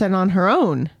person on her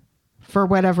own for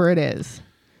whatever it is.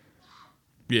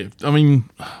 Yeah, I mean,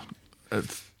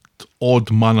 it's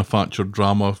odd manufactured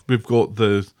drama. We've got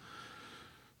the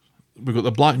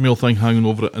blackmail thing hanging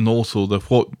over it, and also the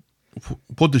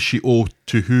what does she owe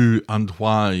to who and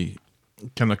why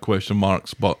kind of question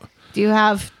marks. But do you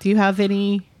have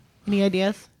any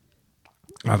ideas?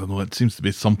 I don't know. It seems to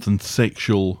be something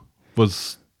sexual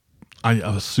was, I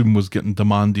assume, was getting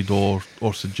demanded or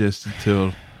suggested to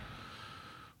her.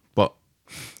 But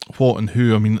what and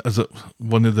who? I mean, is it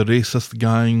one of the racist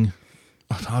gang?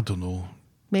 I don't know.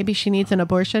 Maybe she needs an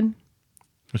abortion.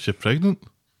 Is she pregnant?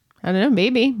 I don't know.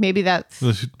 Maybe that's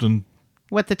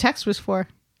what the text was for.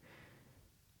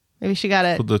 Maybe she got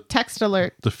a text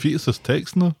alert. The fetus is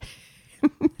texting her?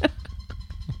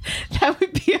 That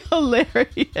would be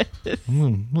hilarious.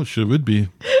 I'm not sure it would be.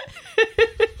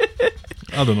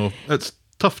 I don't know. It's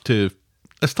tough to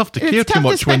care too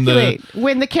much when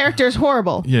the character is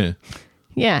horrible. Yeah.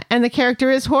 Yeah, and the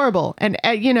character is horrible. And,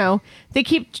 you know, they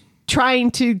keep trying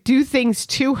to do things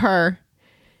to her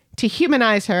to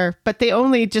humanize her, but they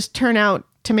only just turn out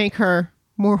to make her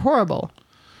more horrible.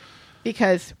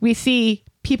 Because we see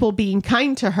people being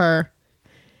kind to her.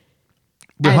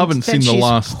 We haven't seen the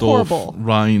last horrible. Of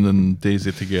Ryan and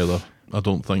Daisy together, I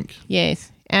don't think.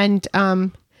 Yes. And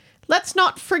let's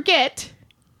not forget,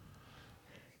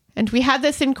 and we had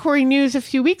this in Corey News a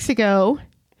few weeks ago,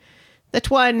 that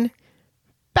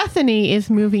Bethany is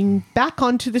moving back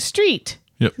onto the street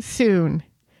soon.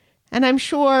 And I'm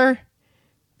sure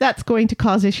that's going to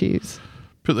cause issues.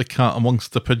 Put the cat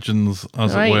amongst the pigeons,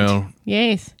 as it were.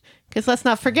 Yes. Because let's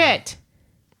not forget.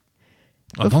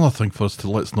 Another thing for us to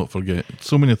let's not forget.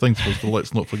 So many things for us to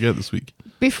let's not forget this week.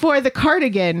 Before the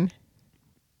cardigan,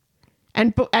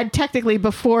 and technically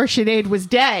before Sinead was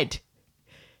dead,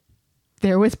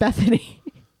 there was Bethany.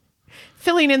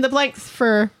 Filling in the blanks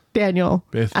for Daniel,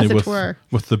 Bethany, as it were.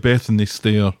 With the Bethany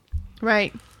stare.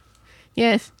 Right.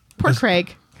 Yes. Poor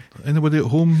Craig. Anybody at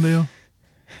home there?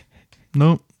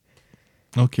 No?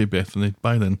 Okay, Bethany.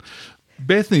 Bye then.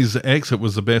 Bethany's exit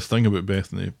was the best thing about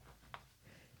Bethany.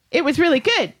 It was really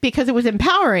good because it was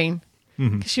empowering.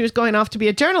 Mm-hmm. She was going off to be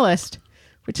a journalist,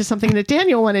 which is something that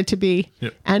Daniel wanted to be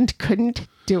and couldn't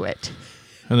do it.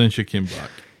 And then she came back.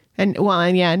 And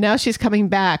now she's coming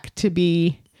back to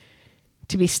be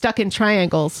stuck in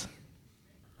triangles.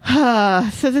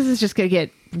 So this is just going to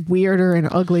get weirder and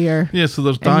uglier. Yeah, so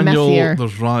there's Daniel,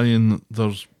 there's Ryan,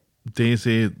 there's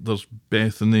Daisy, there's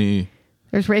Bethany.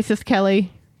 There's Racist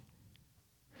Kelly.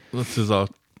 This is a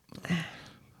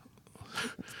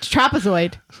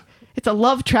trapezoid. It's a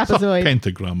love trapezoid. It's a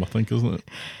pentagram, I think, isn't it?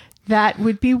 That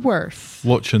would be worse.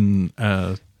 Watching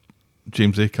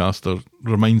James Acaster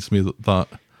reminds me that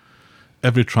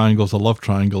every triangle's a love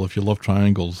triangle if you love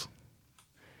triangles.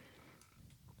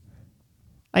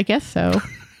 I guess so.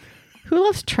 Who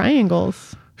loves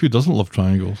triangles? Who doesn't love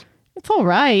triangles? It's all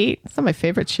right. It's not my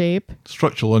favorite shape.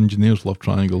 Structural engineers love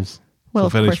triangles. Well,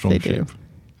 it's a very of course strong they shape. do.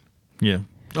 Yeah.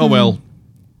 Oh, well.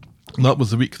 That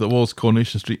was the week that was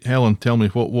Coronation Street. Helen, tell me,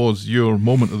 what was your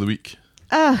moment of the week?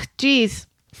 Oh, geez.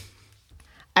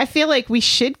 I feel like we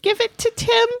should give it to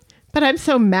Tim, but I'm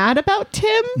so mad about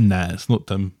Tim. Nah, it's not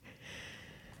Tim.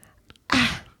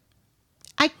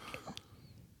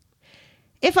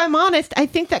 if I'm honest, I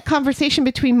think that conversation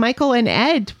between Michael and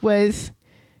Ed was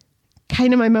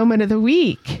kind of my moment of the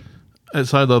week.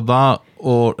 It's either that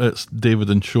or it's David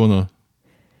and Shona.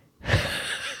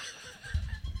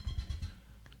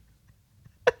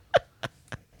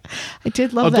 I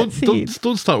did love that scene.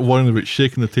 Don't start worrying about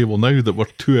shaking the table now that we're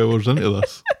 2 hours into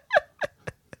this.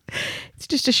 It's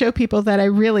just to show people that I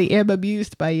really am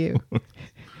amused by you.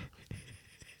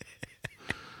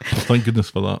 Thank goodness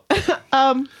for that.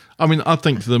 I mean, I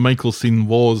think the Michael scene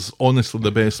was honestly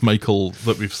the best Michael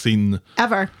that we've seen.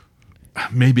 Ever.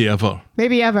 Maybe ever.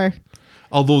 Maybe ever.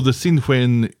 Although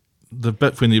the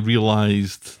bit when he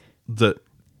realised that,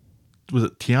 was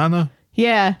it Tiana?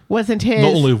 Yeah, wasn't his.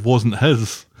 Not only wasn't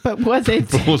his, but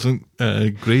wasn't. It wasn't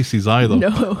Gracie's either.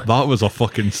 No. That was a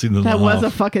fucking scene and a half. That was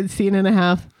a fucking scene and a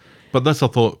half. But this I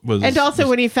thought was... And also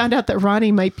when he found out that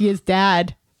Ronnie might be his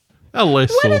dad. Why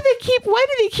do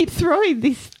they keep throwing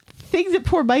these things at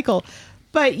poor Michael?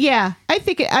 But yeah,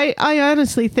 I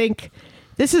honestly think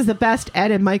this is the best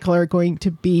Ed and Michael are going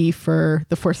to be for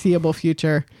the foreseeable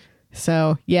future.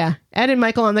 So yeah, Ed and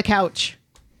Michael on the couch.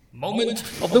 Moment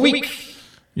of the week.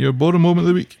 Your bottom moment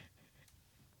of the week?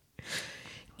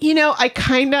 You know, I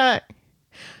kind of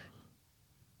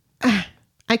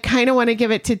want to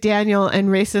give it to Daniel and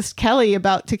racist Kelly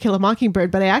about To Kill a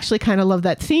Mockingbird, but I actually kind of love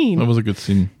that scene. That was a good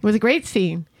scene. It was a great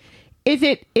scene.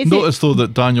 Notice though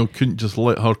that Daniel couldn't just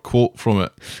let her quote from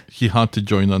it. He had to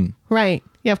join in. Right.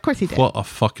 Yeah, of course he did. What a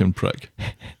fucking prick.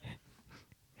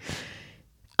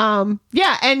 Yeah,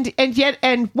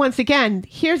 and once again,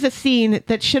 here's a scene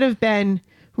that should have been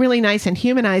really nice and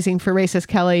humanizing for racist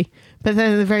Kelly, but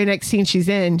then in the very next scene she's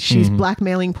in, she's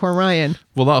blackmailing poor Ryan.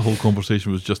 Well, that whole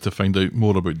conversation was just to find out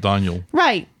more about Daniel.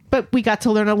 Right, but we got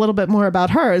to learn a little bit more about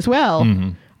her as well.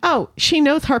 Oh, she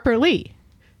knows Harper Lee.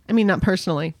 I mean, not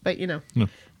personally, but you know,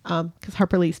 because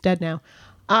Harper Lee's dead now.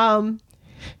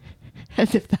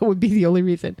 As if that would be the only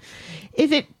reason.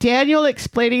 Is it Daniel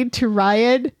explaining to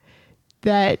Ryan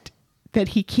that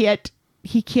he can't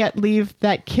leave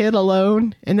that kid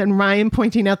alone, and then Ryan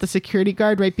pointing out the security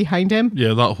guard right behind him?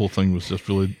 Yeah, that whole thing was just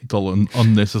really dull and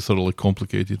unnecessarily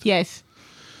complicated. Yes.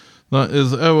 That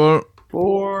is our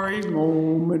Boy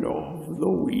moment of the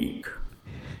week.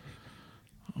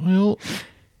 Well,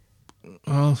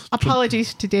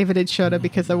 apologies to David and Shona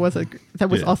because that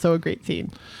was also a great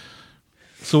scene.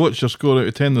 So what's your score out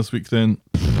of 10 this week then?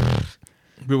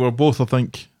 We were both, I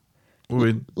think,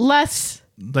 less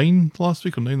 9 last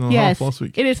week or 9.5 last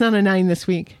week. It is not a 9 this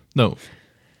week. No.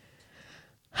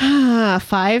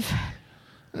 5.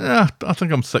 Yeah, I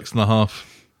think I'm 6.5.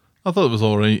 I thought it was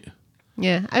all right.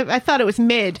 Yeah, I thought it was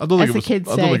mid. I don't think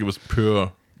it was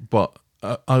poor, but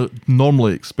I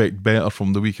normally expect better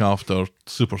from the week after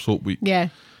Super Soap Week. Yeah.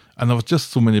 And there was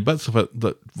just so many bits of it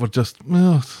that were just...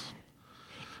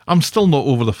 I'm still not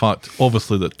over the fact,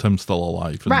 obviously, that Tim's still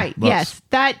alive. Right, yes.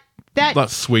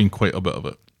 That's swaying quite a bit of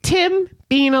it. Tim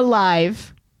being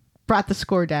alive brought the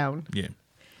score down. Yeah.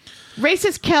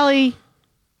 Racist Kelly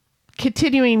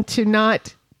continuing to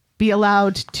not be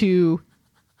allowed to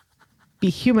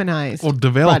be humanized. Or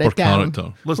develop her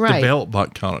character. Let's develop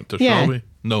that character, shall we?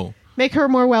 No. Make her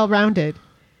more well-rounded.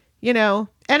 You know?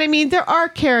 And I mean, there are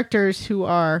characters who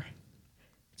are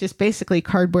just basically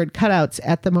cardboard cutouts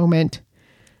at the moment.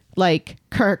 Like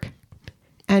Kirk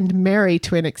and Mary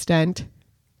to an extent.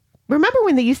 Remember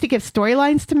when they used to give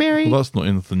storylines to Mary? Well, that's not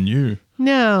anything new.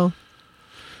 No.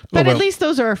 But at least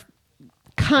those are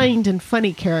kind and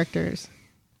funny characters.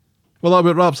 Well, that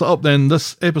about wraps it up then.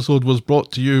 This episode was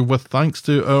brought to you with thanks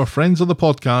to our friends of the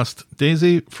podcast,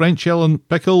 Daisy, French Ellen,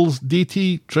 Pickles,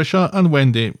 DT, Trisha and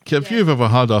Wendy. If you've ever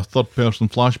had a third-person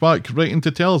flashback, write in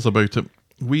to tell us about it.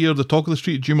 We are the Talk of the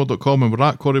Street at gmail.com and we're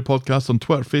at Corey Podcast on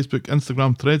Twitter, Facebook,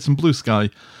 Instagram, Threads and Blue Sky.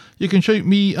 You can shout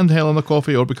me and Helen a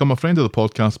coffee or become a friend of the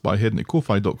podcast by heading to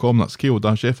ko-fi.com. That's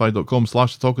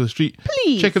ko-fi.com/the Talk of the Street.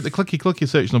 Please. Check out the clicky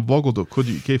section of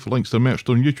boggle.co.uk for links to our merch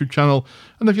store and YouTube channel.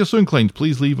 And if you're so inclined,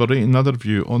 please leave a rating and other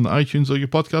review on the iTunes or your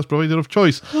podcast provider of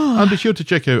choice. And be sure to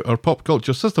check out our pop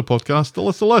culture sister podcast, The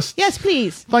List of Lists. Yes,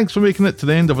 please. Thanks for making it to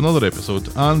the end of another episode.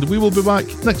 And we will be back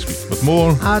next week with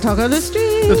more Talk of the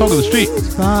Street. The Talk of the Street.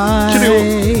 Bye.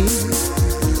 Cheerio.